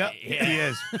 Yeah, he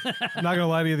is. I'm not going to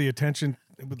lie to you. The attention,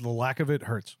 the lack of it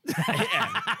hurts.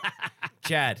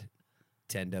 Chad,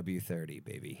 10W30,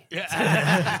 baby.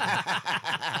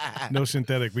 No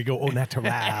synthetic. We go au natural.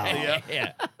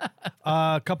 Yeah.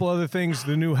 A couple other things.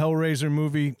 The new Hellraiser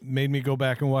movie made me go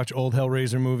back and watch old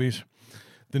Hellraiser movies.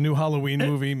 The new Halloween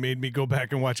movie made me go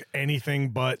back and watch anything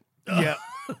but. Yeah,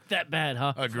 That bad,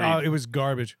 huh? agreed. It was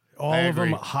garbage. All I of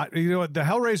them agree. hot. You know what? The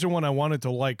Hellraiser one I wanted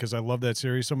to like because I love that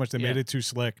series so much. They made Yeah. it too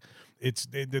slick.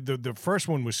 The first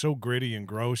one was so gritty and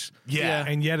gross. Yeah.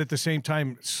 And yet at the same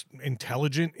time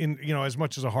intelligent. In as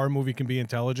much as a horror movie can be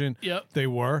intelligent. Yep. They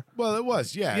were. Well, it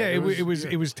was. Yeah, Yeah.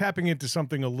 It was tapping into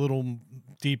something a little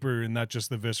deeper and not just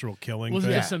the visceral killing.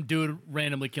 Wasn't thing. just some dude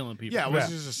randomly killing people. Yeah, it was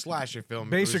Yeah. just a slasher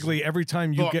film. It was- Basically, every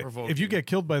time you get thought-provoking. if you get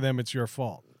killed by them, it's your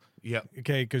fault. Yep.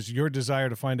 Okay, because your desire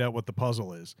to find out what the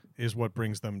puzzle is what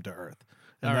brings them to Earth.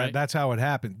 And All right. that's how it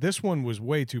happened. This one was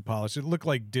way too polished. It looked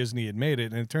like Disney had made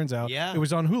it, and it turns out Yeah. it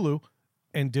was on Hulu,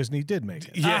 and Disney did make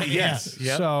it. Yeah. Ah, yes. yeah.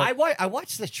 Yep. So I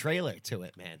watched the trailer to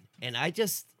it, man, and I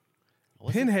just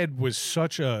Pinhead was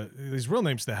such his real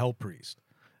name's the Hell Priest.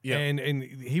 Yeah. And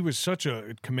he was such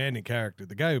a commanding character.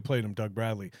 The guy who played him, Doug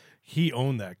Bradley, he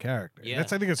owned that character. Yeah. I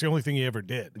think that's the only thing he ever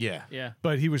did. Yeah. Yeah.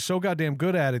 But he was so goddamn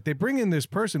good at it. They bring in this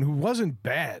person who wasn't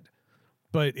bad,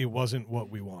 but it wasn't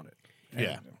what we wanted.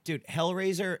 Yeah. dude,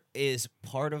 Hellraiser is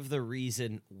part of the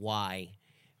reason why,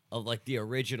 of like the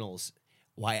originals,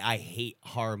 why I hate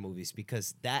horror movies,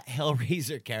 because that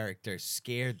Hellraiser character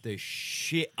scared the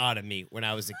shit out of me when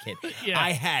I was a kid. Yeah.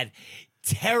 I had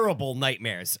terrible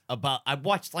nightmares about. I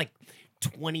watched like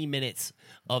 20 minutes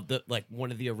of the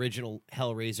one of the original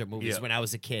Hellraiser movies Yeah. when I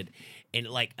was a kid, and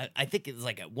like I think it was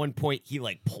like at one point he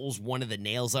like pulls one of the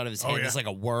nails out of his hand. yeah. There's like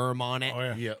a worm on it. Oh,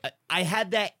 yeah. Yeah. I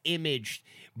had that image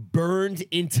burned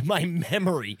into my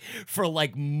memory for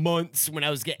like months when I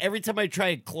was every time I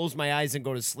try to close my eyes and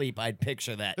go to sleep, I'd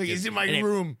picture that. Like, he's in my And it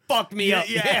room. Fucked me up.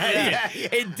 yeah.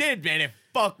 It did, man. It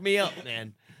fucked me up,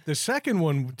 man. The second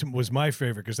one was my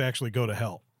favorite because they actually go to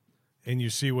hell, and you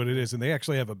see what it is, and they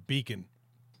actually have a beacon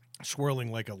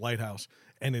swirling like a lighthouse,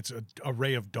 and it's a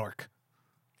ray of dark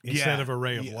instead of a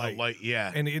ray of light.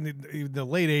 Yeah. And in the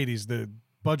late '80s,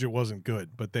 budget wasn't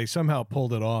good, but they somehow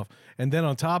pulled it off. And then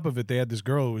on top of it, they had this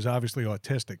girl who was obviously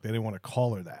autistic. They didn't want to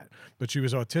call her that, but she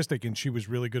was autistic and she was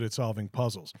really good at solving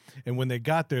puzzles. And when they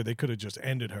got there, they could have just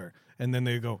ended her. And then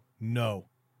they go, no.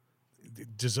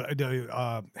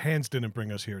 Hands didn't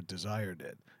bring us here, Desire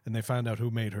did. And they found out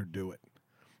who made her do it.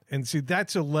 And see,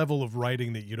 that's a level of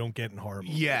writing that you don't get in horror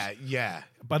movies. Yeah.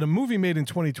 But a movie made in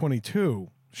 2022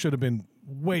 should have been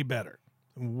way better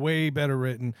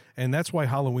written. And that's why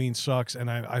Halloween sucks. And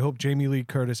I hope Jamie Lee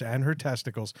Curtis and her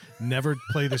testicles never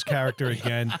play this character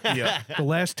again. Yeah. The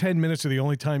last 10 minutes are the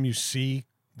only time you see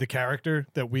the character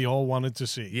that we all wanted to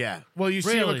see. Yeah. Well, you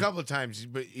see him a Really? couple of times,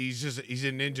 but he's a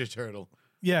Ninja Turtle.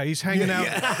 Yeah, he's hanging out.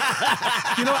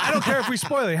 You know, I don't care if we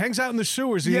spoil it. He hangs out in the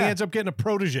sewers and he Yeah. ends up getting a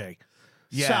protege.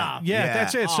 Yeah. Stop. Yeah,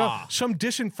 that's it. So, Aw. some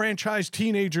disenfranchised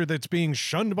teenager that's being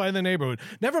shunned by the neighborhood.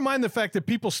 Never mind the fact that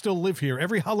people still live here.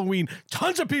 Every Halloween,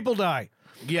 tons of people die.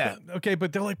 Yeah. Okay,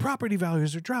 but they're like, property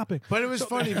values are dropping. But it was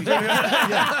funny because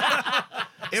yeah.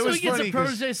 It So was he gets funny a 'cause-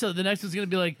 protege, so the next one's going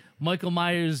to be like Michael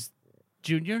Myers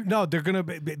Jr.? No, they're gonna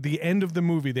be the end of the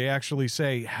movie. They actually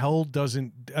say hell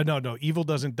doesn't. No, evil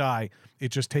doesn't die. It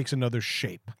just takes another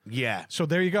shape. Yeah. So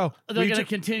there you go. They're gonna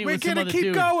continue We're with some gonna other keep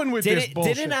dude. going with this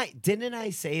bullshit. Didn't I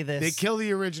say this? They kill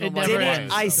the original. It never Michael ends. Didn't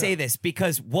Myers. I say this?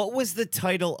 Because what was the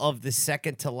title of the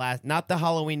second to last? Not the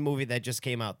Halloween movie that just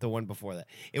came out. The one before that.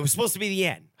 It was supposed to be the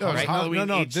end. No, it was right? Halloween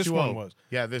No, this H2O. one was.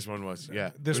 Yeah, this one was. Yeah,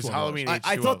 This it was one Halloween was.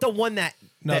 I H2O. thought the one that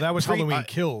No, that was pre- Halloween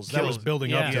Kills. That was Kills.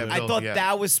 building up Yeah. to Yeah, this. I Bill, thought yeah.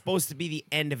 that was supposed to be the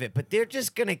end of it, but they're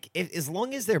just gonna, as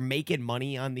long as they're making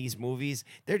money on these movies,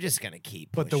 they're just gonna keep.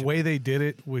 But the pushing. way they did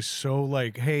it was so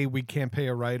like, hey, we can't pay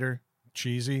a writer,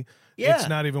 cheesy. Yeah. It's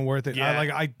not even worth it. Yeah.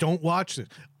 I don't watch it.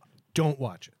 Don't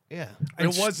watch it. yeah,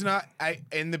 It was not.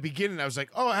 In the beginning, I was like,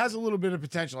 "Oh, it has a little bit of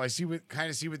potential." I see what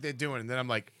they're doing, and then I'm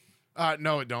like,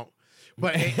 "No, it don't."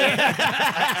 But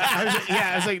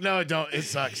I was like, "No, it don't. It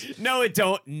sucks." no, it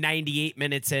don't. 98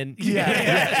 minutes in.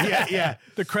 Yeah.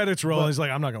 The credits roll. He's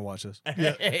like, I'm not gonna watch this.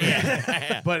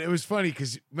 But it was funny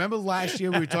because remember last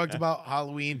year we talked about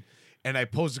Halloween, and I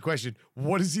posed the question,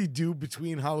 "What does he do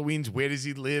between Halloweens? Where does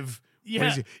he live?" What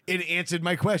is Yeah. It answered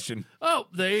my question. Oh,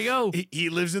 there you go. He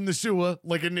lives in the sewer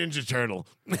like a Ninja Turtle.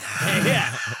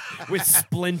 yeah, with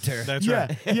Splinter. That's yeah,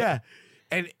 right. yeah.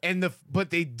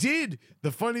 But they did.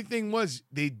 The funny thing was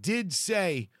they did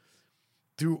say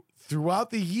throughout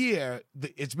the year.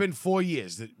 It's been 4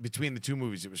 years between the two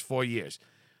movies. It was 4 years,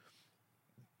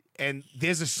 and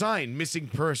there's a sign missing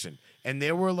person, and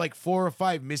there were like 4 or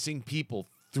 5 missing people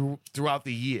throughout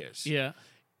the years. Yeah.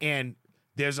 And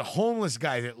there's a homeless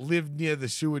guy that lived near the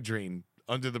sewer drain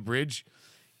under the bridge.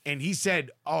 And he said,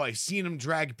 "Oh, I've seen him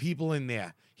drag people in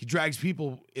there. He drags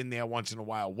people in there once in a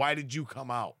while. Why did you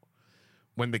come out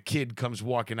when the kid comes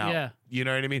walking out?" Yeah. You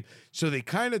know what I mean? So they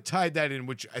kind of tied that in,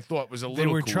 which I thought was a They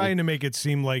little were cool. trying to make it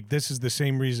seem like this is the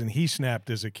same reason he snapped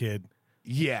as a kid.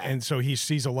 Yeah. And so he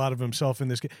sees a lot of himself in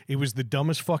this. It was the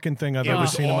dumbest fucking thing I've It ever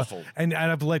was seen. awful. And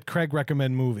I've let Craig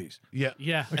recommend movies. yeah.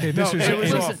 Yeah. Okay, this is it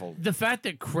was Listen, awful. the fact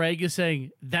that Craig is saying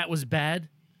that was bad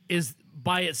is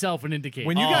by itself an indicator.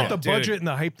 When you got the dude. budget and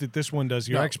the hype that this one does,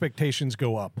 your No. expectations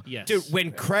go up. yes. Dude,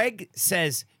 when Craig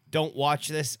says, "Don't watch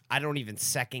this," I don't even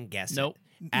second guess Nope.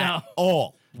 it at No.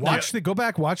 all. Go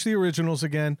back, watch the originals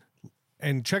again,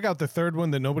 and check out the third one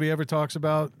that nobody ever talks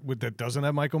about that doesn't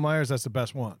have Michael Myers. That's the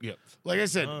best one. Yeah. Like I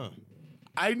said,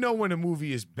 I know when a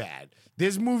movie is bad.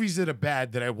 There's movies that are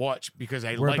bad that I watch because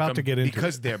I We're like about them to get into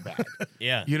because they're bad.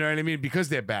 Yeah. You know what I mean? Because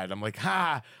they're bad. I'm like,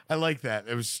 I like that.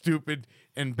 It was stupid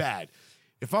and bad.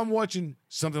 If I'm watching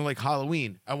something like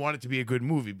Halloween, I want it to be a good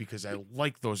movie because I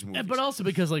like those movies. But also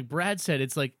because, like Brad said,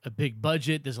 it's like a big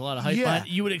budget. There's a lot of hype Yeah. behind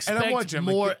it. You would And I'm expect watching, I'm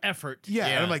like, more effort. yeah,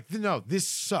 Yeah. and I'm like, no, this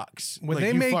sucks. When Like,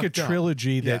 they you make a fucked up.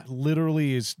 trilogy that Yeah.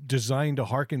 literally is designed to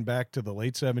harken back to the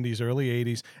late 70s, early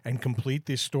 80s, and complete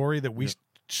this story that we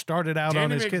started out on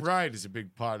Danny as kids. McBride is a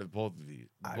big part of both of these.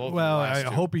 Both of the Well, last I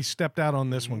two. hope he stepped out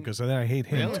on this one because then I hate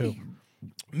him too.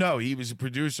 No, he was a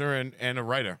producer and a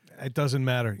writer. It doesn't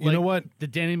matter. You Like, know what? The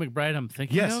Danny McBride I'm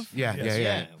thinking Yes. of? Yeah, Yes.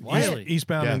 yeah, yeah. Really?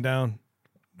 Eastbound Yeah. and Down.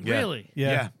 Yeah. Really?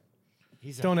 Yeah. Yeah.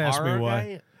 He's a Don't ask me horror why.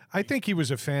 guy? I think he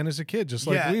was a fan as a kid, just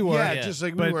like yeah, we were. Yeah, Yeah. just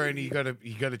like we But- were, and he got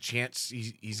a chance.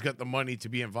 He's got the money to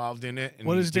be involved in it. And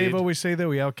What he does Dave did. always say,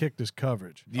 though? He outkicked his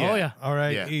coverage. Oh, yeah. All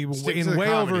right. Yeah. He Stick in to the way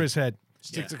comedy. over his head.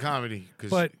 Stick to comedy,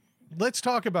 But let's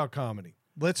talk about comedy.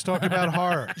 Let's talk about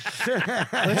horror.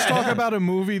 Let's talk about a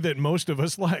movie that most of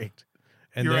us liked.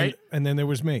 And You're then, right. And then there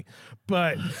was me.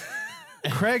 But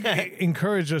Craig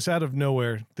encouraged us out of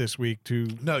nowhere this week to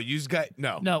no, you got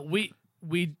no. No, we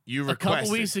You a couple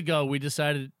requested. weeks ago we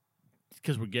decided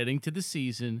because we're getting to the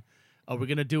season, we're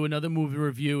gonna do another movie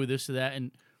review, this or that,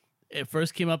 and it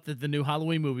first came up that the new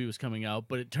Halloween movie was coming out,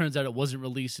 but it turns out it wasn't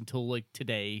released until like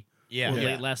today Yeah. or Yeah.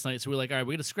 late last night. So we're like, all right,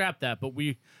 we're gonna scrap that. But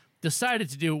we decided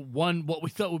to do one what we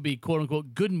thought would be quote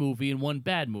unquote good movie and one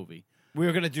bad movie. We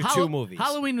were gonna do two movies.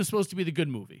 Halloween was supposed to be the good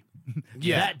movie.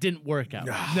 Yeah. That didn't work out.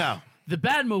 No. The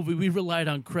bad movie we relied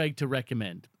on Craig to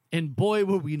recommend. And boy,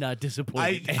 were we not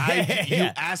disappointed. You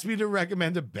asked me to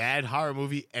recommend a bad horror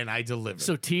movie, and I delivered.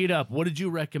 So tee it up. What did you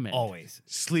recommend? Always.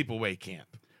 Sleepaway Camp,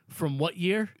 From what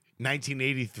year?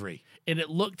 1983. And it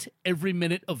looked every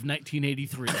minute of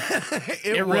 1983.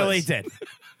 It really was. did.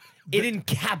 It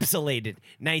encapsulated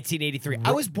 1983.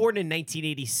 I was born in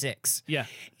 1986. Yeah.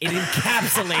 It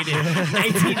encapsulated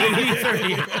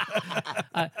 1983.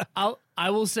 I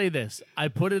will say this. I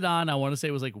put it on, I want to say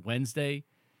it was like Wednesday.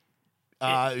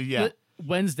 Yeah.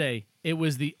 Wednesday. It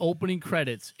was the opening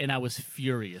credits, and I was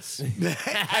furious.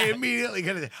 I immediately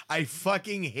got it. I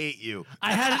fucking hate you.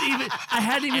 I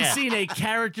hadn't even seen a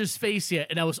character's face yet,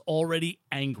 and I was already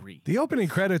angry. The opening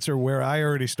credits are where I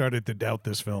already started to doubt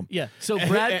this film. Yeah. So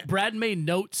Brad made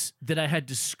notes that I had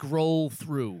to scroll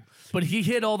through, but he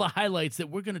hit all the highlights that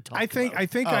we're going to talk I think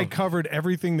about. I covered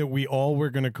everything that we all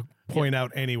were going to point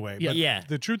out anyway. Yeah. But Yeah.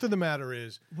 the truth of the matter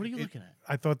is, What are you looking at?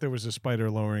 I thought there was a spider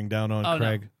lowering down on Oh, no.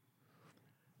 Craig.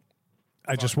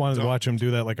 I just wanted to watch him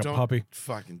do that like a Don't puppy.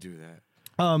 fucking do that.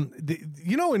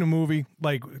 You know, in a movie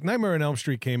like Nightmare on Elm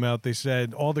Street came out, they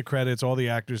said all the credits, all the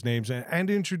actors' names, and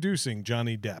introducing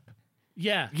Johnny Depp.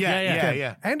 Yeah.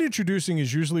 Yeah. And introducing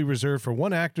is usually reserved for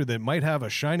one actor that might have a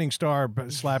shining star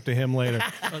slapped to him later.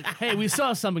 Like, hey, we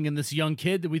saw something in this young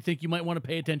kid that we think you might want to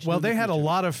pay attention Well, to. in they the had a future.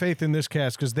 lot of faith in this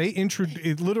cast because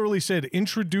it literally said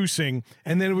introducing,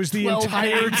 and then it was the 12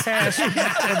 entire names. cast of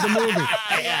the movie.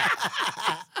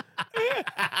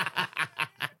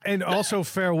 And also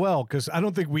farewell, because I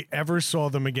don't think we ever saw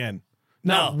them again.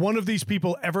 Not No. one of these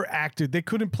people ever acted. They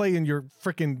couldn't play in your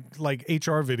freaking like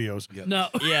HR videos. No.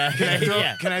 Yeah.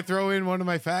 Yeah. Can I throw in one of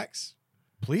my facts?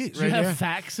 Please. Do you have here?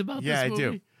 facts about Yeah, this I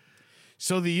movie? do.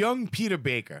 So the young Peter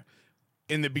Baker,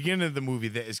 in the beginning of the movie,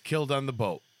 that is killed on the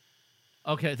boat.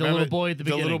 Okay, the Remember little boy at the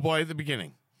beginning. The little boy at the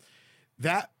beginning.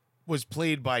 That was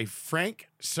played by Frank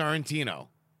Sorrentino,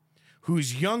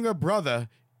 whose younger brother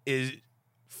is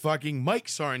fucking Mike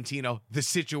Sorrentino, the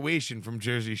Situation from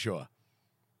Jersey Shore.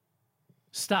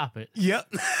 Stop it. Yep.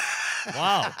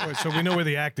 Wow. So we know where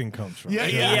the acting comes from.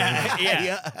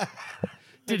 Yeah.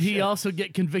 Did he also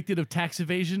get convicted of tax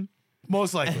evasion?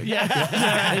 Most likely.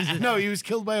 Yeah. No, he was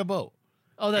killed by a boat.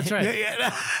 Oh, that's right.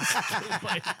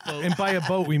 And by a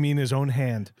boat, we mean his own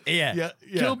hand. Yeah. Yeah.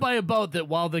 Killed by a boat that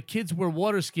while the kids were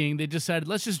water skiing, they decided,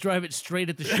 let's just drive it straight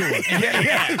at the shore.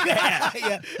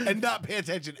 Yeah. And not pay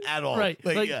attention at all. Right.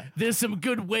 Like, yeah. there's some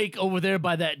good wake over there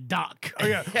by that dock. Oh,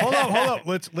 yeah. Hold up.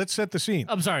 Let's set the scene.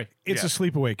 I'm sorry. It's Yeah. a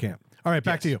sleepaway camp. All right,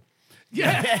 back to you.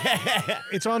 Yeah.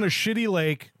 It's on a shitty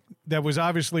lake that was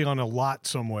obviously on a lot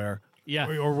somewhere.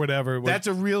 Yeah. Or whatever. That's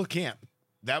a real camp.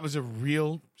 That was a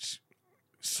real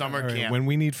summer All right, camp. when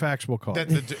we need facts, we'll call. that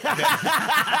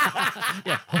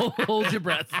Yeah. Hold your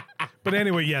breath. But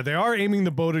anyway, yeah, they are aiming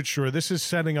the boat at shore. This is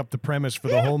setting up the premise for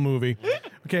the whole movie.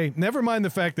 Okay, never mind the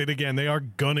fact that, again, they are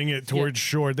gunning it towards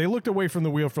shore. They looked away from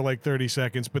the wheel for like 30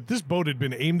 seconds, but this boat had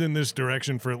been aimed in this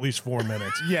direction for at least 4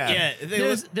 minutes. Yeah.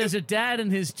 There's a dad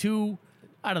and his two,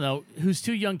 I don't know, whose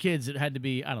two young kids that had to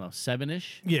be, I don't know,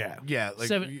 7-ish. Yeah. yeah, like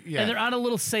Seven, yeah. and they're on a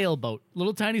little sailboat,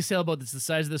 little tiny sailboat that's the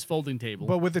size of this folding table.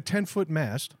 But with a 10-foot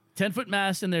mast. 10-foot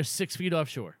mast, and they're 6 feet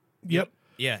offshore. Yep.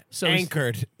 Yeah. So he's-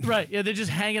 Anchored. Right? Yeah, they're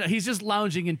just hanging out. He's just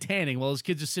lounging and tanning while his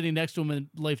kids are sitting next to him in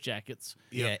life jackets.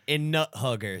 Yeah. In nut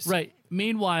huggers. Right.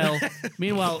 Meanwhile,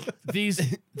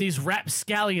 these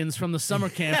rapscallions from the summer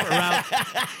camp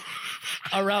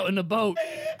are out in a boat,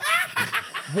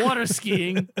 water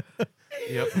skiing.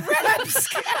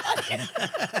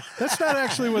 That's not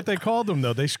actually what they called them,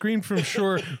 though. They screamed from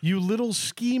shore, "You little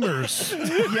schemers."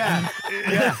 yeah.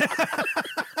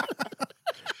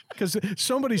 Because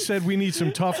somebody said we need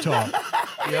some tough talk.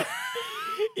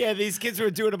 Yeah, these kids were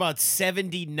doing about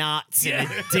 70 knots in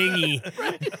a dinghy.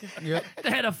 They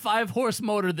had a 5-horse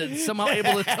motor that's somehow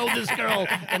able to tow this girl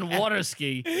and water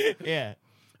ski. Yeah.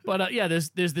 But yeah, there's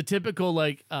the typical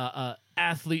like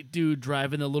athlete dude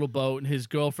driving the little boat and his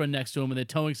girlfriend next to him, and they're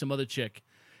towing some other chick,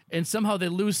 and somehow they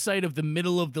lose sight of the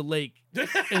middle of the lake, and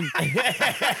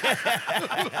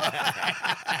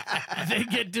they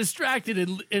get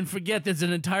distracted and forget there's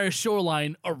an entire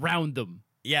shoreline around them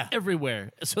Yeah.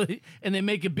 everywhere. So and they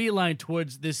make a beeline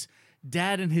towards this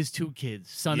dad and his 2 kids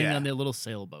sunning Yeah. on their little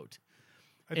sailboat.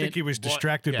 I think And- he was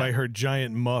distracted yeah. by her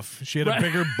giant muff. She had a Right.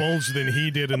 bigger bulge than he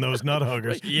did in those nut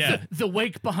huggers. Yeah. The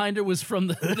wake behind her was from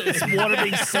the water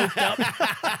being soaked up.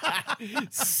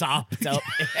 Sopped up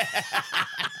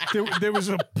There was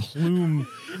a plume.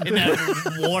 in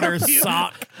that water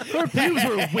sock. Her pubes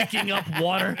were wicking up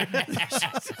water.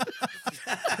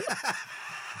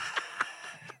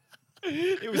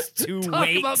 It was two Talk about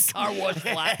weights. car wash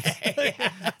flaps.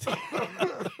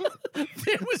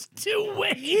 There was 2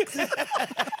 weights.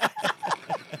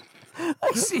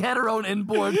 She had her own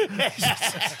inboard.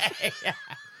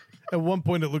 At one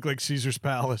point, it looked like Caesar's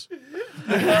Palace.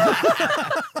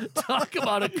 Talk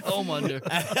about a comb under.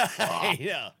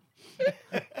 Yeah.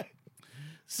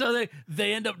 So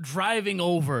they end up driving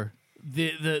over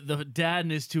the dad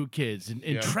and his 2 kids, and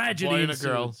Yeah, tragedy boy and a ensues.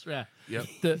 girl. Yeah.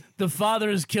 Yep. The father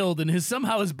is killed, and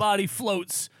somehow his body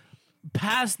floats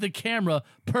past the camera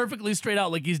perfectly straight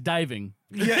out like he's diving.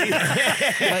 Like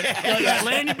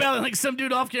land your belly, like some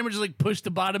dude off camera just like pushed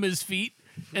the bottom of his feet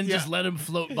and just let him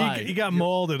float by. He got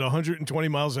mauled at 120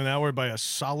 miles an hour by a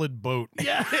solid boat.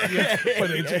 yeah.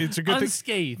 But it's a good thing.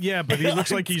 Unscathed. Yeah, but he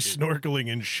looks like he's snorkeling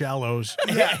in shallows.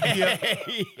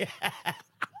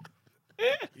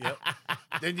 Yep.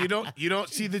 Then you don't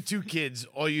see the 2 kids.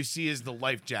 All you see is the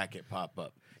life jacket pop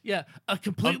up. Yeah, a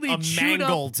completely A chewed up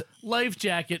mangled- life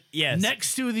jacket Yes.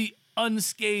 next to the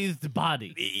unscathed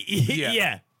body.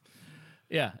 Yeah.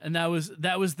 Yeah, and that was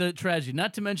the tragedy.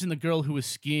 Not to mention the girl who was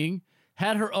skiing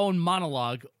had her own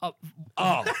monologue.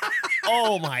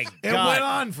 Oh my It god. went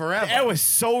on forever. That was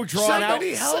so drawn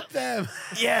Somebody out. help them.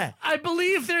 Yeah. I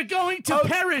believe they're going to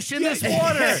perish in this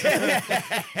water.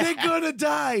 They're gonna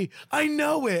die. I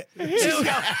know it. That's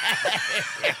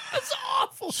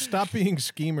awful. Stop being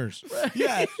schemers.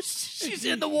 Yeah. She's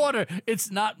in the water. It's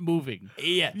not moving.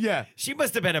 Yeah. Yeah. She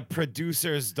must have been a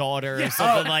producer's daughter or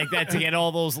something like that to get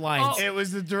all those lines. It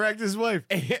was the director's wife.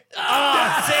 Oh, see?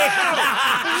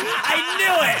 I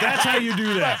knew it. That's how you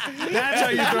do that. That's how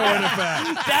you throw in a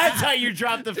fact. That's how you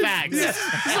drop the facts.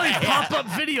 It's like pop-up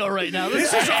video right now.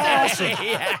 This is Awesome.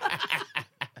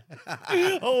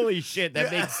 Holy shit,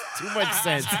 that makes too much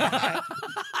sense.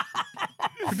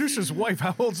 Producer's wife.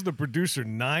 How old's the producer?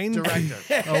 9?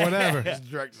 Director. Oh, whatever. The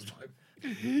director's wife.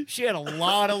 She had a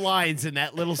lot of lines in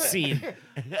that little scene.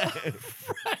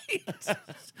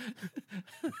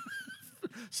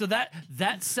 So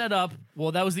that set up.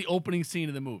 Well, that was the opening scene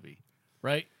of the movie,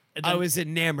 right? And I then- was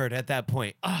enamored at that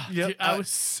point. Dude, I was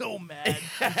so mad.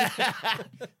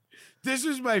 This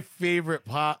was my favorite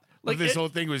part Like of this it- whole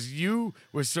thing was you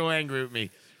were so angry with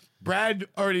me. Brad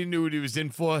already knew what he was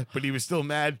in for, but he was still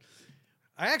mad.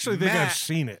 I actually think I've Matt-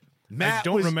 seen it. I Matt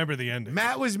don't was- remember the ending.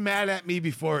 Matt was mad at me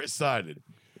before it started.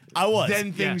 I was.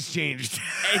 Then things changed.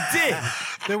 It did.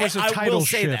 There was a I title will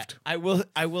say shift. that.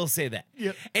 I will say that.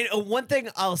 Yep. And one thing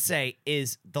I'll say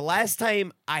is the last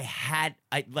time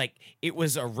it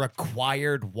was a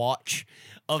required watch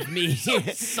of me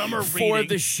Summer for reading.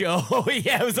 the show.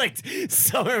 Yeah, it was like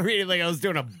summer reading, like I was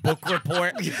doing a book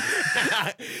report.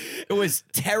 It was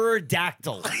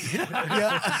Pterodactyl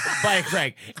by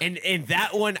Craig. And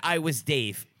that one I was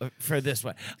Dave for this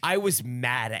one. I was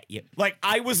mad at you. Like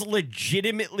I was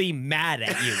legitimately mad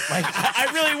at you. Like I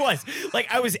really was. Like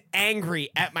I was angry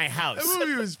at my house. That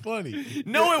movie was funny.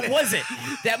 No, it wasn't.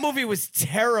 That movie was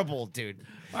terrible, dude.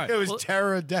 It was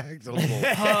pterodactyl.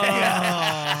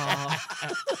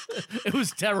 It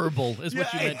was terrible, is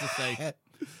what you meant to say.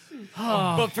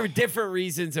 But for different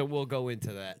reasons, and we'll go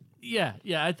into that. Yeah.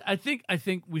 I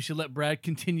think we should let Brad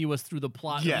continue us through the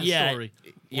plot Yes. of the Yeah. story.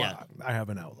 Yeah. I have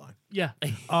an outline. Yeah.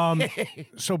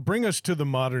 So bring us to the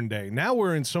modern day. Now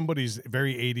we're in somebody's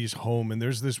very 80s home, and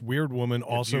there's this weird woman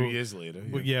also. A few years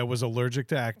later. Was allergic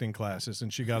to acting classes,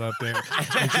 and she got up there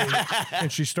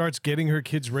and she starts getting her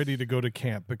kids ready to go to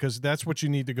camp because that's what you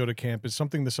need to go to camp is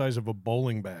something the size of a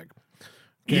bowling bag.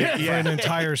 For an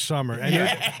entire summer.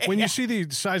 And when you see the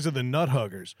size of the nut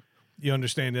huggers, you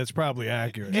understand that's probably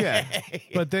accurate. Yeah.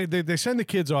 But they send the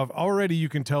kids off. Already you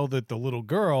can tell that the little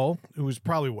girl, who was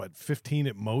probably, 15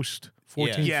 at most,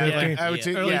 14, Yeah, 15. like, I would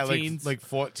say, Early yeah, teens. like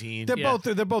 14.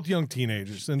 They're both young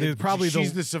teenagers. And they're probably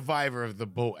She's the survivor of the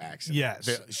boat accident.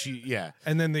 Yes. Yeah.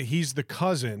 and then he's the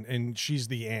cousin, and she's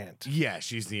the aunt. Yeah,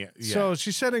 she's the. Yeah. So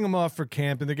she's setting them off for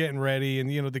camp, and they're getting ready, and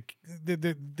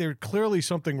they're clearly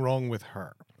something wrong with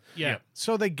her. Yeah.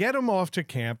 So they get them off to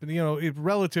camp, and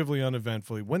relatively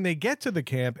uneventfully. When they get to the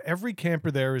camp, every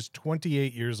camper there is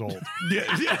 28 years old. They're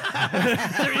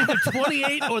either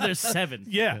 28 or they're 7.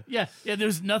 Yeah. Yeah.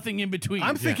 There's nothing in between.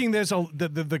 I'm thinking there's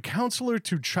the counselor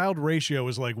to child ratio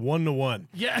is like 1-to-1.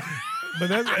 Yeah. But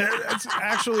that's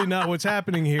actually not what's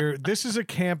happening here. This is a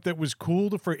camp that was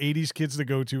cool for 80s kids to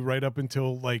go to right up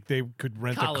until like they could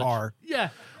rent College. a car. Yeah.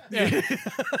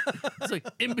 It's like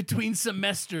in between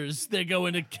semesters, they're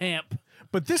going to camp.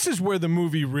 But this is where the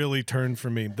movie really turned for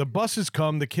me. The buses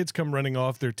come, the kids come running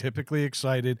off. They're typically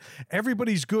excited.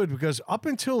 Everybody's good because up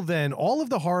until then, all of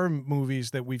the horror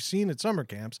movies that we've seen at summer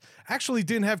camps actually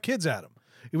didn't have kids at them.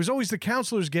 It was always the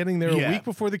counselors getting there a week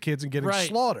before the kids and getting Right.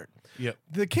 slaughtered. Yep.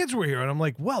 The kids were here, and I'm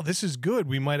like, well, this is good.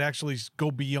 We might actually go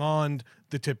beyond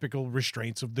the typical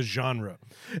restraints of the genre.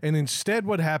 And instead,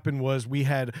 what happened was we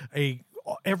had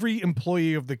every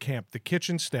employee of the camp, the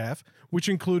kitchen staff, which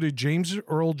included James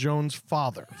Earl Jones'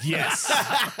 father. Yes.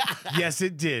 Yes,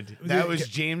 it did. That was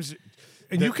James.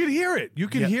 And you could hear it. You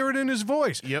could Yep. hear it in his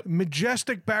voice. Yep.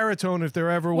 Majestic baritone if there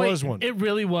ever Wait, was one. it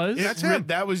really was. That's him.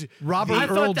 That was Robert I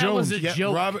thought Earl that was Jones. a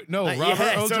joke. Robert. No, yeah, Robert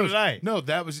Earl so Jones. did I. No,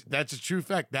 that's a true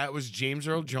fact. That was James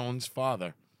Earl Jones'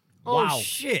 father. Oh Wow.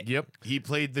 shit! Yep. He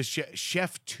played the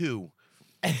chef too.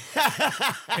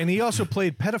 And he also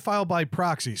played pedophile by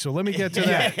proxy. So let me get to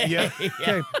that. Yeah.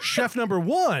 Okay, chef number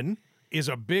one is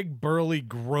a big, burly,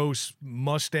 gross,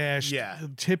 mustached, Yeah.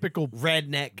 typical.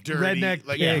 Redneck. Dirty, Redneck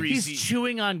like pig. greasy. He's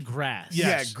chewing on grass.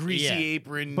 Yes. Yeah, greasy Yeah.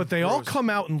 apron. But they all gross. come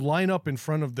out and line up in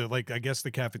front of the, like, I guess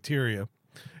the cafeteria.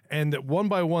 And one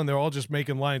by one, they're all just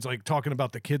making lines, like talking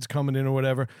about the kids coming in or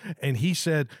whatever. And he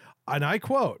said, and I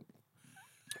quote,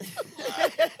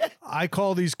 I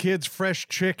call these kids fresh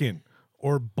chicken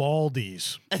or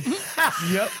baldies.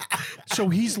 Yep. So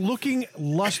he's looking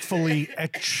lustfully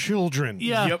at children.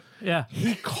 Yeah. Yep. Yeah.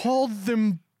 He called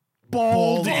them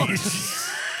baldies.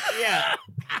 Yeah.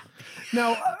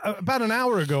 Now, about an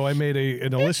hour ago, I made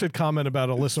an illicit comment about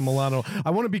Alyssa Milano.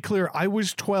 I want to be clear. I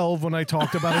was 12 when I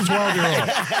talked about a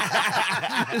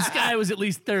 12-year-old. This guy was at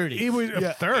least 30. He was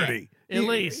 30. At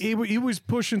least. He was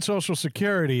pushing Social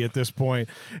Security at this point,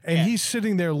 and he's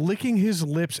sitting there licking his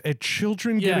lips at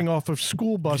children Yeah. getting off of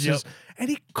school buses, Yep. and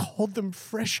he called them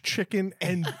fresh chicken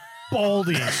and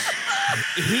baldies.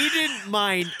 He didn't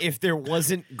mind if there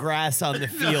wasn't grass on the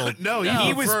field. No,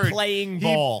 he was preferred- playing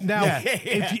ball. Now, Yeah.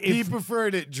 He if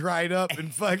preferred it dried up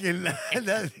and fucking.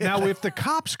 now, if the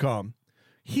cops come,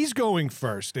 he's going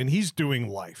first, and he's doing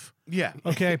life. yeah.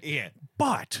 Okay. Yeah.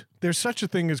 But there's such a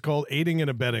thing as called aiding and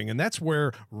abetting, and that's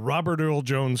where Robert Earl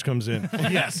Jones comes in.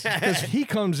 Yes. Because he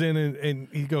comes in and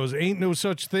he goes, "Ain't no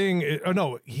such thing." Oh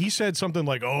no, he said something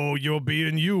like, "Oh, you're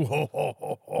being you," ho ho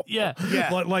ho ho. Yeah.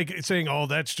 Yeah. Like saying, "Oh,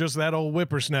 that's just that old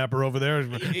whippersnapper over there,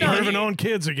 having own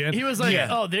kids again." He was like, Yeah.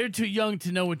 oh, they're too young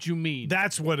to know what you mean.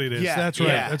 That's what it is. Yeah, That's right.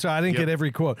 yeah. That's I didn't Yep. get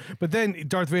every quote. But then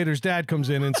Darth Vader's dad comes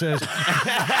in and says,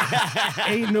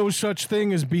 "Ain't no such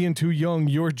thing as being too young.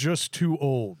 You're just too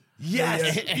old."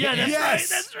 Yes. Yeah, that's yes. right,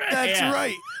 that's right. That's Yeah.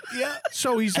 right. Yeah.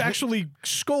 So he's actually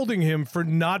scolding him for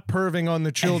not perving on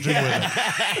the children with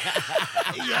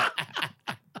him.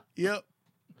 Yep.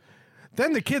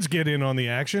 Then the kids get in on the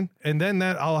action, and then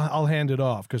that I'll hand it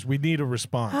off because we need a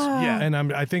response. Yeah. And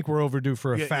I think we're overdue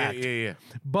for a Yeah, fact. yeah.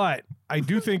 But I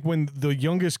do think when the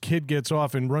youngest kid gets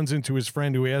off and runs into his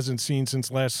friend who he hasn't seen since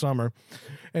last summer,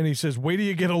 and he says, "Wait till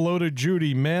you get a load of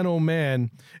Judy, man, oh man,"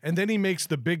 and then he makes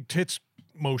the big tits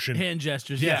motion. Hand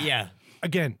gestures. Yeah. Yeah.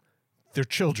 Again, they're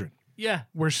children. Yeah.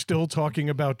 We're still talking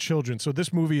about children. So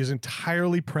this movie is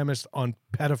entirely premised on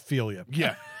pedophilia.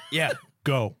 Yeah. Yeah.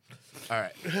 Go. All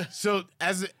right. So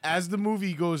as the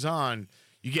movie goes on,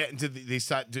 you get into they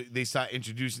start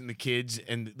introducing the kids,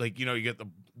 and like you get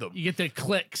the You get the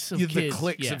clicks of the kids.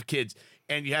 cliques Yeah. of kids,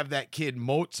 and you have that kid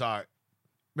Mozart.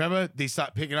 Remember, they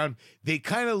start picking on him. They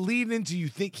kind of lead into you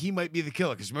think he might be the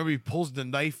killer because remember he pulls the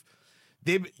knife.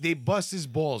 They bust his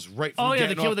balls right from Oh, yeah,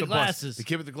 the getting kid off with the bus. glasses. The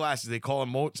kid with the glasses. They call him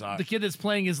Mozart. The kid that's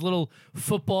playing his little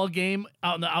football game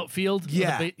out in the outfield. with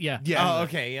yeah, the yeah. yeah. Oh,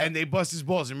 okay, yeah. And they bust his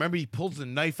balls. And remember, he pulls the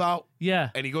knife out Yeah.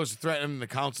 and he goes to threaten him. And the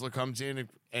counselor comes in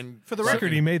and For the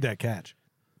record, he made that catch.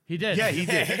 He did. yeah, he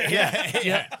did. Yeah,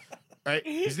 Yeah. right.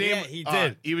 His name, Yeah, he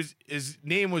did. His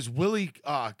name was Willie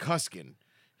Cuskin.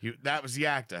 That was the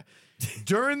actor.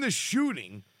 During the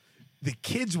shooting, the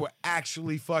kids were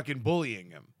actually fucking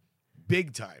bullying him,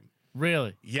 big time.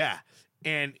 Really. Yeah,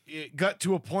 and it got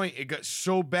to a point. It got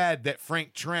so bad that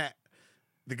Frank Trent,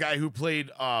 the guy who played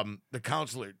the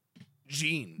counselor,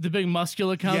 Gene, The big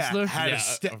muscular counselor. had Yeah, to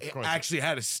step. of course. Actually,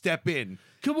 had to step in.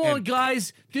 Come on, And-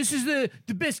 guys. This is the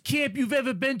best camp you've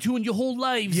ever been to in your whole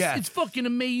lives. Yeah. It's fucking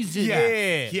amazing.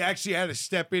 Yeah. He actually had to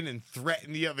step in and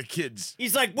threaten the other kids.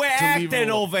 He's like, we're leave acting him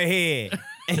alone. over here.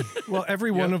 Well,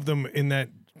 every one of them in that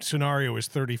scenario is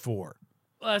 34.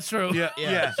 Well, that's true.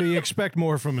 Yeah. So you expect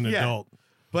more from an Yeah. adult.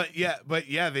 But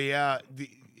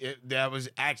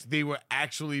they were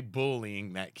actually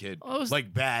bullying that kid, Oh, it was-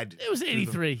 like bad. It was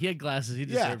 83. He had glasses. He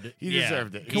Yeah, deserved it. he Yeah.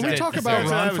 deserved it. Can we did talk deserve about it.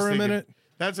 That's what I Ron was for a thinking. minute?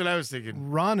 That's what I was thinking.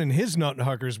 Ron and his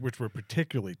nuthuckers, which were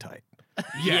particularly tight.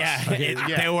 Yes.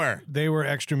 They were. They were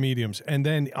extra mediums. And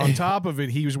then on top of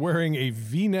it, he was wearing a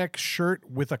V-neck shirt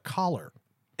with a collar.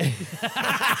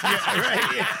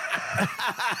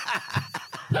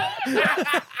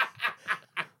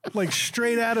 Like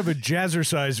straight out of a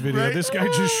Jazzercise video. Right. This guy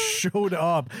just showed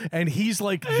up and he's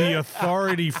like the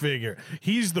authority figure.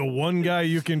 He's the one guy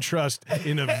you can trust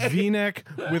in a V-neck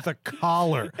with a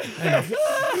collar and a He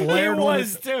flared one.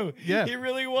 was too. Yeah. He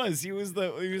really was. He was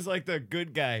like the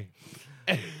good guy.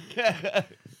 I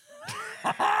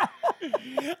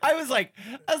was like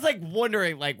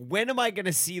wondering, like, when am I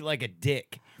gonna see like a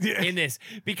dick in this?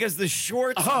 Because the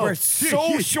shorts were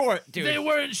so short, dude. They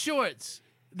weren't shorts.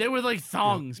 They were like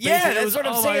thongs. Yeah, basically. It that's was- what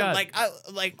I'm oh my saying. God.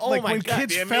 Oh Like my when god.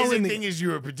 kids The fell in amazing the- thing is you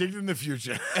were predicting the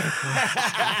future.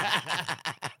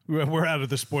 We're out of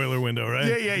the spoiler window,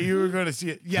 right? yeah, you were going to see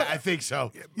it. Yeah, I think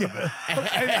so.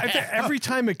 I think every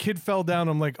time a kid fell down,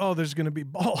 I'm like, oh, there's going to be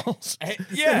balls.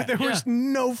 Yeah, there was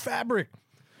no fabric.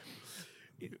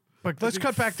 But let's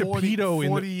cut back to 40, Pedo.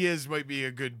 40 years might be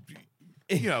a good,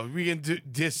 we can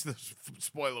diss the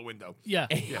spoiler window. Yeah.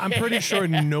 I'm pretty sure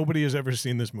nobody has ever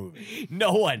seen this movie.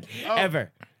 No one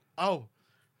ever. Oh,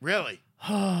 really?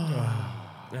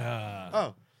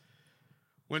 Oh.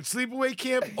 When Sleepaway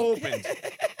Camp opened,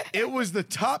 it was the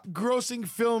top grossing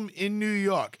film in New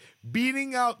York,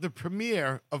 beating out the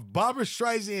premiere of Barbara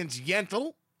Streisand's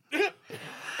Yentl. It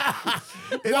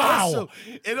also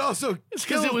It's because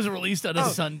killed- it was released on a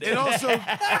Sunday. It also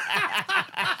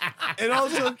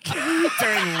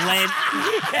During Lent.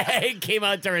 It came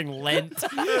out during Lent.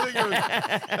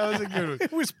 that was a good one.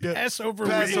 It was Passover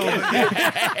week.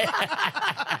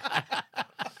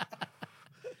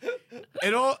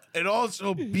 It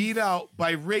also beat out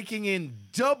by raking in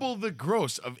double the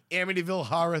gross of Amityville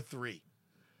Horror 3.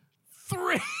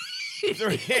 Three.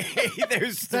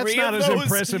 There's That's three not of as those.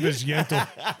 impressive as Yentl.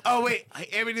 Oh wait,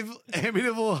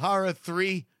 Amityville Horror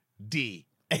 3D.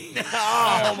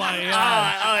 Oh my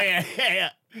God. Oh yeah.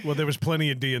 Well, there was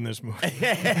plenty of D in this movie.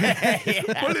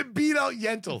 But it beat out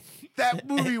Yentl. That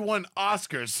movie won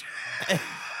Oscars.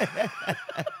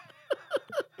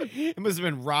 It must have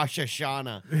been Rosh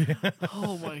Hashanah.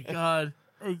 Oh my God.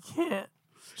 I can't.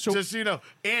 So Just so you know,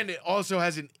 and it also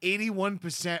has an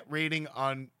 81% rating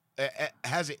on.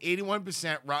 Has an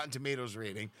 81% Rotten Tomatoes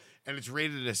rating, and it's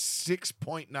rated a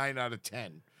 6.9 out of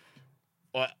 10.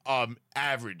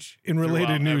 Average. in related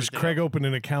throughout news, everything Craig else. opened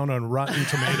an account on Rotten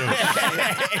Tomatoes.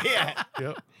 Yeah.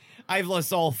 Yep. I've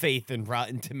lost all faith in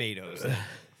Rotten Tomatoes.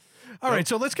 All right,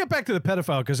 so let's get back to the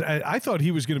pedophile because I thought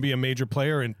he was going to be a major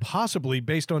player and possibly,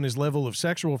 based on his level of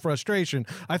sexual frustration,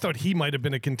 I thought he might have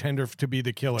been a contender to be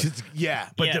the killer. Yeah.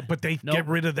 But Yeah. but they Nope. get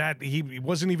rid of that. He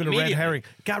wasn't even a red Immediately. herring.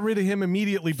 Got rid of him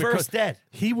immediately because First dead.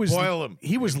 he was Boil him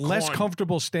he was in less corn.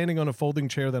 comfortable standing on a folding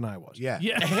chair than I was. Yeah.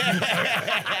 Yeah.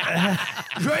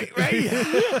 Right.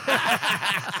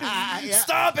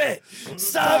 Stop it!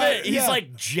 Stop it! He's yeah.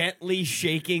 like gently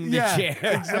shaking the Yeah,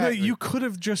 chair. I mean, you could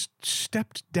have just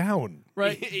stepped down.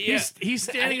 Right. Yeah. He's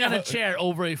standing on a chair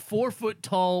over a 4-foot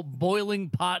tall boiling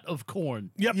pot of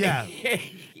corn. Yep. Yeah.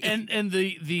 And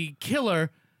the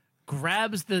killer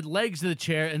grabs the legs of the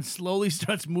chair and slowly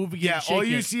starts moving it Yeah. and shaking All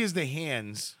you it. see is the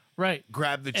hands Right.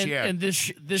 grab the And, chair. and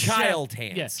this Child chef,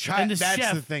 hands. Yes. Child, and the that's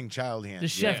chef, the thing. Child hands. the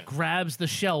chef grabs the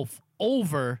shelf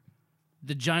over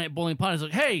the giant boiling pot. He's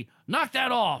like, "Hey, knock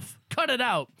that off! Cut it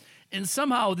out!" And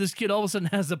somehow this kid all of a sudden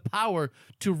has the power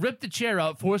to rip the chair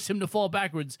out, force him to fall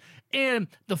backwards, and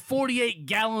the 48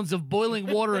 gallons of boiling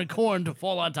water and corn to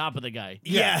fall on top of the guy.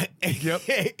 Yeah. Yep.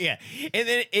 Yeah.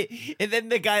 And then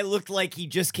the guy looked like he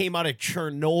just came out of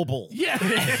Chernobyl.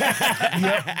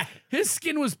 Yeah. His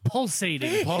skin was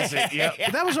pulsating. Pulsate. Yep.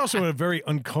 But that was also a very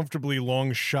uncomfortably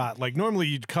long shot. Like normally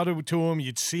you'd cut it to him,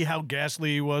 you'd see how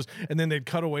ghastly he was, and then they'd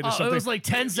cut away to Oh, something. it was like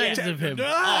 10 seconds of him.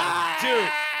 Dude.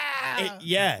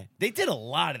 Yeah. They did a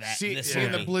lot of that in See, this seeing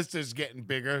the movie. blisters getting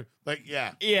bigger. Like,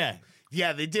 yeah. Yeah.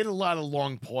 Yeah, they did a lot of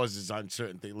long pauses on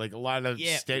certain things, like a lot of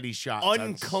Yeah. steady shots. on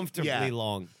Uncomfortably yeah.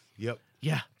 long. Yep.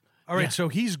 Yeah. All right, Yeah. so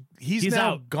he's He's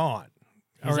now out. gone.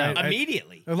 He's All right, out.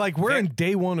 Immediately. Like we're in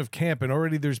day one of camp, and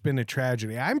already there's been a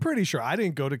tragedy. I'm pretty sure I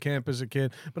didn't go to camp as a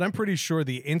kid, but I'm pretty sure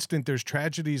the instant there's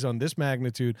tragedies on this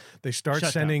magnitude, they start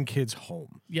Shut sending kids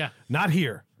home. Yeah. Not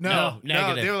here. No,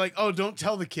 negative. They were like, "Oh, don't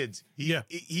tell the kids." Yeah.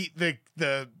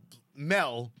 The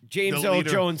Mel, James the Earl leader,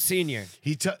 Jones Sr.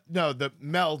 the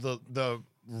Mel, the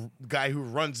guy who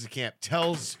runs the camp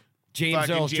tells James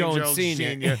fucking Earl Jones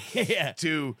Sr. Sr. Yeah.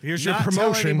 to Here's your not tell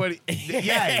promotion. anybody.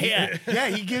 Yeah.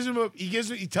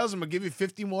 He tells him I'll give you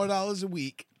 $50 more a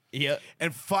week Yeah.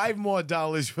 and $5 more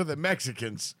for the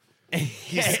Mexicans.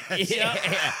 Yeah.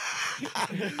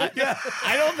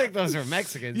 I don't think those are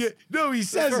Mexicans. Yeah, no, he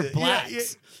says are it. blacks. Yeah.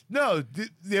 No,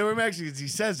 they were Mexicans. He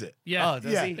says it. Yeah. Oh,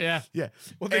 does Yeah. he? Yeah. Yeah.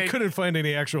 Well, they And- couldn't find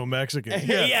any actual Mexicans.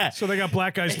 Yeah. So they got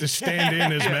black guys to stand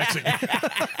in as Mexican.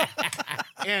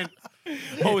 And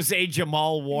Jose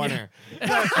Jamal Warner.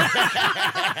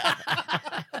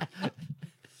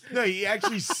 no, he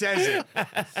actually says it.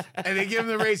 And they give him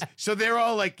the raise. So they're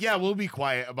all like, yeah, we'll be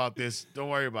quiet about this. Don't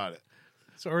worry about it.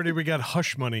 So already we got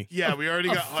hush money. Yeah, we already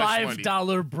A got hush money.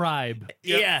 $5 bribe.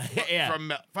 Yeah. Yeah.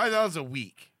 From $5 a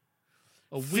week.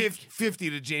 A week. 50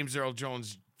 to James Earl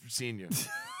Jones Sr.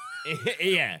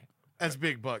 Yeah. That's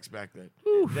big bucks back then.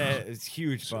 That is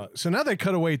huge. But So now they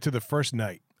cut away to the first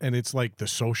night, and it's like the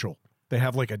social. They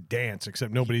have like a dance,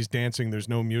 except nobody's dancing. There's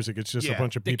no music. It's just a Yeah.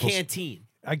 bunch of the people. canteen.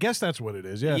 I guess that's what it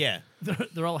is. Yeah. Yeah.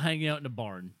 They're all hanging out in a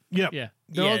barn. Yep. Yeah.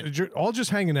 They're Yeah. all just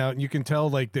hanging out, and you can tell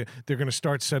like they're going to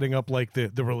start setting up like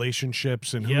the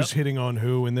relationships and Yep. who's hitting on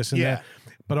who and this and Yeah. that.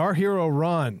 But our hero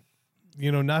Ron,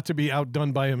 not to be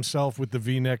outdone by himself with the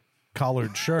V-neck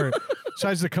collared shirt,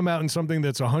 decides to come out in something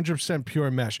that's 100% pure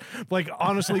mesh. Like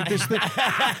honestly, this thing,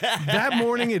 that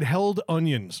morning it held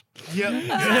onions. Yep.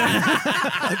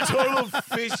 A total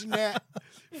fishnet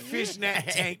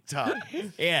tank top.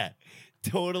 Yeah.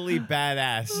 Totally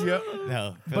badass. Yep.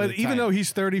 No. for But the even time. though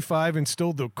he's 35 and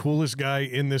still the coolest guy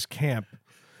in this camp,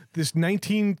 this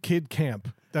 19 kid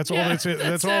camp. That's all Yeah, that's it.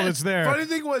 That's all it. that's there. Funny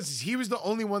thing was, he was the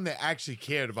only one that actually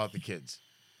cared about the kids.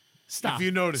 Stop. If you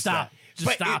notice Stop. that. Just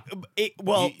But stop.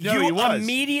 well, No, he you was.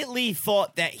 immediately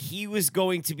thought that he was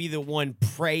going to be the one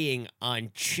preying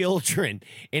on children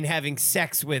and having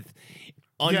sex with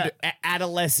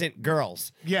adolescent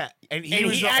girls. Yeah, and he And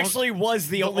was he the actually was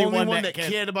the the only one that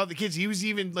cared about the kids. He was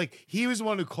even like he was the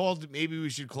one who called. Maybe we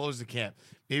should close the camp.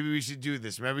 Maybe we should do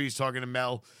this. Remember, he was talking to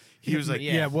Mel. He was like,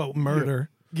 yeah, well, murder.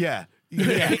 yeah,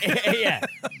 Yeah.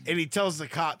 and he tells the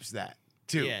cops that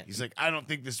too. Yeah. He's like, I don't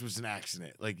think this was an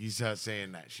accident. Like he's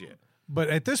saying that shit. But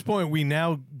at this point, we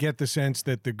now get the sense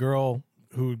that the girl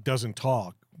who doesn't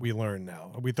talk, we learn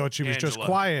now. We thought she was just Angela.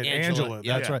 quiet. Angela, Angela,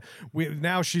 yeah. that's right.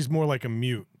 Now she's more like a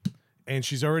mute. And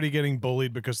she's already getting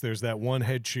bullied because there's that one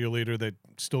head cheerleader that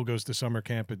still goes to summer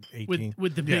camp at 18.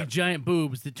 with the big giant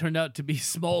boobs that turned out to be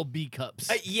small B cups.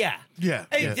 Yeah. Yeah,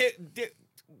 Hey, yeah.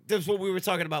 that's what we were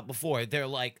talking about before. They're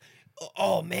like,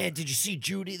 oh man, did you see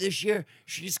Judy this year?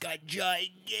 She's got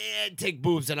gigantic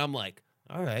boobs. And I'm like,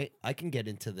 all right, I can get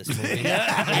into this movie.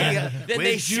 Then they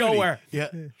Where's show Judy? her. Yeah,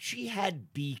 She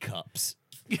had B cups.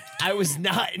 I was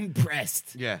not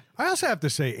impressed. yeah. I also have to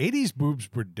say, 80s boobs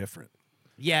were different.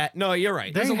 Yeah, no, you're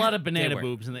right. There's a lot of They banana were.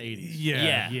 boobs in the 80s.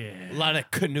 Yeah. Yeah. A lot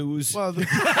of canoes. Well, That's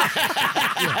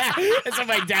what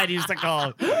my dad used to call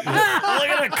them. Look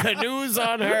at the canoes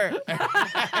on her.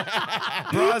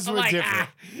 bras I'm were like, different.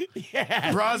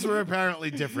 yeah. Bras were apparently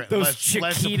different. Those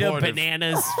less Chiquita supportive.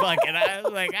 bananas fucking. I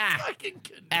was like,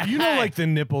 You know, like the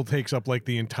nipple takes up like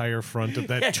the entire front of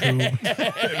that tube.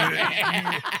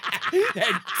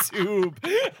 that tube.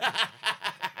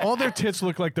 All their tits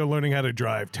look like they're learning how to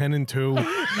drive. 10 and 2.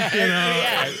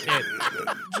 Yeah.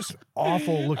 Just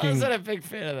awful I looking. was not a big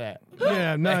fan of that.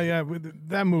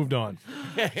 That moved on.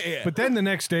 But then the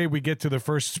next day we get to the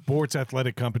first sports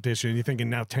athletic competition. You're thinking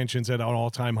now tension's at an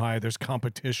all-time high. There's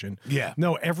competition. Yeah.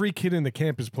 No, every kid in the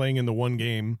camp is playing in the one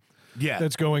game Yeah,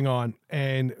 that's going on,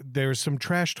 and there's some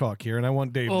trash talk here, and I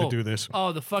want Dave to do this.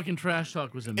 Oh, the fucking trash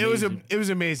talk was amazing. it was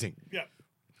amazing.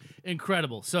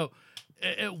 Incredible. So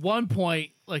at one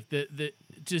point, like the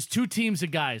just two teams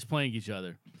of guys playing each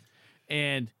other,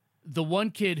 and the one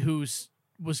kid was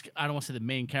I don't want to say the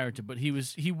main character, but he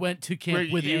went to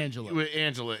camp with Angela. With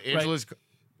Angela. Angela's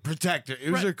protector.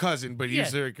 It was Right. her cousin, but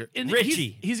he's her. And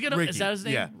Richie. He's got a Ricky. is that his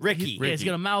name? Yeah. Ricky. Yeah, he's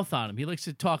got a mouth on him. He likes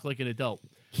to talk like an adult.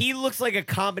 He looks like a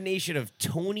combination of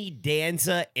Tony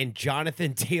Danza and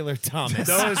Jonathan Taylor Thomas.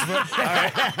 That was all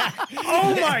right.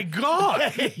 Oh my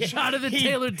God! Jonathan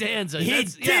Taylor Danza. He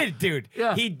That's- did, yeah. dude.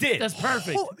 Yeah. He did. That's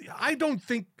perfect. Oh, I don't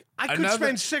think I could Another-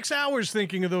 spend 6 hours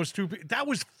thinking of those two. That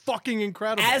was fucking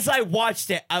incredible. As I watched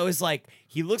it, I was like,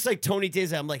 he looks like Tony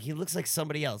Danza. I'm like, he looks like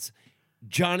somebody else.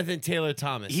 Jonathan Taylor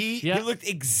Thomas. Yeah. He looked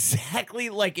exactly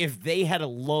like if they had a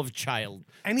love child.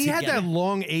 And he had together. that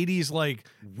long 80s like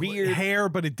Weird- hair,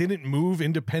 but it didn't move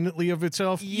independently of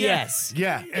itself. Yes.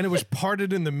 Yeah. And it was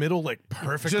parted in the middle like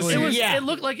perfectly. Yeah. It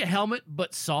looked like a helmet,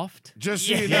 but soft. Just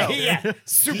so Yeah, you know, yeah.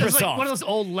 Super It was like soft. one of those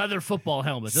old leather football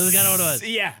helmets. That's kind of what it was.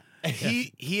 Yeah.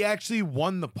 he actually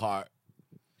won the part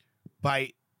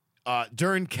by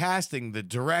during casting. The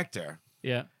director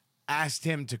Yeah. asked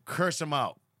him to curse him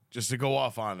out, just to go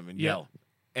off on him and Yeah. yell.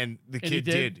 and the he kid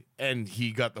did? did, and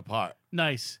he got the part.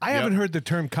 Nice. I haven't heard the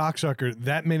term cocksucker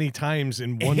that many times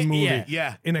in one movie.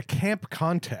 Yeah. In a camp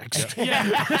context.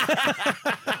 Yeah.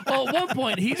 Well, at one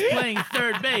point he's playing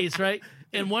third base, right?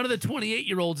 And one of the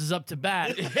 28-year-olds is up to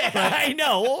bat. I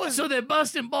know. What was So they're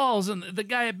busting balls, and the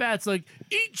guy at bat's like,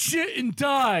 "Eat shit and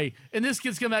die." And this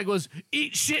kid's come back and goes,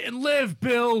 "Eat shit and live,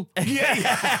 Bill." Dude,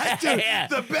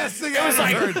 the best thing I was ever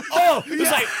like, heard. oh, it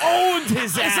was like owned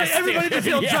his ass. It's like everybody in the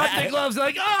field dropped their gloves,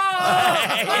 like,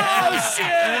 oh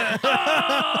shit,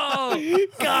 oh,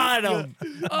 Got him.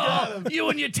 oh, you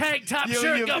and your tank top You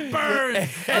shirt and got burned.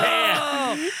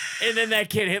 Oh. And then that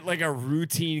kid hit like a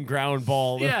routine ground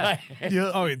ball. Yeah.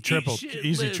 Oh, triple. shit,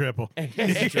 Easy live. triple.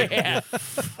 Yeah.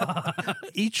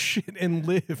 Eat shit and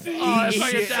live. Oh, I Eat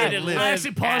fucking shit died. and live, I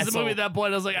actually paused the asshole. movie at that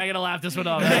point. I was like, I gotta laugh this one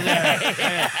off. At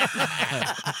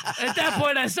that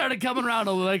point, I started coming around.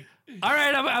 I was like, all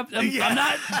right,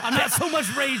 I'm not so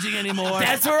much raging anymore.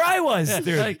 That's where I was,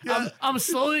 dude. like, I'm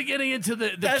slowly getting into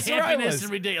the That's where I campiness was.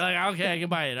 and ridiculous. Like, okay, I can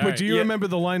buy it. All But right. do you remember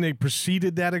the line they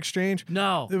preceded that exchange?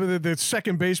 No. The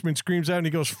second baseman screams out and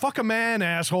he goes, "Fuck a man,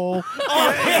 asshole."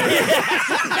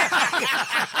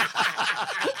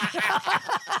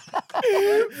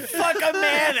 Fuck a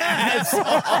man,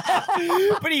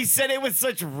 asshole. But he said it with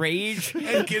such rage.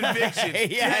 And conviction.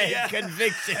 Yeah,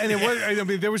 conviction. And it was, I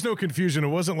mean, there was no confusion. It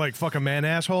wasn't like "fuck a man,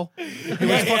 asshole." It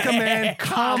was "fuck a man,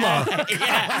 comma,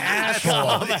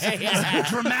 asshole."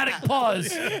 Dramatic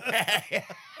pause.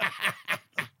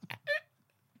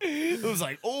 It was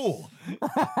like, oh,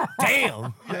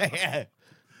 damn. I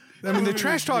mean, the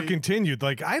trash talk continued.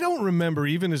 Like, I don't remember,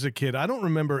 even as a kid, I don't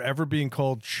remember ever being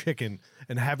called chicken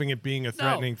and having it being a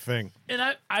threatening thing. And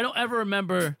I don't ever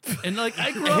remember. And like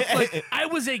I grew up like I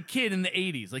was a kid in the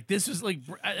 80s. Like this was like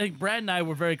I think Brad and I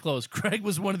were very close. Craig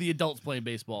was one of the adults playing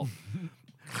baseball.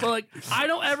 But like I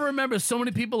don't ever remember so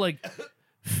many people like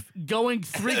going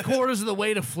 3/4 of the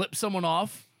way to flip someone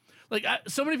off. Like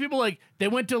so many people like they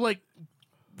went to like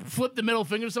flip the middle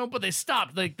finger to someone, but they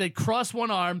stopped. Like they cross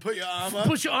one arm, Put your arm up.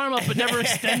 push your arm up, but never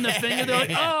extend the finger. They're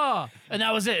like, oh, and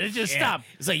that was it. It just stopped.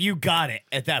 It's like you got it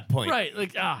at that point. Right,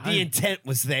 like The intent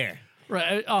was there.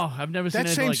 right. Oh, I've never seen That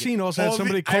anything same like scene also had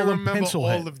somebody I call him remember pencil all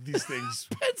head. of these things.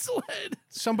 pencil head.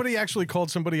 Somebody actually called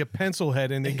somebody a pencil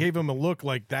head, and they gave him a look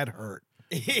like that hurt.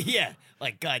 Yeah.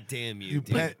 Like, God damn you,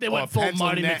 dude. They went full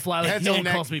Marty McFly. Like, no one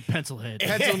calls me pencil head.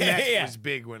 Pencil neck Yeah. was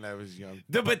big when I was young.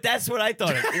 But that's what I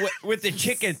thought of, with the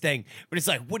chicken thing. But it's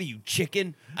like, what are you,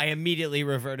 chicken? I immediately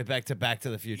reverted back to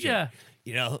the Future. Yeah.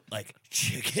 You know, like,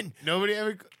 chicken? Nobody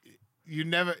ever. You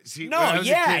never see. when No, I was a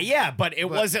yeah, kid- yeah, but it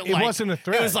wasn't it like wasn't a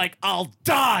threat. It was like, I'll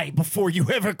die before you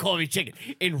ever call me chicken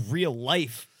in real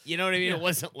life. You know what I mean? Yeah. It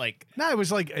wasn't like, No, it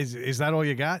was like, is that all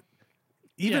you got?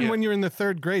 Even Yeah. when you're in the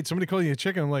third grade, somebody calling you a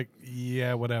chicken, I'm like,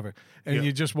 yeah, whatever. And Yeah.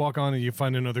 you just walk on and you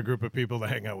find another group of people to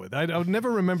hang out with. I would never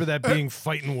remember that being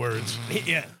fighting words.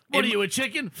 yeah. What are you, a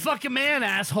chicken? Fuck a man,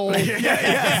 asshole. You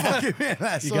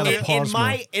gotta pause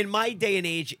more. In my day and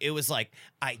age, it was like,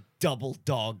 I double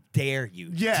dog dare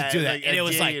you Yeah, to do that. like, and I it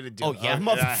was dare like, you to do oh it. yeah, And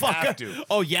I have motherfucker. to.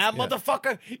 Oh yeah,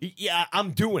 motherfucker. Yeah,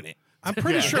 I'm doing it. I'm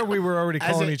pretty sure we were already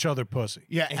calling a- each other pussy.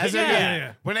 Yeah, as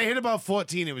Yeah. when I hit about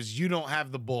 14, it was you don't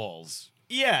have the balls.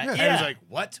 Yeah, And yeah. I was like,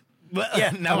 what?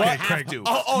 yeah. Now I have to.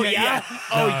 Oh yeah.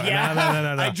 Oh yeah.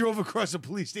 No. I drove across a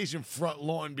police station front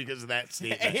lawn because of that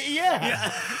statement. Yeah.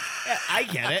 I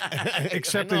get it.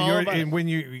 Except I know all that about it. when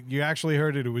you actually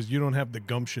heard it, it was you don't have the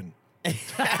gumption.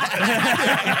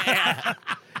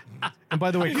 And by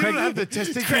the way, You Craig, don't have the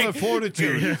testicular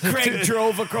fortitude. Craig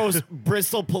drove across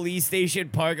Bristol police station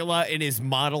parking lot in his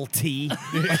Model T.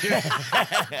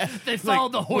 They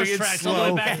followed the horse wicked tracks all the way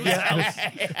slow. back to his house.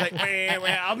 Like,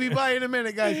 wait, I'll be by in a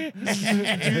minute, guys.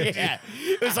 Yeah.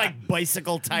 It was like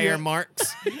bicycle tire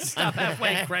marks. Stop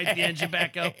halfway, crank the engine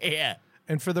back up. Yeah.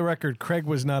 and for the record, Craig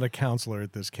was not a counselor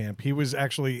at this camp. He was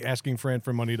actually asking Fran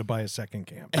for money to buy a second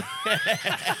camp.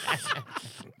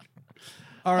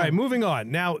 All right, moving on.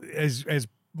 Now, as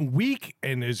weak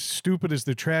and as stupid as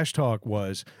the trash talk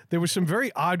was, there was some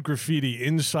very odd graffiti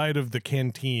inside of the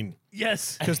canteen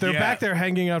Yes. because they're Yeah. back there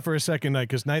hanging out for a second night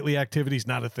because nightly activity's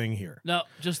not a thing here. No,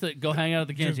 just that. Go hang out at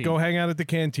the canteen. Just go hang out at the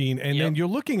canteen, and then Yep. you're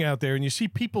looking out there and you see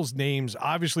people's names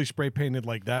obviously spray painted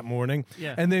like that morning.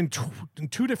 Yeah. And then in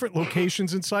two different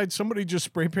locations inside, somebody just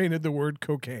spray painted the word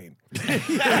cocaine.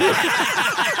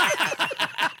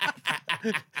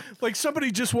 Like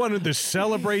somebody just wanted to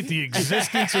celebrate the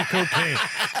existence of cocaine.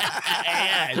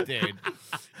 Yeah, dude.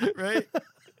 Right?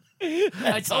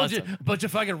 I told you, a bunch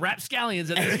of fucking rapscallions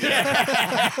at this.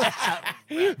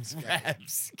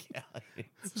 Rapscallion.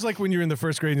 It's like when you're in the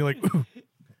first grade and you're like, ooh,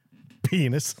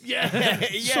 penis. Yeah.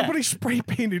 Yeah. Somebody spray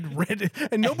painted red,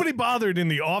 and nobody bothered in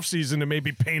the off season to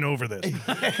maybe paint over this.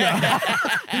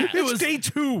 It was day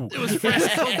 2. It was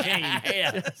fresh cocaine.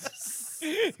 Yeah.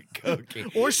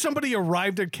 Cocaine. Or somebody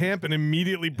arrived at camp and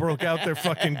immediately broke out their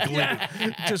fucking glue.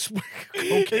 Just The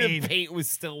cocaine. paint was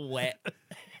still wet.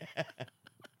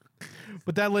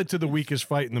 But that led to the weakest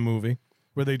fight in the movie,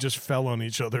 where they just fell on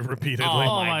each other repeatedly.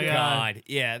 Oh, my my God. God.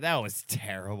 Yeah, that was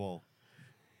terrible.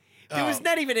 There was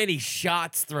not even any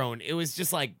shots thrown. It was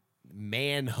just like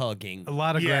man hugging. A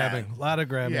lot of Yeah. grabbing. A lot of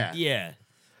grabbing. Yeah. Yeah.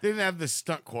 They didn't have the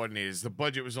stunt coordinators. The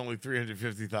budget was only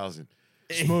 $350,000.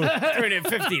 Smooth.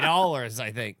 $350,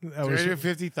 I think. That was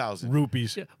 $350,000.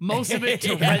 rupees. Most of it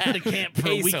to rent the camp for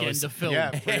a Pesos. weekend to film.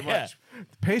 Yeah, pretty much.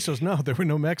 Pesos, no, there were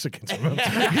no Mexicans.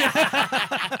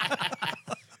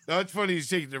 No, it's funny you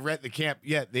say to rent the camp.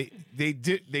 Yeah,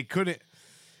 they couldn't.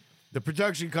 The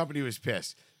production company was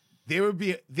pissed. They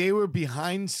were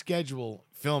behind schedule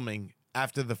filming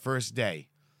after the first day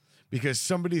because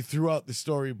somebody threw out the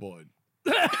storyboard.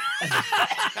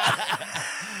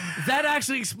 That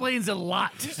actually explains a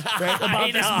lot.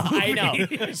 I know.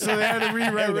 So they had to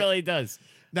rewrite It it. really does.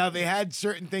 Now they had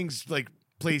certain things like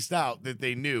placed out that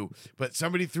they knew, but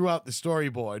somebody threw out the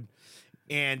storyboard,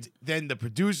 and then the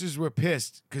producers were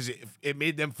pissed because it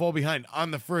made them fall behind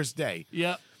on the first day.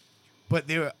 Yep. But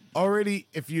they were already.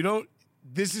 If you don't,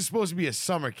 this is supposed to be a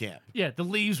summer camp. Yeah, the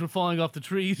leaves were falling off the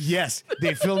trees. Yes,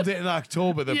 they filmed it in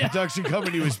October. The Yeah. production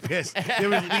company was pissed. There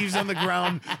was leaves on the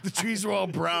ground. The trees were all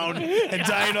brown and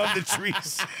dying on the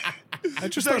trees. I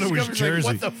just thought it was Company's Jersey.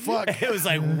 Like, what the fuck? It was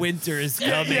like winter is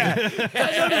coming. I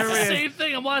noticed the same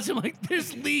thing. I'm watching, like,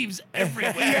 there's leaves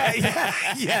everywhere.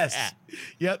 Yes.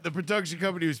 Yeah, the production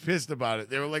company was pissed about it.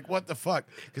 They were like, what the fuck?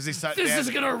 Because they started. This is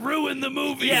going to ruin the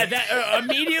movie. Yeah, that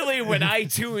immediately when I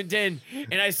tuned in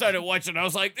and I started watching, I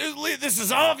was like, "This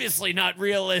is obviously not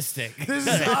realistic." This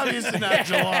is obviously not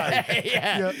July.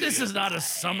 Yeah. This is not a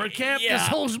summer camp. Yeah. This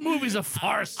whole movie's a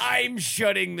farce. I'm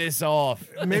shutting this off.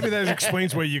 Maybe that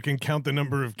explains why you can count the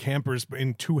number of campers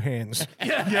in 2 hands.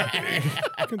 Yeah.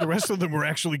 The rest of them were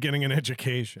actually getting an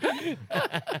education.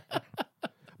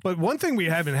 But one thing we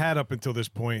haven't had up until this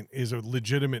point is a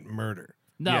legitimate murder.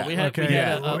 No, Yeah. we had, Okay, we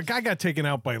yeah. had A guy got taken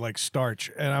out by like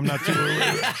starch, and I'm not too.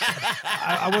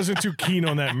 I wasn't too keen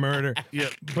on that murder. Yeah.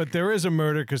 But there is a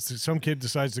murder because some kid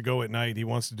decides to go at night. He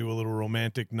wants to do a little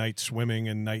romantic night swimming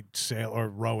and night sail or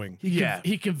rowing. Yeah.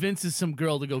 he convinces some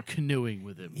girl to go canoeing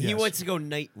with him. He Yes. wants to go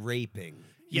night raping.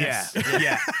 Yes.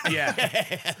 Yeah.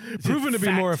 Proven to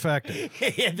be more effective.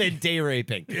 Yeah, than day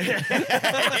raping.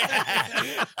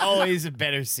 Always a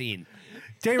better scene.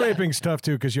 Day raping's tough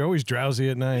too because you're always drowsy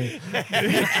at night.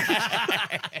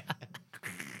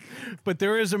 But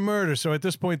there is a murder, so at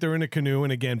this point they're in a canoe,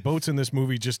 and again, boats in this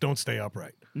movie just don't stay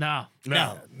upright. No.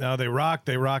 No. Now they rocked,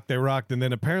 and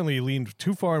then apparently he leaned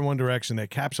too far in one direction. They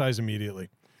capsize immediately,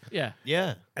 Yeah.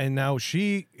 Yeah. and now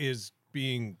she is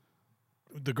being.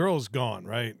 The girl's gone,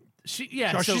 right? She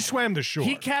So she swam to shore.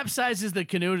 He capsizes the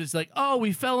canoe and it's like, oh,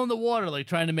 we fell in the water, like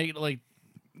trying to make it like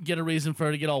get a reason for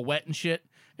her to get all wet and shit.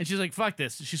 And she's like, fuck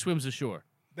this. She swims ashore.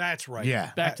 That's right.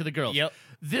 Yeah. Back to the girls. Yep.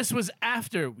 This was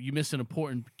after you missed an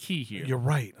important key here. You're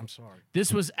right. I'm sorry.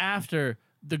 This was after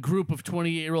the group of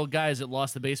 28-year-old guys that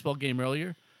lost the baseball game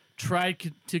earlier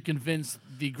tried to convince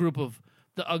the group of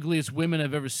the ugliest women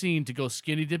I've ever seen to go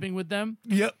skinny dipping with them.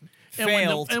 Yep.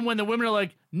 Failed. And when the women are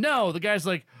like, no, the guy's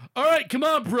like, all right, come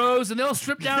on, bros. And they'll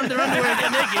strip down their underwear and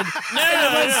get naked. and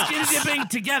they'll go skinny dipping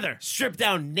together. Strip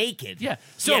down naked. Yeah.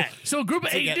 So Yeah. so a group of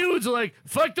 8 Together. dudes are like,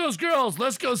 fuck those girls.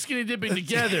 Let's go skinny dipping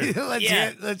together.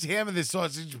 Yeah. Let's hammer this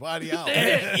sausage party out.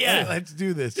 Yeah. Let's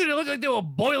do this. Dude, it looked like they were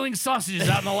boiling sausages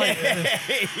out in the lake.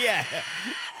 Yeah.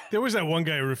 There was that one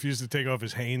guy who refused to take off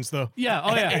his Hanes, though. Yeah.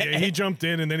 Oh, yeah. He jumped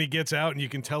in and then he gets out and you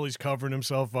can tell he's covering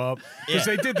himself up because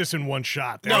they did this in one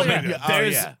shot. No, They- but yeah. Oh,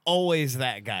 there's yeah. always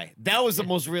that guy. That was the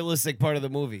most realistic part of the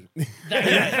movie.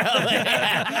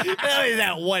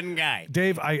 that one guy.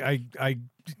 Dave, I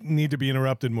need to be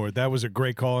interrupted more. That was a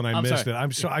great call and I I'm missed sorry. it.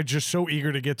 I'm just so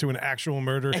eager to get to an actual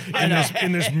murder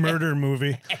in this murder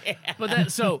movie. But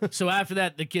that, so after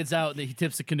that, the kid's out. He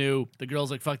tips the canoe. The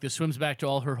girl's like, "Fuck this!" Swims back to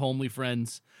all her homely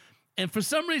friends, and for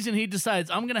some reason, he decides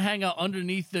I'm gonna hang out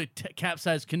underneath the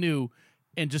capsized canoe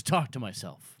and just talk to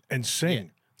myself. And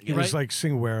sing. He Right. was like,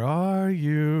 "Sing, where are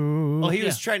you?" Well, he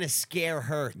was Yeah. trying to scare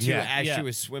her too Yeah. as Yeah. she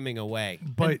was swimming away.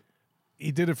 But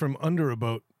he did it from under a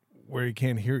boat where he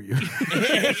can't hear you.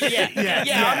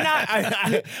 I'm not.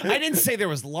 I didn't say there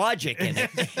was logic in it.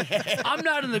 I'm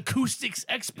not an acoustics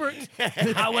expert,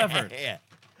 however. Yeah.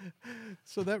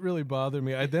 So that really bothered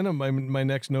me. Then my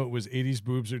next note was 80s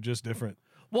boobs are just different.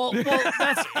 Well,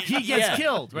 that's he gets Yeah.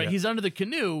 killed, right? Yeah. He's under the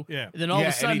canoe. Yeah. And then all Yeah,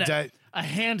 of a and he sudden, died. a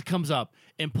hand comes up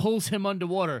and pulls him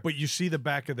underwater. But you see the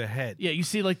back of the head. Yeah, you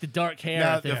see like the dark hair,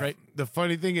 Now, I think, right? the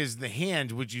funny thing is the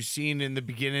hand, which you seen in the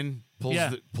beginning,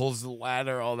 pulls the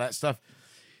ladder, all that stuff.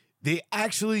 They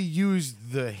actually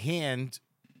used the hand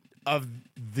of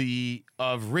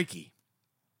Ricky.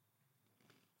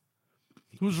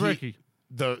 Who's he- Ricky?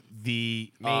 The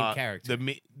Main character.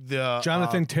 the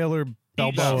Jonathan Taylor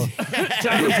Balboa.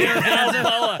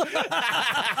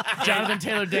 Jonathan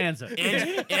Taylor Danza.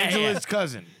 Angela's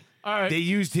cousin. All right. They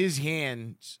used his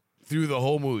hands through the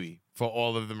whole movie for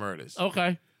all of the murders.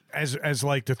 Okay. as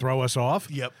like to throw us off.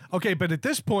 Yep. Okay, but at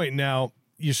this point now,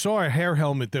 you saw a hair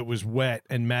helmet that was wet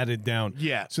and matted down.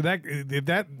 Yeah. So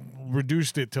that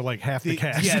reduced it to like half the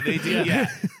cast. Yeah, they did.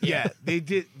 Yeah, they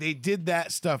did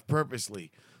that stuff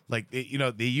purposely. Like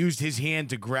they used his hand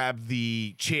to grab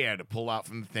the chair to pull out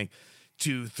from the thing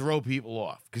to throw people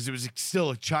off because it was still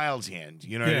a child's hand.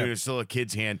 You know, Yeah. it was still a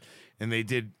kid's hand, and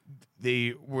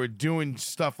they were doing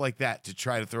stuff like that to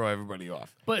try to throw everybody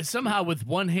off. But somehow, with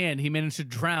one hand, he managed to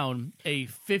drown a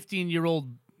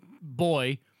 15-year-old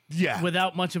boy Yeah.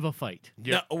 without much of a fight.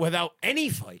 No, without any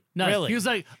fight. No, really. he was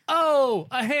like, "Oh,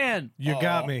 a hand." You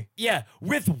got me. Yeah,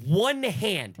 with one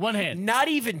hand. One hand. Not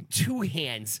even two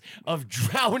hands of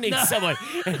drowning someone.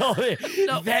 No.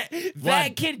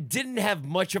 That kid didn't have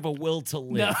much of a will to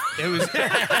live. No. It was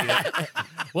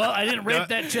Well, I didn't rape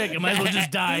that chick. I might as well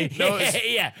just die.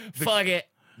 Yeah, fuck it.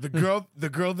 the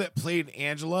girl that played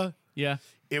Angela. Yeah.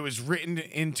 It was written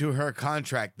into her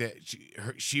contract that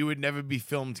she would never be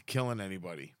filmed killing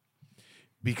anybody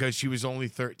because she was only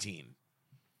 13.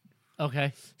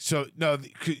 Okay. So no,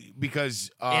 because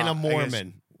And a I guess-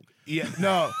 Mormon. Yeah,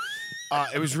 no.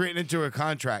 It was written into her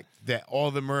contract that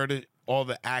all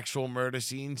the actual murder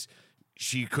scenes,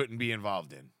 she couldn't be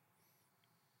involved in.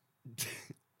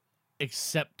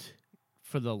 Except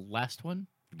for the last one.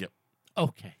 Yep.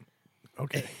 Okay.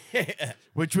 Okay.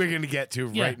 Which we're gonna get to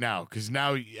Yeah. right now because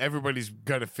now everybody's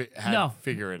gonna No.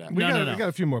 figure it out. We No. we got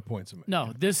a few more points.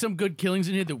 No, there's some good killings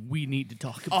in here that we need to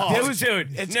talk about. Oh, was-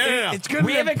 dude. it's- no. it's gonna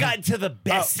we be haven't gotten to the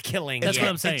best killing That's yet. what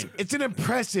I'm saying. It's an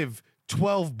impressive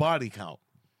 12 body count.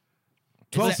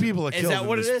 12 people are Is killed. that in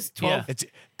what it this. is? 12? Yeah. It's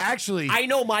actually I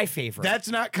know my favorite. that's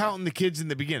not counting the kids in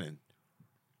the beginning.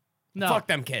 No. Fuck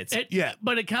them kids. Yeah.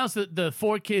 But it counts the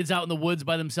 4 kids out in the woods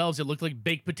by themselves that look like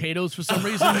baked potatoes for some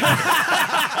reason.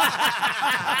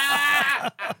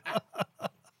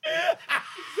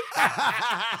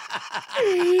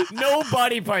 No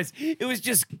body parts. It was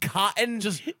just cotton.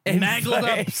 Just and mangled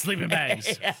fucking- up sleeping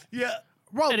bags. Yeah.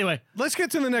 Well, Anyway. let's get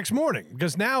to the next morning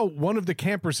because now one of the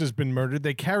campers has been murdered.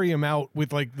 They carry him out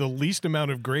with like the least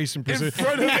amount of grace and precision.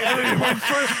 front of everyone.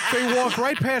 They walk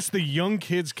right past the young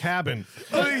kid's cabin,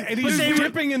 and he's they-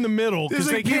 dipping in the middle There's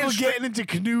because like they people can't. getting into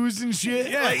canoes and shit.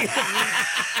 Yeah.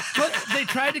 But they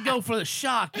tried to go for the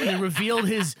shock when they revealed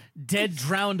his dead,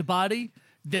 drowned body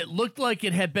that looked like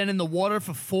it had been in the water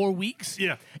for 4 weeks.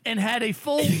 Yeah. And had a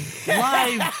full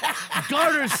live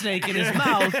garter snake in his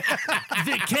mouth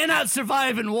that cannot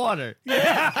survive in water.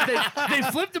 They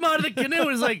flipped him out of the canoe and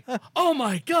was like, "Oh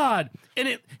my god!"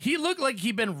 And he looked like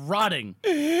he'd been rotting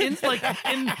in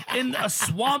a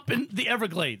swamp in the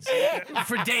Everglades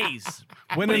for days.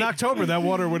 When in October, that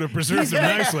water would have preserved him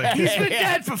nicely. He's been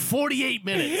dead for 48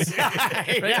 minutes.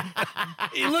 Right?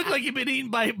 He looked like he'd been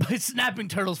eaten by snapping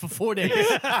turtles for 4 days.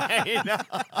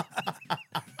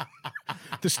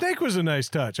 The steak was a nice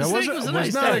touch. I steak wasn't was a was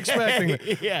nice not touch. expecting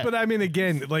that. Yeah. But I mean,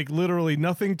 again, like literally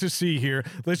nothing to see here.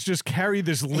 Let's just carry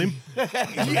this limp,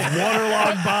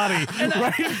 waterlogged body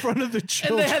right in front of the And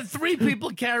children. they had 3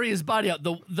 people carry his body out.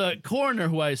 The coroner,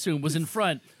 who I assume was in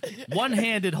front,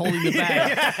 one-handed holding the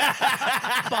bag.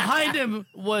 Behind him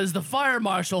was the fire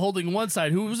marshal holding one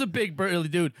side, who was a big burly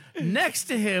dude. Next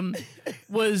to him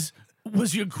was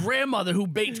your grandmother who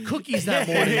baked cookies that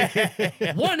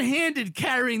morning, one-handed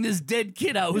carrying this dead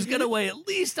kid out who's gonna weigh at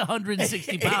least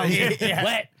 160 pounds,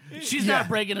 wet. She's not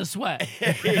breaking a sweat.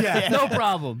 No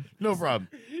problem. No problem.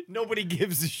 Nobody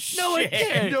gives a shit. No one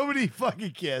cares. Nobody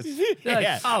fucking cares. They're like,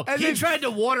 Yeah. oh, And he then- tried to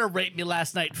water rape me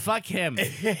last night. Fuck him.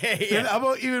 And how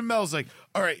about even Mel's like,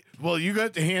 all right, well, you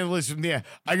got to handle this from there.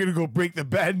 I got to go break the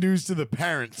bad news to the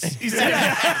parents. He's like,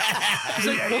 He's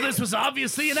like, well, this was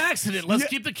obviously an accident. Let's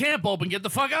keep the camp open. Get the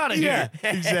fuck out of yeah,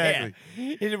 here. exactly.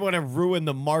 He didn't want to ruin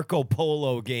the Marco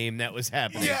Polo game that was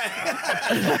happening.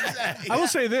 I will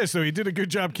say this though, he did a good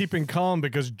job keeping calm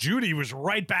because Judy was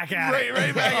right back at it.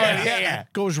 Right back at it. Yeah.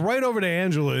 Goes right over to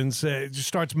Angela and just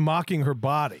starts mocking her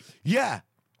body. Yeah.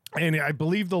 And I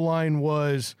believe the line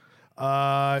was,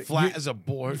 Flat as a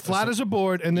board. Flat as a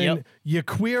board, and then Yep. you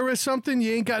queer or something,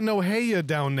 you ain't got no hair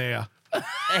down there.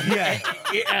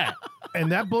 Yeah.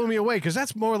 And that blew me away because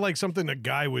that's more like something a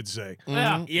guy would say.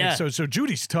 Yeah. Yeah. So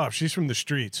Judy's tough. She's from the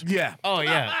streets. Yeah. Oh,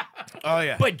 yeah. Oh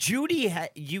yeah. But Judy,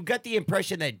 you got the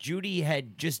impression that Judy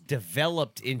had just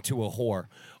developed into a whore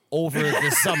over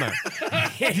the summer.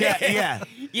 yeah.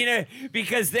 You know,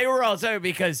 because they were all sorry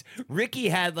because Ricky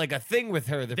had like a thing with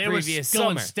her the They were previous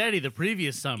going summer. steady the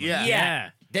previous summer.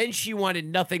 Yeah. Then she wanted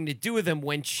nothing to do with him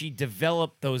when she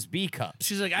developed those B cups.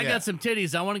 She's like, I Yeah. got some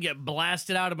titties. I want to get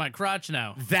blasted out of my crotch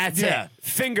now. That's Yeah. it.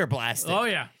 Finger blasted. Oh,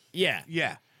 yeah. Yeah.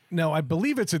 Yeah. Now, I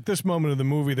believe it's at this moment of the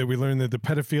movie that we learn that the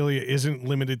pedophilia isn't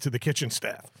limited to the kitchen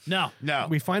staff. No. No.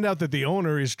 We find out that the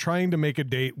owner is trying to make a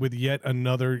date with yet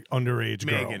another underage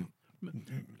girl. Megan.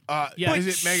 Yeah. Is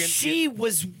it Megan? She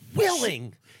was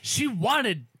willing. She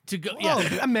wanted to go. Oh,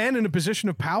 Yeah. a man in a position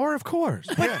of power, of course.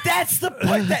 But that's the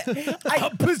part that I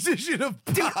Position of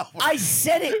power. I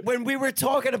said it when we were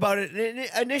talking about it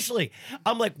initially.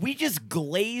 I'm like, we just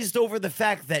glazed over the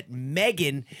fact that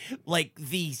Megan, like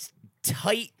these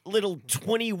tight little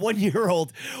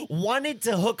 21-year-old, wanted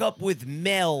to hook up with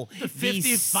Mel, The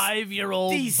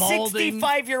 55-year-old the balding.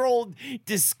 65-year-old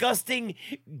disgusting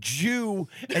Jew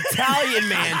Italian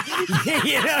man,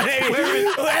 you know what I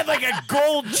mean? Who had like a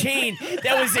gold chain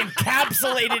that was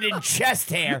encapsulated in chest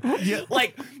hair.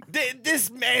 Like this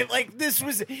man, like this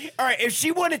was all right. If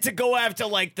she wanted to go after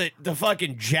like the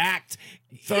fucking jacked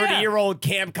 30-year-old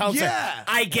camp counselor, Yeah.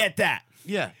 I get that.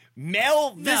 Yeah.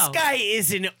 Mel, this No. guy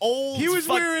is an old. He was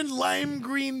fuck- wearing lime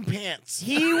green pants.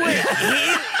 He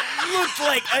looked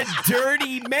like a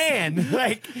dirty man.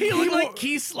 Like He looked like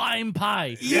key slime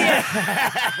pie.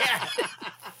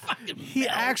 He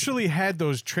actually had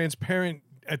those transparent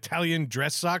Italian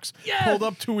dress socks Yeah. pulled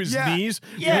up to his Yeah. knees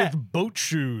Yeah. with boat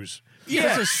shoes. Yeah.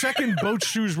 That's a second boat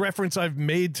shoes reference I've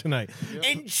made tonight.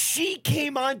 And she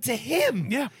came on to him.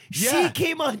 Yeah. She Yeah.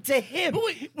 came on to him. But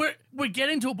wait, we're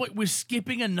getting to a point. We're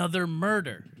skipping another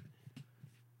murder.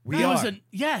 We There was are. an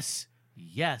yes.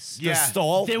 Yes. The Yeah.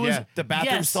 stall. There was- the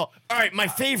bathroom yes. stall. All right, my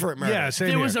favorite murder. Yeah, same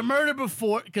There here. was a murder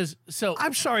before because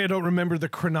I'm sorry I don't remember the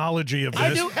chronology of this.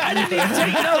 I didn't even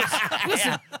take notes.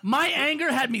 Listen, my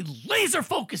anger had me laser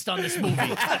focused on this movie.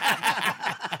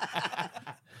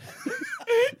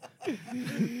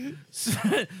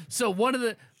 So one of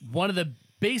the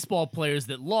baseball players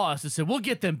that lost, said, "We'll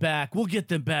get them back. We'll get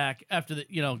them back." After the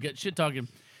get shit talking,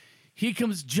 he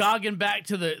comes jogging back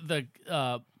to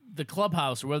the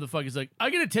clubhouse or where the fuck. He's like, "I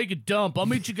gotta take a dump. I'll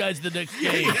meet you guys the next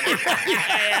game."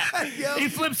 He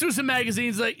flips through some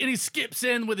magazines, and he skips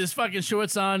in with his fucking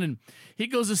shorts on, and he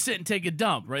goes to sit and take a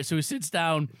dump. Right, so he sits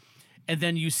down, and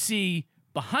then you see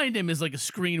behind him is like a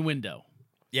screen window.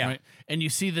 Yeah. Right, and you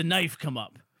see the knife come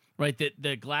up. Right, that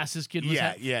the glasses kid was Yeah,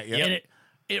 at. yeah. And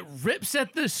it rips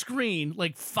at the screen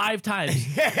like 5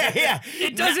 times. yeah.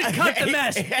 It doesn't cut the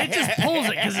mess. It just pulls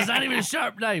it because it's not even a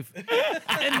sharp knife.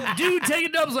 And dude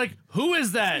taking dubs like, who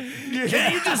is that? Can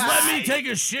you just let me take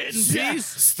a shit in peace?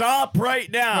 Stop right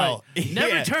now. Right.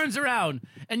 Never Yeah. turns around.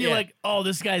 And you're Yeah. like, oh,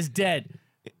 this guy's dead.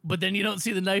 But then you don't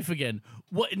see the knife again.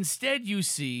 What instead you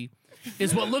see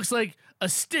is what looks like a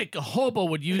stick a hobo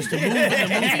would use to move in the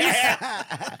movies.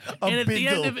 And at the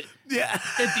end of it,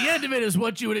 at the end of it is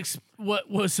what you would what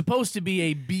was supposed to be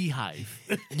a beehive.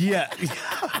 Yeah.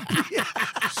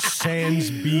 Sans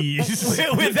bees.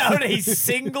 Without a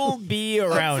single bee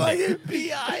around it.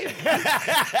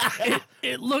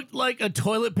 It looked like a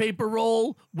toilet paper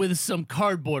roll with some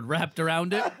cardboard wrapped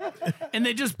around it, and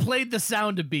they just played the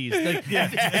sound of bees. Like,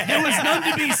 there was none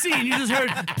to be seen. You just heard,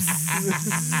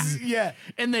 bzzz, Yeah.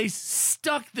 and they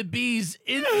stuck the bees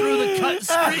in through the cut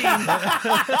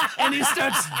screen, and he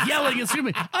starts yelling and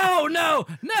screaming, "Oh no,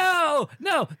 no,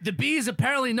 no!" The bees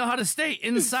apparently know how to stay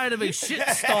inside of a shit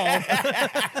stall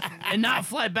and not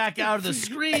fly back out of the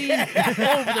screen,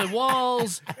 over the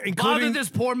walls, bother Including- this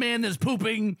poor man that's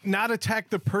pooping. Not attack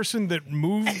the person that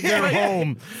moved their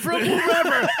home. From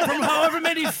wherever, from however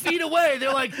many feet away,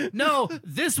 they're like, "No,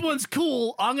 this one's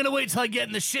cool. I'm gonna wait till I get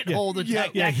in the shithole to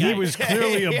attack Yeah, that he guy." was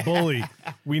clearly a bully.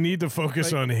 We need to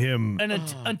focus on him. And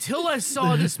until I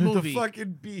saw this movie,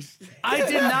 Fucking beast. I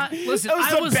did not listen. That was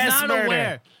I the was best not murder.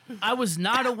 aware. I was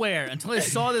not aware until I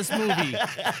saw this movie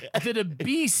that a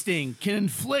bee sting can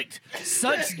inflict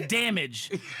such damage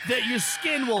that your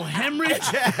skin will hemorrhage,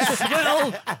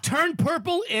 swell, turn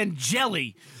purple, and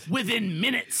jelly within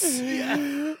minutes.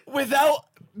 Without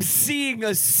seeing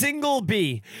a single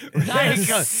bee. Not a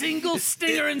Like, single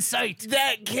stinger in sight.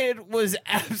 that kid was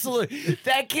absolutely.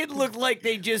 That kid looked like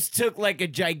they just took like a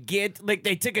like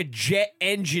they took a jet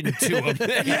engine to him and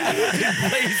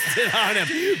placed it on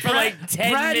him for like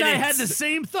 10 Brad minutes. and I had the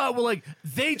same thought. We're like,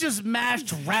 they just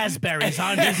mashed raspberries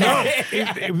on his arm.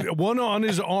 One on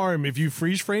his arm, if you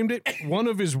freeze framed it, one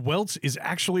of his welts is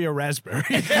actually a raspberry.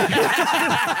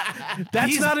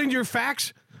 That's not in your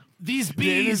facts. These It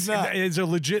bees. is not. It's a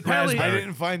legit Apparently- raspberry. I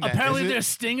didn't find that. Apparently, Is it? their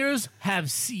stingers have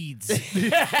seeds.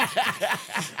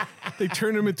 They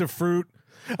turn them into fruit.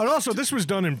 And also, this was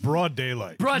done in broad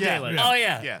daylight. Broad Yeah. daylight. Oh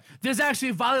yeah. Yeah. There's actually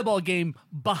a volleyball game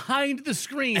behind the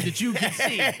screen that you can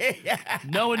see.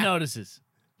 No one notices.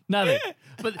 Nothing.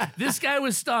 But this guy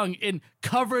was stung and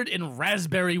covered in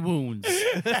raspberry wounds.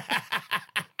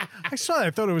 I saw that.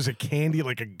 I thought it was a candy,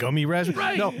 like a gummy raspberry.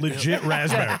 Right. No, legit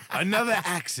raspberry. Another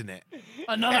accident.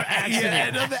 Another accident. Yeah,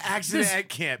 another accident This- at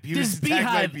camp. He This was attacked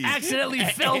by beehive bees. accidentally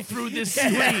fell through this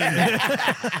screen,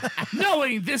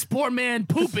 knowing this poor man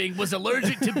pooping was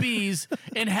allergic to bees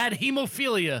and had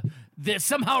hemophilia that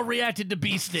somehow reacted to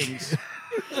bee stings.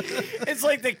 It's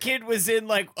like the kid was in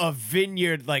like a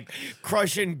vineyard, like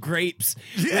crushing grapes.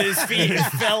 And his feet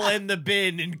fell in the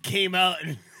bin and came out,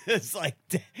 and it's like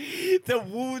the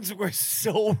wounds were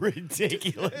so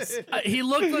ridiculous. He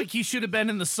looked like he should have been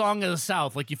in the Song of the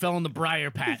South, like he fell in the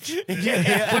briar patch.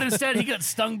 But instead, he got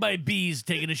stung by bees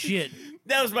taking a shit.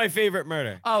 That was my favorite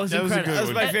murder. Oh, it was That was a incredible. good That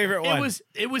was my And favorite one.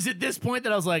 It was at this point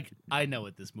that I was like, I know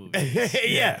what this movie is.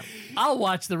 Yeah. I'll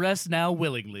watch the rest now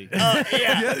willingly. Yeah.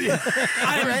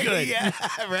 I'm Right? good. Yeah,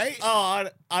 right? Oh,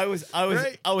 I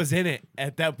was in it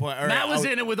at that point. Or Matt was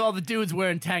I in it with all the dudes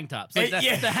wearing tank tops, like the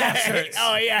yeah. half shirts.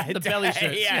 Oh yeah, The belly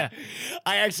shirts, yeah.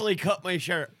 I actually cut my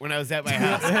shirt when I was at my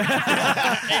house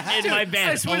in my I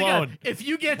bed swear to alone. God, if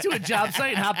you get to a job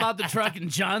site and hop out the truck and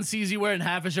John sees you wearing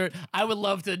half a shirt, I would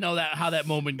love to know how that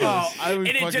moment goes. Oh, I would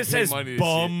And it fucking just pay says money to see it.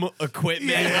 bum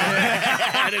equipment,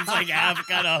 and it's like half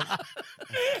cut off.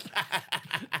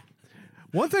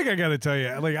 One thing I got to tell you,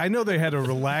 like I know they had a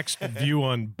relaxed view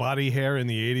on body hair in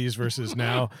the 80s versus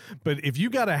now, but if you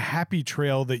got a happy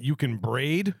trail that you can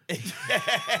braid,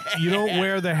 you don't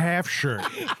wear the half shirt.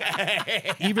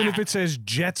 Even if it says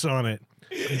Jets on it.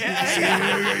 You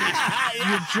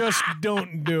just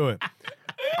don't do it.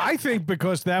 I think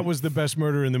because that was the best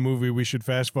murder in the movie, we should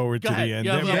fast forward to ahead. the end.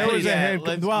 Yeah, There yeah, was a yeah, hand.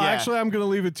 let's- Well, yeah. actually, I'm going to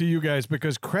leave it to you guys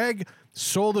because Craig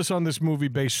sold us on this movie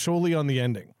based solely on the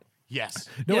ending. Yes.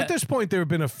 Now, Yeah. at this point, there have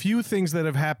been a few things that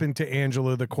have happened to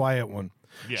Angela, the quiet one.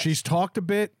 Yes. She's talked a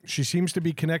bit. She seems to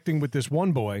be connecting with this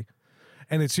one boy,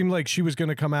 and it seemed like she was going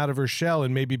to come out of her shell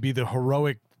and maybe be the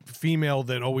heroic female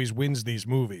that always wins these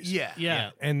movies. Yeah.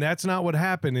 Yeah. And that's not what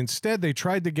happened. Instead, they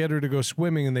tried to get her to go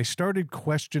swimming, and they started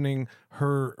questioning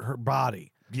her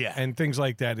body. Yeah. And things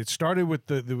like that. It started with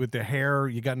the hair.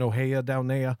 You got no hair down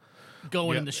there.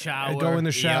 Going Yeah. in the shower. Go in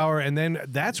the shower, and then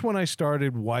that's when I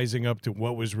started wising up to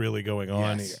what was really going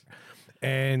on Yes. here.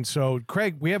 And so,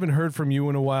 Craig, we haven't heard from you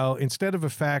in a while. Instead of a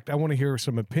fact, I want to hear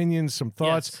some opinions, some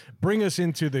thoughts. Yes. Bring us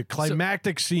into the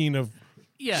climactic scene of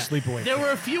Yeah. Sleepaway. There were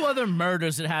a few other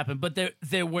murders that happened, but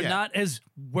they were Yeah. not as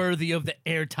worthy of the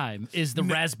airtime as the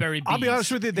raspberry bees. I'll be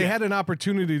honest with you, they had an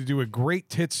opportunity to do a great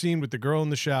tit scene with the girl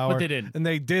in the shower. But they didn't. And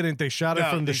they didn't. They shot it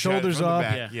No, from the they shot it shoulders from the up.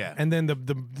 back, yeah. And then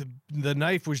the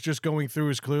knife was just going through. It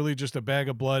was clearly just a bag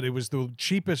of blood. It was the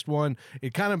cheapest one.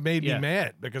 It kind of made Yeah. me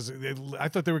mad because I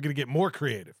thought they were going to get more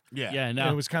creative. Yeah. Yeah, And no.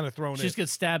 it was kind of thrown She in. just got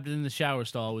stabbed in the shower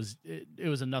stall. It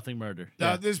was a nothing murder.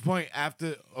 Now, at this point,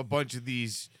 after a bunch of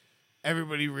these,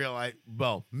 everybody realized,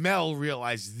 well, Mel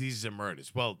realizes these are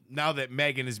murders. Well, now that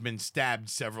Megan has been stabbed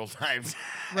several times.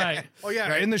 Right. Oh, yeah.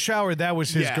 Right? In the shower, that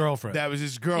was his Yeah, girlfriend. That was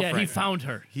his girlfriend. Yeah, he found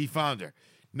her. He found her.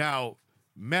 Now,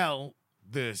 Mel,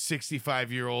 the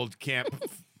 65-year-old camp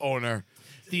owner,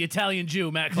 The Italian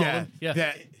Jew, Matt called him.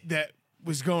 Yeah. that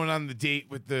was going on the date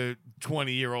with the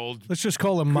 20-year-old. Let's just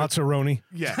call him Mazzaroni.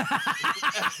 Yeah.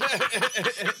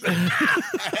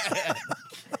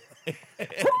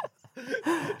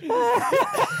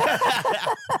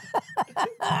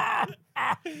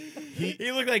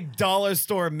 He looked like dollar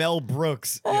store Mel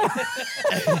Brooks.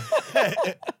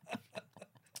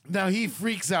 Now he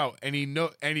freaks out and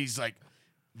he's like,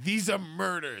 these are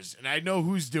murders and I know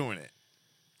who's doing it.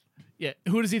 Yeah.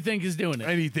 Who does he think is doing it?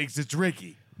 And he thinks it's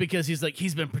Ricky. Because he's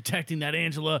been protecting that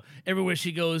Angela everywhere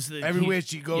she goes. Everywhere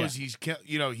she goes,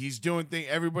 yeah. he's doing things.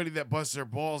 Everybody that busts their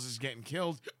balls is getting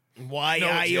killed. Why No,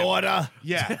 I it's him. order?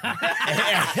 Yeah.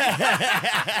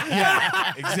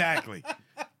 Yeah, exactly.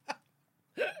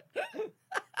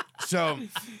 So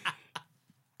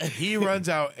he runs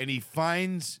out and he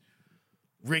finds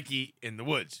Ricky in the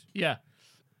woods. Yeah.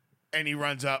 and he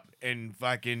runs up and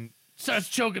fucking Starts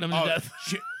choking him to death.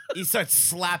 shit, He starts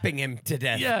slapping him to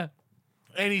death. Yeah.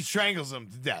 and he strangles him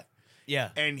to death. Yeah.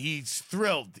 And he's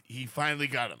thrilled. He finally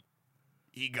got him.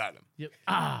 He got him. Yep.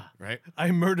 Ah. Right?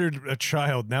 I murdered a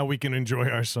child. Now we can enjoy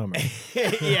our summer.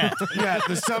 Yeah. Yeah,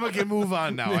 the summer can move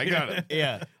on now. I got him.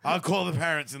 Yeah. I'll call the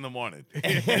parents in the morning.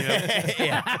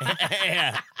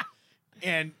 Yeah.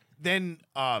 And then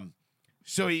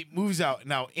so he moves out.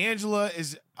 Now Angela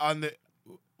is on the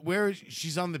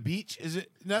she's on the beach, is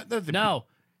it? Not the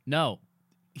No.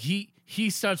 He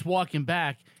starts walking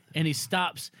back and he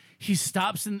stops. He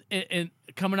stops in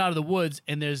coming out of the woods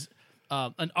and there's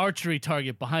an archery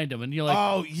target behind him and you're like,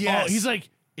 Oh, yes. he's like,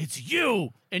 it's you,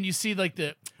 and you see like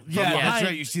the from Yeah, that's behind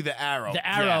right. You see the arrow. the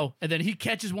arrow, and then he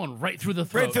catches one right through the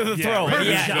throat. Right through the Yeah, throat. right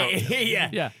Yeah. through the Yeah.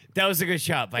 Yeah. That was a good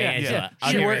shot by Yeah. Angela. Yeah. I'll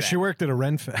She give her worked- that. She worked at a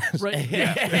Ren Fest. Right?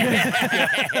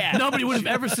 Yeah. Nobody would have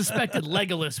ever suspected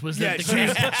Legolas was Yeah, the she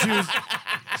was,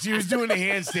 cat. she was doing a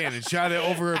handstand and shot it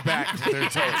over her back with her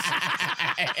toes.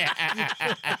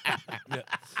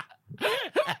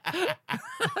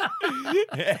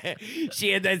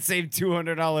 She had that same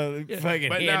 $200 fucking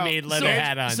But now- handmade leather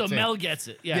hat on. So too. Mel gets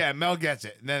it. Yeah. Yeah, Mel gets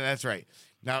it. Then that's right.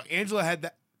 Now Angela had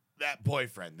that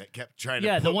boyfriend that kept trying to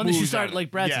Yeah, the put one that she moves started, on her.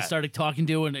 like Brad Yeah. said, started talking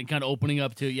to and kind of opening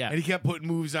up to. Yeah. And he kept putting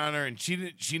moves on her, and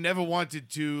she never wanted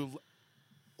to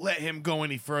let him go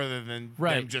any further than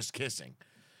Right. them just kissing.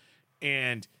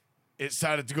 And it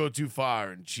started to go too far,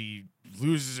 and she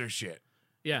loses her shit.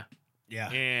 Yeah. Yeah.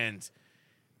 And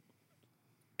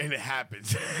it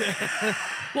happens.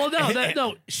 Well,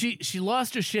 no. She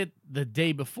lost her shit the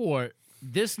day before.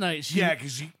 This night, yeah,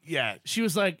 because she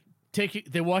was like,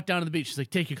 they walked down to the beach. She's like,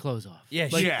 take your clothes off. Yeah,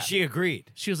 Like, she agreed.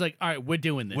 She was like, all right, we're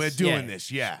doing this. we're doing Yeah.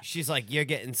 this. Yeah. She's like, you're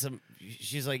getting some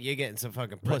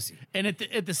fucking pussy. And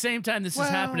at the same time this is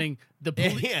happening, the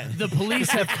Yeah. the police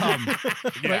have come.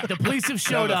 Right? The police have No,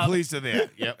 showed the up. police are there.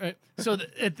 Yep. Right? So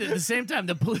at the same time,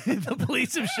 the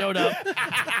police have showed up.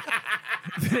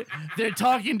 They're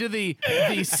talking to the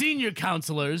senior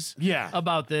counselors Yeah.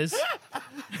 about this.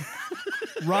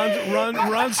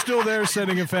 Ron's still there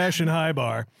setting a fashion high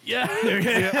bar.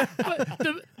 Yeah.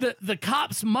 But the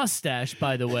cop's mustache,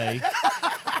 by the way,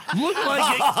 looked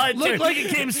like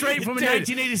it came straight from a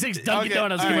 1986 Dunkin'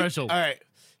 Donuts all right, commercial. All right.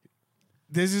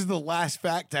 This is the last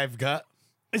fact I've got.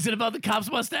 Is it about the cop's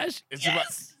mustache? It's about.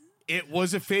 It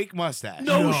was a fake mustache.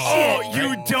 No, shit. Oh,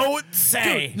 you don't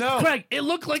say. Dude, No. Craig, it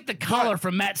looked like the collar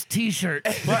from Matt's T-shirt.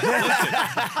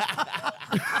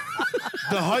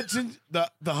 The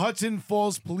Hudson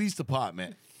Falls Police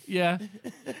Department, Yeah.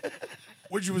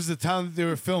 which was the town that they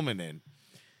were filming in,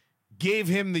 gave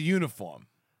him the uniform.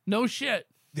 No shit.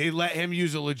 They let him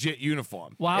use a legit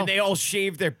uniform. Wow. And they all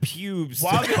shaved their pubes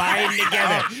While to they- bind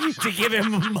together to give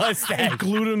him a mustache.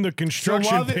 Glued him to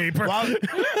construction paper.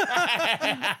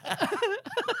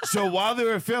 While they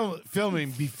were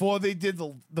filming, before they did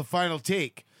the final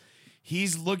take,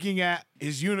 he's looking at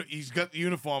his he's got the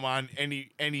uniform on, and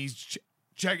he's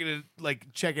checking it,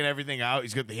 like checking everything out.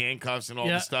 He's got the handcuffs and all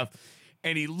Yeah. the stuff,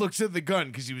 and he looks at the gun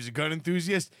because he was a gun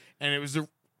enthusiast, and it was a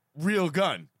real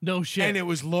gun, No shit. and it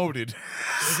was loaded.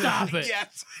 Stop it.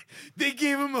 Yes, they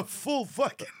gave him a full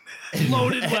fucking.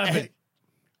 Loaded weapon.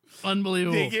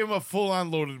 Unbelievable. They gave him a full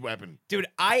on loaded weapon. Dude,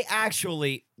 I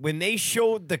actually, when they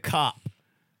showed the cop,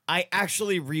 I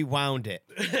actually rewound it.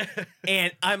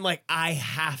 And I'm like, I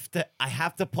have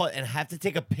to put and have to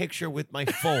take a picture with my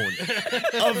phone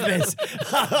of this.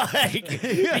 Like,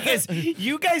 because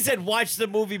you guys had watched the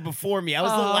movie before me. I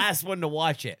was the last one to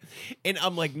watch it. And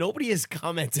I'm like, nobody has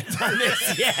commented on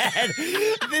this yet.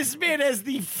 This man has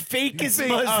the fakest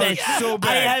mustache so I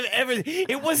bad. have ever.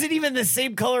 It wasn't even the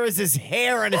same color as his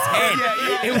hair on his head.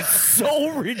 It was so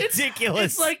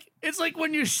ridiculous. It's like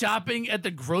when you're shopping at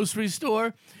the grocery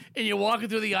store and you're walking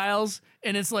through the aisles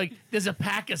and it's like there's a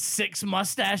pack of 6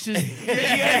 mustaches.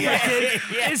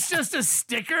 It's just a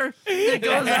sticker that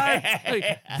goes on.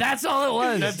 Like, that's all it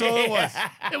was. That's all it was.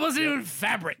 It wasn't even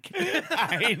fabric.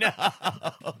 I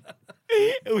know.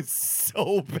 It was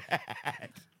so bad.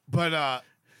 But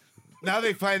now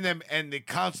they find them, and the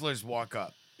counselors walk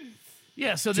up.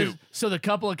 Yeah, so the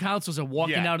couple of counselors are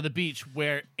walking Yeah. out of the beach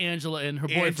where Angela and her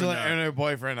boyfriend Angela are. and her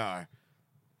boyfriend are,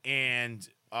 and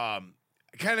I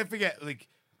kind of forget. Like,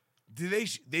 do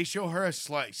they show her a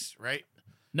slice? Right?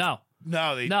 No,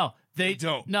 No, they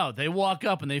don't. No, they walk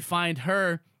up and they find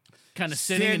her kind of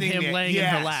sitting and standing him there, laying in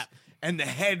her yes, lap. and the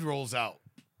head rolls out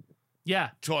Yeah,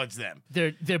 towards them.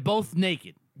 they're both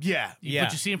naked. Yeah. Yeah.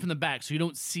 But you see him from the back, so you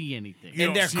don't see anything. You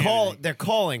And don't see anything. they're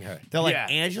calling her. They're like, Yeah.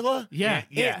 Angela? Yeah.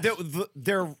 Yeah. And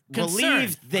they're Concerned.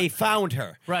 relieved they found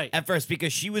her. Right. At first,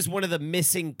 because she was one of the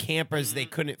missing campers they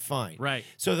couldn't find. Right.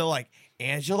 So they're like,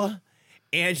 Angela?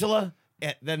 Angela?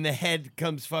 And then the head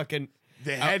comes fucking.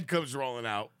 The head comes rolling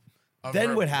out. Of Then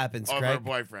her- what happens, of her Craig?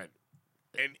 boyfriend.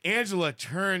 And Angela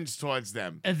turns towards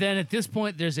them. And then at this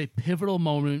point, there's a pivotal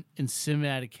moment in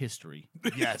cinematic history.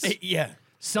 Yes. Yeah.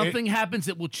 Something happens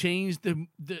that will change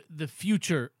the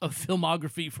future of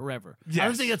filmography forever. I don't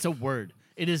Yes. think that's a word.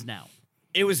 It is now.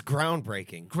 It was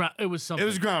groundbreaking. It was something. It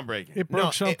was groundbreaking. It broke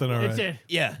No, something, all It right. did.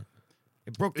 Yeah.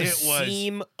 It broke the It was-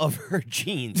 seam of her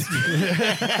jeans.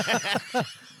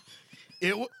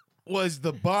 It was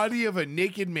the body of a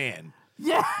naked man.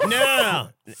 No.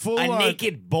 Full A on-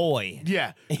 naked boy.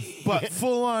 Yeah. But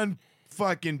full on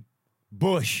fucking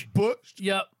Bush. bush,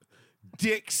 Yep.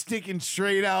 dick sticking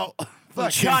straight out.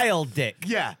 Fucking, Child dick.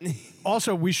 Yeah.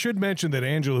 Also, we should mention that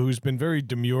Angela, who's been very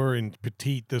demure and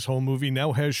petite this whole movie,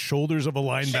 now has shoulders of a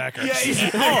linebacker. Yeah.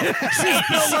 Oh, she's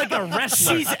built like a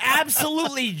wrestler. She's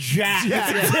absolutely jacked.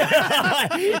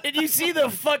 Did you see the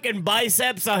fucking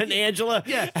biceps on Angela?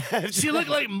 Yeah. She looked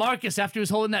like Marcus after he was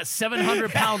holding that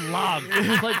 700-pound log.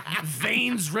 Like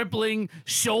veins rippling,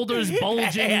 shoulders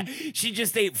bulging. Yeah, she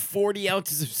just ate 40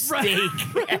 ounces of steak.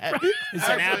 It's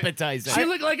an appetizer. She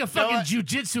looked like a fucking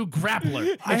jujitsu grappler.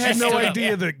 I had no stood up.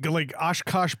 idea that like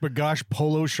Oshkosh Bagosh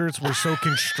polo shirts were so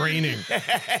constraining.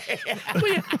 But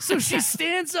yeah, so she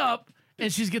stands up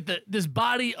and she's got this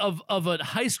body of a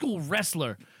high school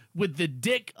wrestler with the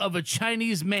dick of a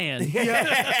Chinese man.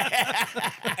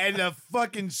 And the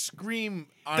fucking scream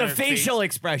on The her facial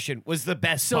expression was the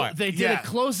best So part. they did Yeah. a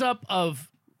close up of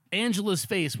Angela's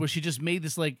face where she just made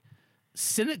this like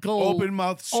cynical Open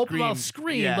mouth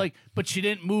scream, Yeah. like, but she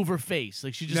didn't move her face.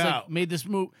 Like she just No. like made this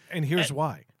move. And here's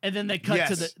why. And then they cut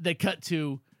to Yes. they cut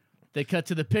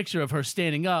to the picture of her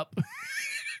standing up,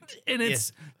 and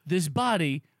it's this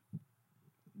body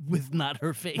with not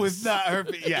her face. With not her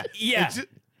yeah. Yeah.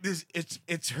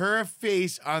 It's her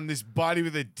face on this body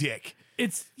with a dick.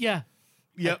 It's yeah.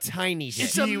 Yep. Tiny shit.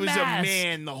 It's a She was a mask.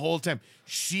 man the whole time.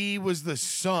 She was the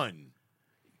son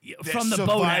that From the boat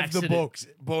survived accident. the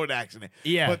boat accident.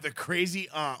 Yeah. But the crazy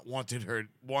aunt wanted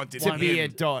to be a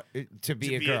him daughter, to be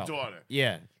to a be girl. a daughter.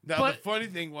 Yeah. Now But- the funny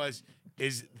thing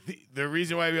is the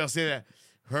reason why we all say that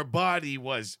her body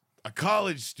was a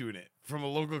college student from a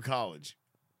local college.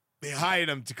 They hired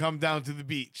him to come down to the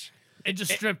beach It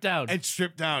just stripped out. and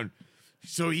strip down.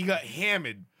 So he got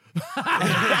hammered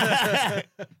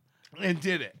and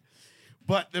did it.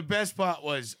 But the best part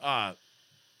was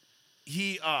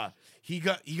he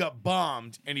got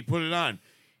bombed and he put it on.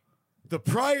 The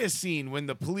prior scene when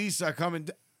the police are coming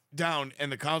down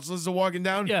and the counselors are walking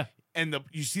down, Yeah. and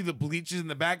you see the bleachers in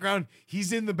the background,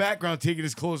 he's in the background taking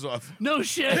his clothes off. No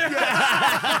shit.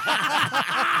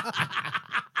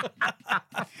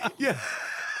 Yeah.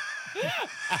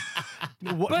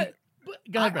 But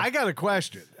go ahead, Brad. I got a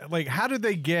question. Like, how did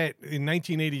they get in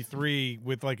 1983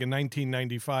 with like a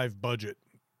 1995 budget?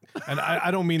 And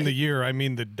I don't mean the year, I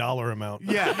mean the dollar amount.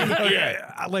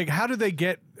 Yeah. Like, how did they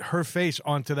get her face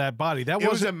onto that body? That It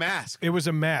was a wasn't. mask. It was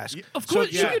a mask. Of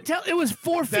course, yeah. you could tell it was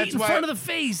 4 feet That's in why- front of the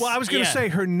face. Well, I was gonna Yeah. say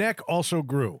her neck also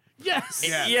grew. yes.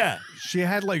 Yeah. Yeah.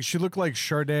 She looked like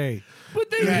Sade. But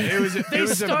they, Yeah, it was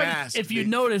a started- mask. If you They-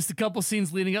 noticed, a couple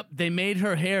scenes leading up, they made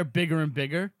her hair bigger and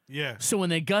bigger. Yeah. So when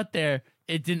they got there,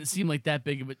 it didn't seem like that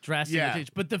big of a drastic Yeah. change.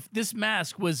 But this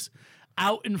mask was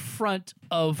out in front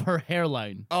of her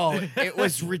hairline. Oh, it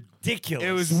was ridiculous.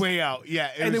 It was way out.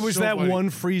 Yeah. And it was so that funny. one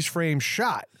freeze frame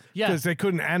shot. Yeah. Because they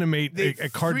couldn't animate They a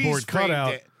cardboard freeze-framed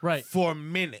cutout. it Right. for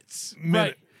minutes.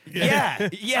 Right. Yeah.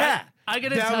 Yeah. I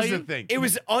gotta That tell was you, the thing. It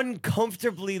was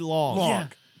uncomfortably long. yeah,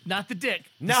 not the dick.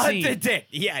 Not scene. the dick.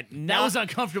 Yeah. That Not, was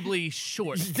uncomfortably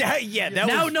short. that, yeah. That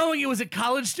now was. knowing it was a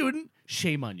college student,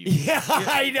 shame on you. Yeah,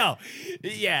 I know.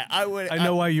 Yeah, I would. I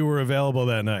know why you were available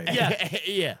that night. Yeah.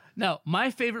 Yeah. Now, my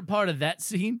favorite part of that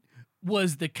scene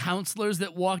was the counselors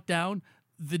that walked down.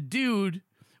 The dude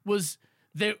was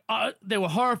they were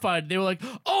horrified. They were like,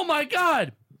 "Oh my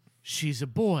god, she's a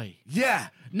boy." Yeah.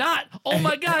 Not, "Oh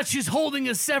my god, she's holding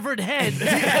a severed head."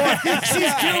 Or,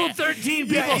 "She's killed 13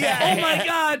 people." yeah. Oh my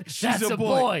god, that's a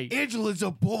boy. Angela's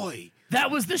a boy.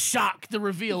 That was the shock, the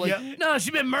reveal. Like, Yeah. no,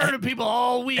 she's been murdering people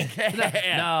all week.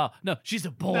 No, she's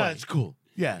a boy. That's cool.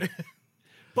 Yeah.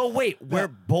 But wait, were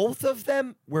both of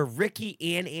them, were Ricky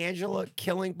and Angela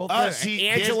killing both of them?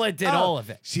 Angela did all of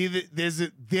it. See,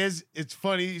 it's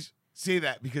funny you say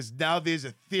that because now there's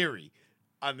a theory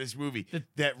on this movie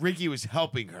that Ricky was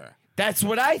helping her. That's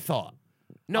what I thought.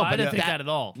 No, I but didn't think that at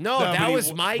all. No, but that he was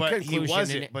wa- my but conclusion. He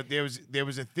wasn't. and it- But there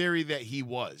was a theory that he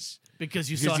was.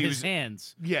 Because you Because saw he his was-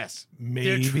 hands. Yes.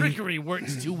 Their Maybe, trickery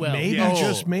works too well. maybe Yeah.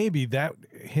 just maybe that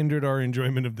hindered our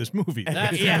enjoyment of this movie.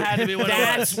 That had to be what it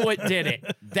That's was. what did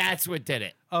it. That's what did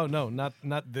it. Oh no, not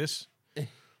this.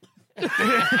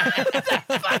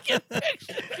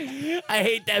 I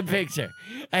hate that picture.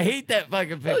 I hate that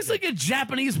fucking picture. It looks like a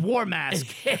Japanese war mask.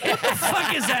 What the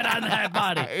fuck is that on that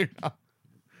body?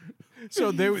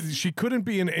 So she couldn't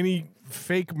be in any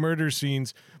fake murder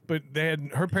scenes, but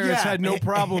her parents Yeah. had no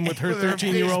problem with her With her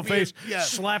 13-year-old face face being- yeah.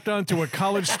 slapped onto a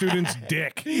college student's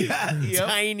dick. Yep.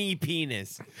 Tiny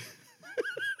penis.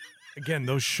 Again,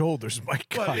 those shoulders, my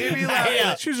God. maybe like-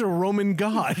 Yeah. She's a Roman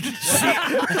god.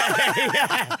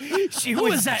 She Who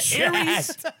was is that, jacked.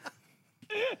 Ares?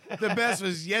 The best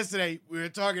was yesterday. We were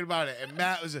talking about it, and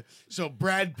Matt was so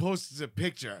Brad posted a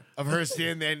picture of her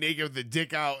standing there naked with the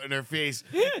dick out in her face,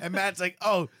 and Matt's like,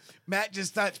 "Oh, Matt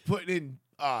just starts putting in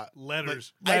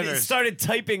Letters. I letters. started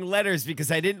typing letters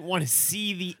because I didn't want to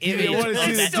see the image. didn't wanna of see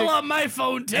It's the that. still on my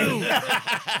phone too.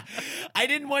 I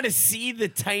didn't want to see the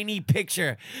tiny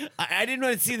picture. I didn't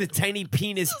want to see the tiny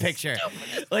penis picture.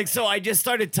 Like, so I just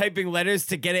started typing letters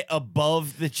to get it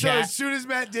above the So chat. as soon as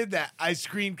Matt did that, I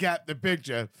screen capped the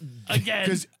picture Again.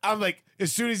 because I'm like,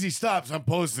 as soon as he stops, I'm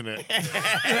posting it.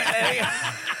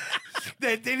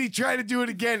 then he tried to do it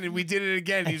again, and we did it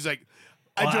again. He was like,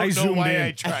 I Well, don't know zoomed why in.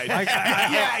 I tried.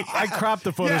 I cropped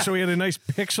the photo Yeah. so he had a nice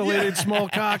pixelated small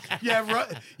cock.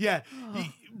 Yeah.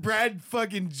 Brad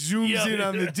fucking zooms Yeah. in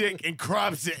on the dick and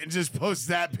crops it and just posts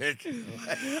that pic.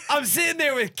 I'm sitting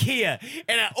there with Kia,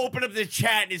 and I open up the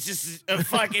chat, and it's just a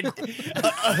fucking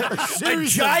a Series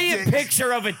of giant dicks.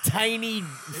 picture of a tiny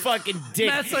fucking dick,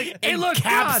 Matt's like, "Hey, look,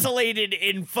 encapsulated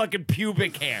in fucking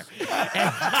pubic hair." And,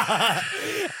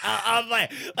 I'm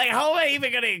like, how am I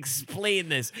even gonna explain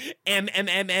this? M. See,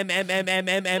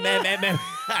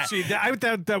 I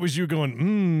thought that was you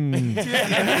going,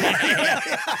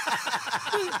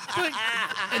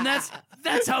 And that's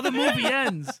how the movie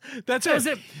ends. That's That was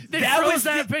it. it. They That froze was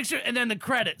that picture and then the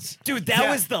credits. Dude, that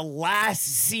Yeah. was the last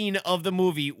scene of the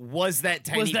movie. Was that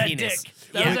tiny Was that penis? dick.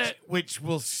 That was it. Which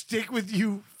will stick with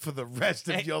you for the rest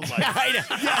of your life. I know.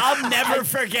 I'll never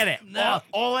forget it.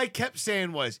 All I kept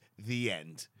saying was the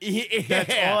end. Yeah.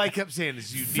 That's all I kept saying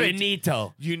is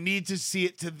Finito. you need to see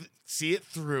it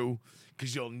through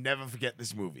because you'll never forget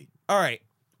this movie. All right.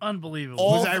 Unbelievable.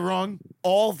 All Was I wrong?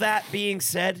 All that being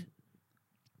said,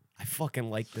 I fucking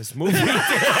like this movie. All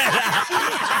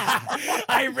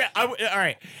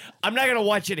right. I'm not gonna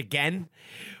watch it again,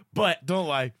 but Don't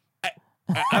lie.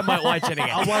 I might watch it again.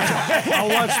 I'll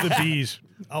watch the bees.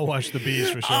 I'll watch the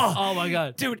bees for sure. Oh my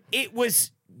god. Dude,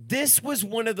 this was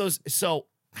one of those. So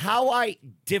how I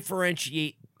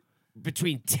differentiate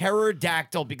between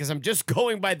Pterodactyl, because I'm just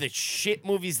going by the shit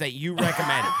movies that you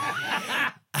recommend.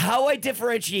 How I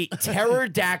differentiate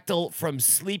Pterodactyl from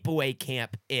Sleepaway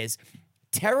Camp is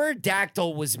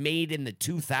Pterodactyl was made in the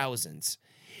 2000s.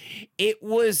 It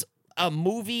was a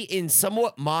movie in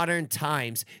somewhat modern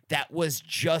times that was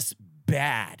just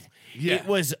bad. Yeah. It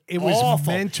was It was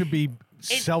awful. meant to be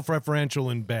self-referential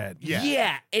and bad. Yeah.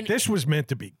 Yeah, and This was meant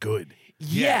to be good.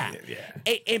 yeah.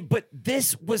 But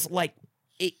this was like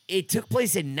it took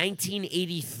place in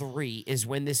 1983 is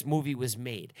when this movie was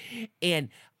made. And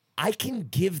I can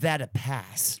give that a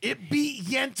pass. It beat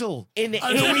Yentl In the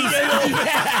on the 80s. weekend.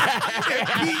 Yeah. It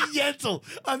beat Yentl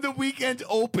on the weekend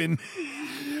open.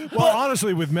 Well,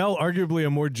 honestly, with Mel, arguably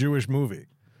a more Jewish movie.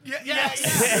 Yeah.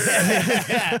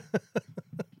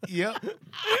 Yep. But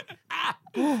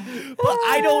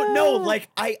I don't know. Like,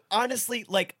 I honestly,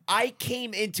 like, I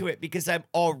came into it because I'm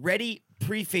already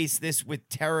prefaced this with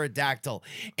Pterodactyl.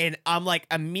 And I'm like,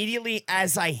 immediately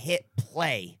as I hit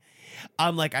play,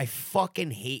 I'm like, I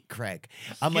fucking hate Craig.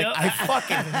 I'm like, Yep. I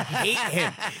fucking hate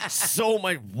him so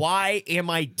much. Why am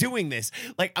I doing this?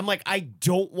 Like, I'm like, I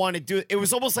don't want to do it. It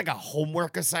was almost like a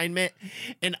homework assignment.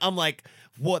 And I'm like,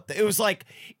 what? It was like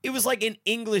in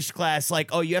English class, like,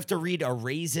 oh, you have to read A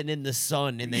Raisin in the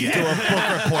Sun and then do a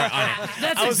book report on it.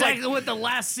 That's I was exactly what the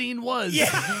last scene was.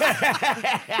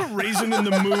 Raisin in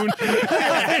the Moon.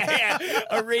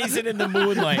 A Raisin in the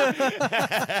Moonlight.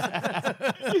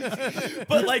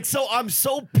 But like, so I'm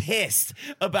so pissed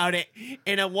about it,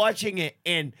 and I'm watching it,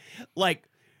 and like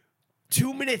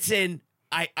 2 minutes in,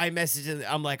 I message him.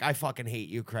 I'm like, I fucking hate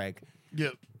you, Craig.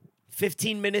 Yep.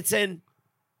 15 minutes in,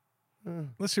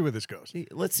 Let's see where this goes.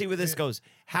 let's see where this goes.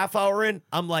 Half hour in,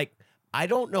 I'm like, I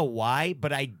don't know why,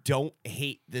 but I don't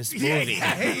hate this movie.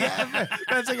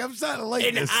 That's like I'm starting to like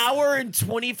An this. hour and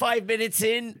 25 minutes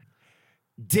in,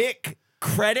 Dick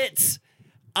credits.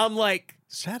 I'm like,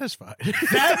 satisfied.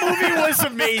 That movie was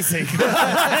amazing.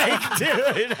 Like,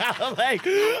 dude, I'm like,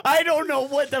 I don't know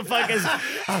what the fuck is.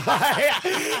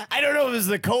 I don't know if it was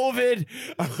the COVID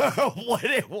or what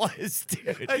it was,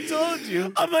 dude. I told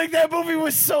you. I'm like, that movie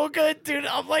was so good, dude.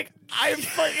 I'm like, I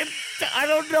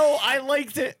don't know. I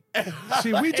liked it.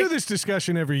 See, we do this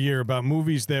discussion every year about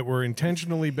movies that were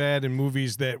intentionally bad and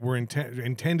movies that were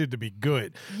intended to be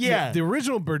good. Yeah. The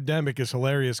original Birdemic is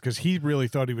hilarious because he really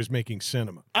thought he was making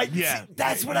cinema. Yeah.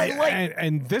 That's what I like.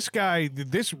 And this guy,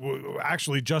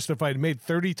 actually justified, made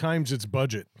 30 times its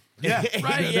budget. Yeah.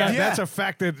 Right, That- That's a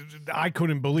fact that I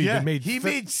couldn't believe. Yeah. It made He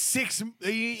made 6.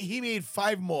 He made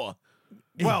 5 more.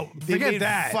 well, They forget made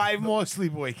that. 5 more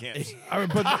sleepaway camps.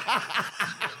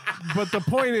 But the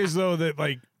point is though that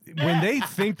like when they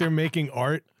think they're making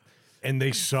art and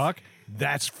they suck,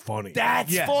 that's funny.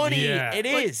 That's Yeah. funny. Yeah. It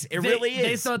is. It They- really is.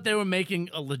 They thought they were making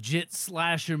a legit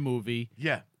slasher movie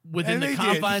Yeah. within And the they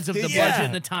confines did. of the Yeah. budget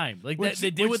and the time. Like Which-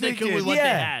 they did which what they they could did. with what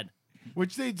Yeah. they had.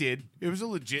 Which they did. It was a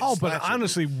legit. Oh, but slasher.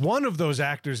 honestly, one of those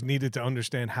actors needed to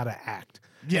understand how to act.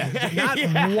 Yeah.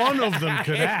 Not one of them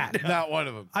could act. Not one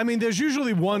of them. I mean, there's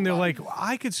usually one. They're like,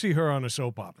 I could see her on a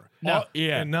soap opera. No.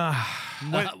 yeah. And, nah.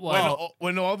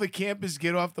 When all the campers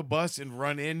get off the bus and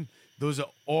run in, those are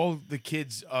all the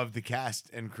kids of the cast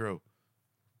and crew.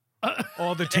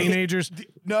 All the teenagers.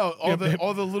 No, Yeah,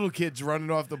 all the little kids running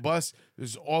off the bus.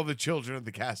 There's all the children of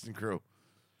the cast and crew.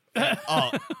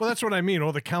 Well, that's what I mean.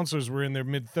 All the counselors were in their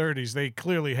mid-30s. They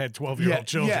clearly had 12-year-old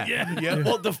children. Yeah.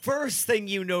 Well, the first thing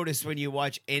you notice when you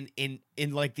watch in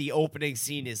like the opening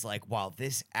scene is like, wow,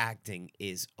 this acting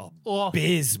is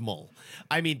abysmal.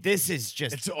 I mean, this is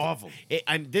just It's awful.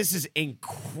 This is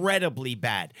incredibly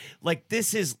bad. Like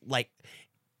this is like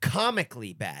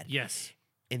comically bad. Yes.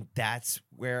 And that's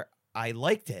where I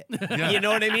liked it. You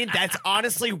know what I mean? That's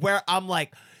honestly where I'm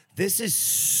like, this is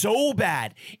so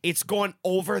bad. It's going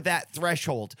over that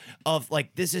threshold of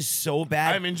like, this is so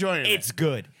bad. I'm enjoying it. It's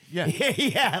good. Yeah.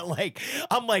 Yeah. Like,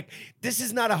 I'm like, this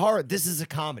is not a horror. This is a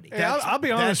comedy. Hey, I'll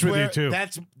be honest with you,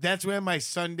 too. That's where my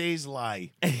Sundays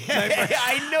lie.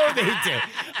 I know they do.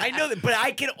 I know that, but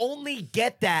I can only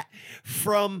get that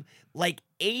from like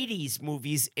 80s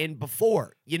movies and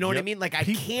before. You know what I Yep. mean? Like I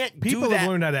can't do People that. have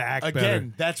learned how to act Again,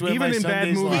 better. that's where even my in bad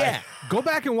Sundays movies. lie. Yeah. Go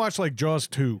back and watch like Jaws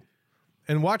 2.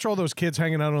 And watch all those kids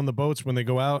hanging out on the boats when they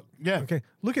go out. Yeah. Okay.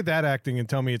 Look at that acting and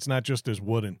tell me it's not just as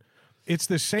wooden. It's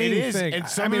the same It is, thing. and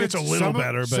I mean, it's a little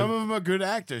better, but some of them are good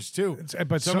actors too.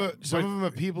 but some some- of them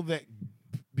are people that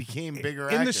became bigger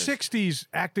in actors. the 60s,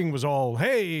 acting was all,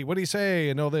 hey, what do you say?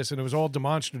 And all this. And it was all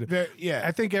demonstrative. Yeah.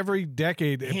 I think every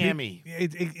decade. Hammy.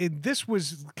 This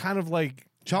was kind of like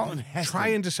Charlton Heston.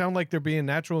 trying to sound like they're being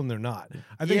natural and they're not.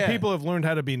 I think Yeah. people have learned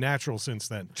how to be natural since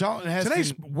then. Charlton Heston.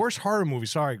 Today's worst horror movies,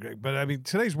 sorry, Greg, but I mean,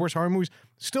 today's worst horror movies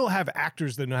still have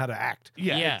actors that know how to act.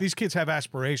 Yeah. These kids have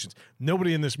aspirations.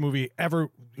 Nobody in this movie ever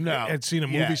had seen a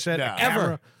movie Yeah, set, no. a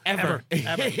camera, Ever.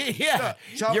 Yeah.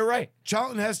 You're right.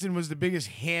 Charlton Heston was the biggest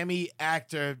hammy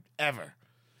actor ever,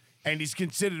 and he's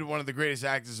considered one of the greatest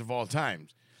actors of all time.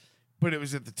 But it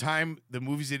was at the time the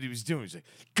movies that he was doing. He's like,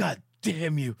 God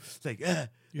damn you! It's like,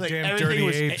 You like damn everything dirty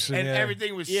was, apes, and and yeah.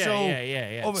 everything was Yeah, so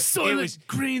yeah. over. Soylent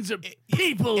Greens are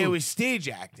people. It was stage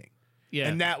acting. Yeah.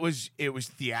 And it was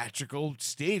theatrical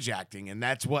stage acting, and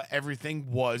that's what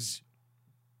everything was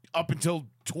up until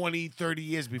 20, 30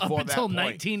 years before up until that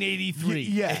point. 1983.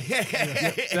 Yeah.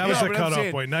 That was No, the but I'm cutoff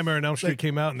saying, point. Nightmare on Elm Street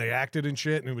came out and they acted and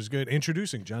shit, and it was good.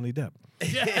 Introducing Johnny Depp.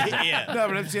 Yeah. No,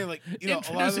 but I'm saying, like, you know, a lot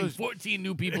of Introducing those, 14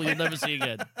 new people you'll never see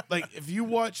again. like, if you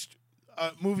watched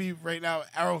a movie right now,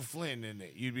 Errol Flynn in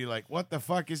it, you'd be like, what the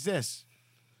fuck is this?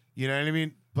 You know what I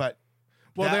mean? But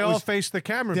Well, that they all was face the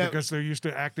camera that- because they're used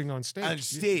to acting on stage. on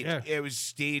stage. Yeah. It was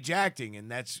stage acting,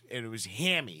 and it was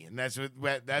hammy, and that's where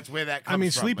that comes I mean,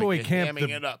 from. Sleepaway like, you're Camp, hamming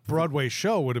the it up. Broadway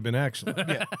show would have been excellent.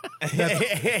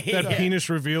 That penis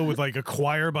reveal with like a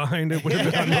choir behind it would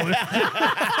have been unbelievable.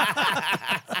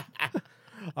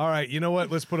 All right, you know what?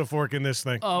 Let's put a fork in this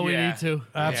thing. Oh, we Yeah. need to.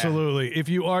 Absolutely. If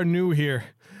you are new here,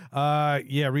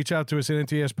 reach out to us at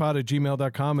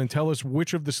ntspod@gmail.com and tell us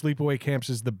which of the sleepaway camps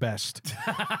is the best.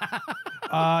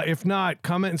 If not,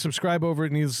 comment and subscribe over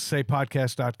at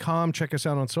needlesstosaypodcast.com. Check us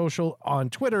out on social, on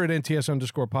Twitter at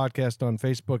NTS_podcast, on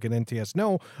Facebook at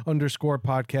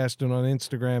NTSno_podcast, and on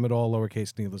Instagram at all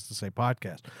lowercase needless to say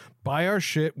podcast. Buy our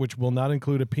shit, which will not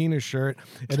include a penis shirt,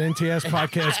 at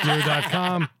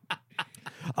ntspodcastgear.com.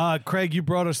 Craig, you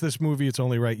brought us this movie. It's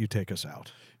only right you take us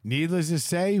out. Needless to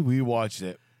say, we watched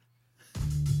it.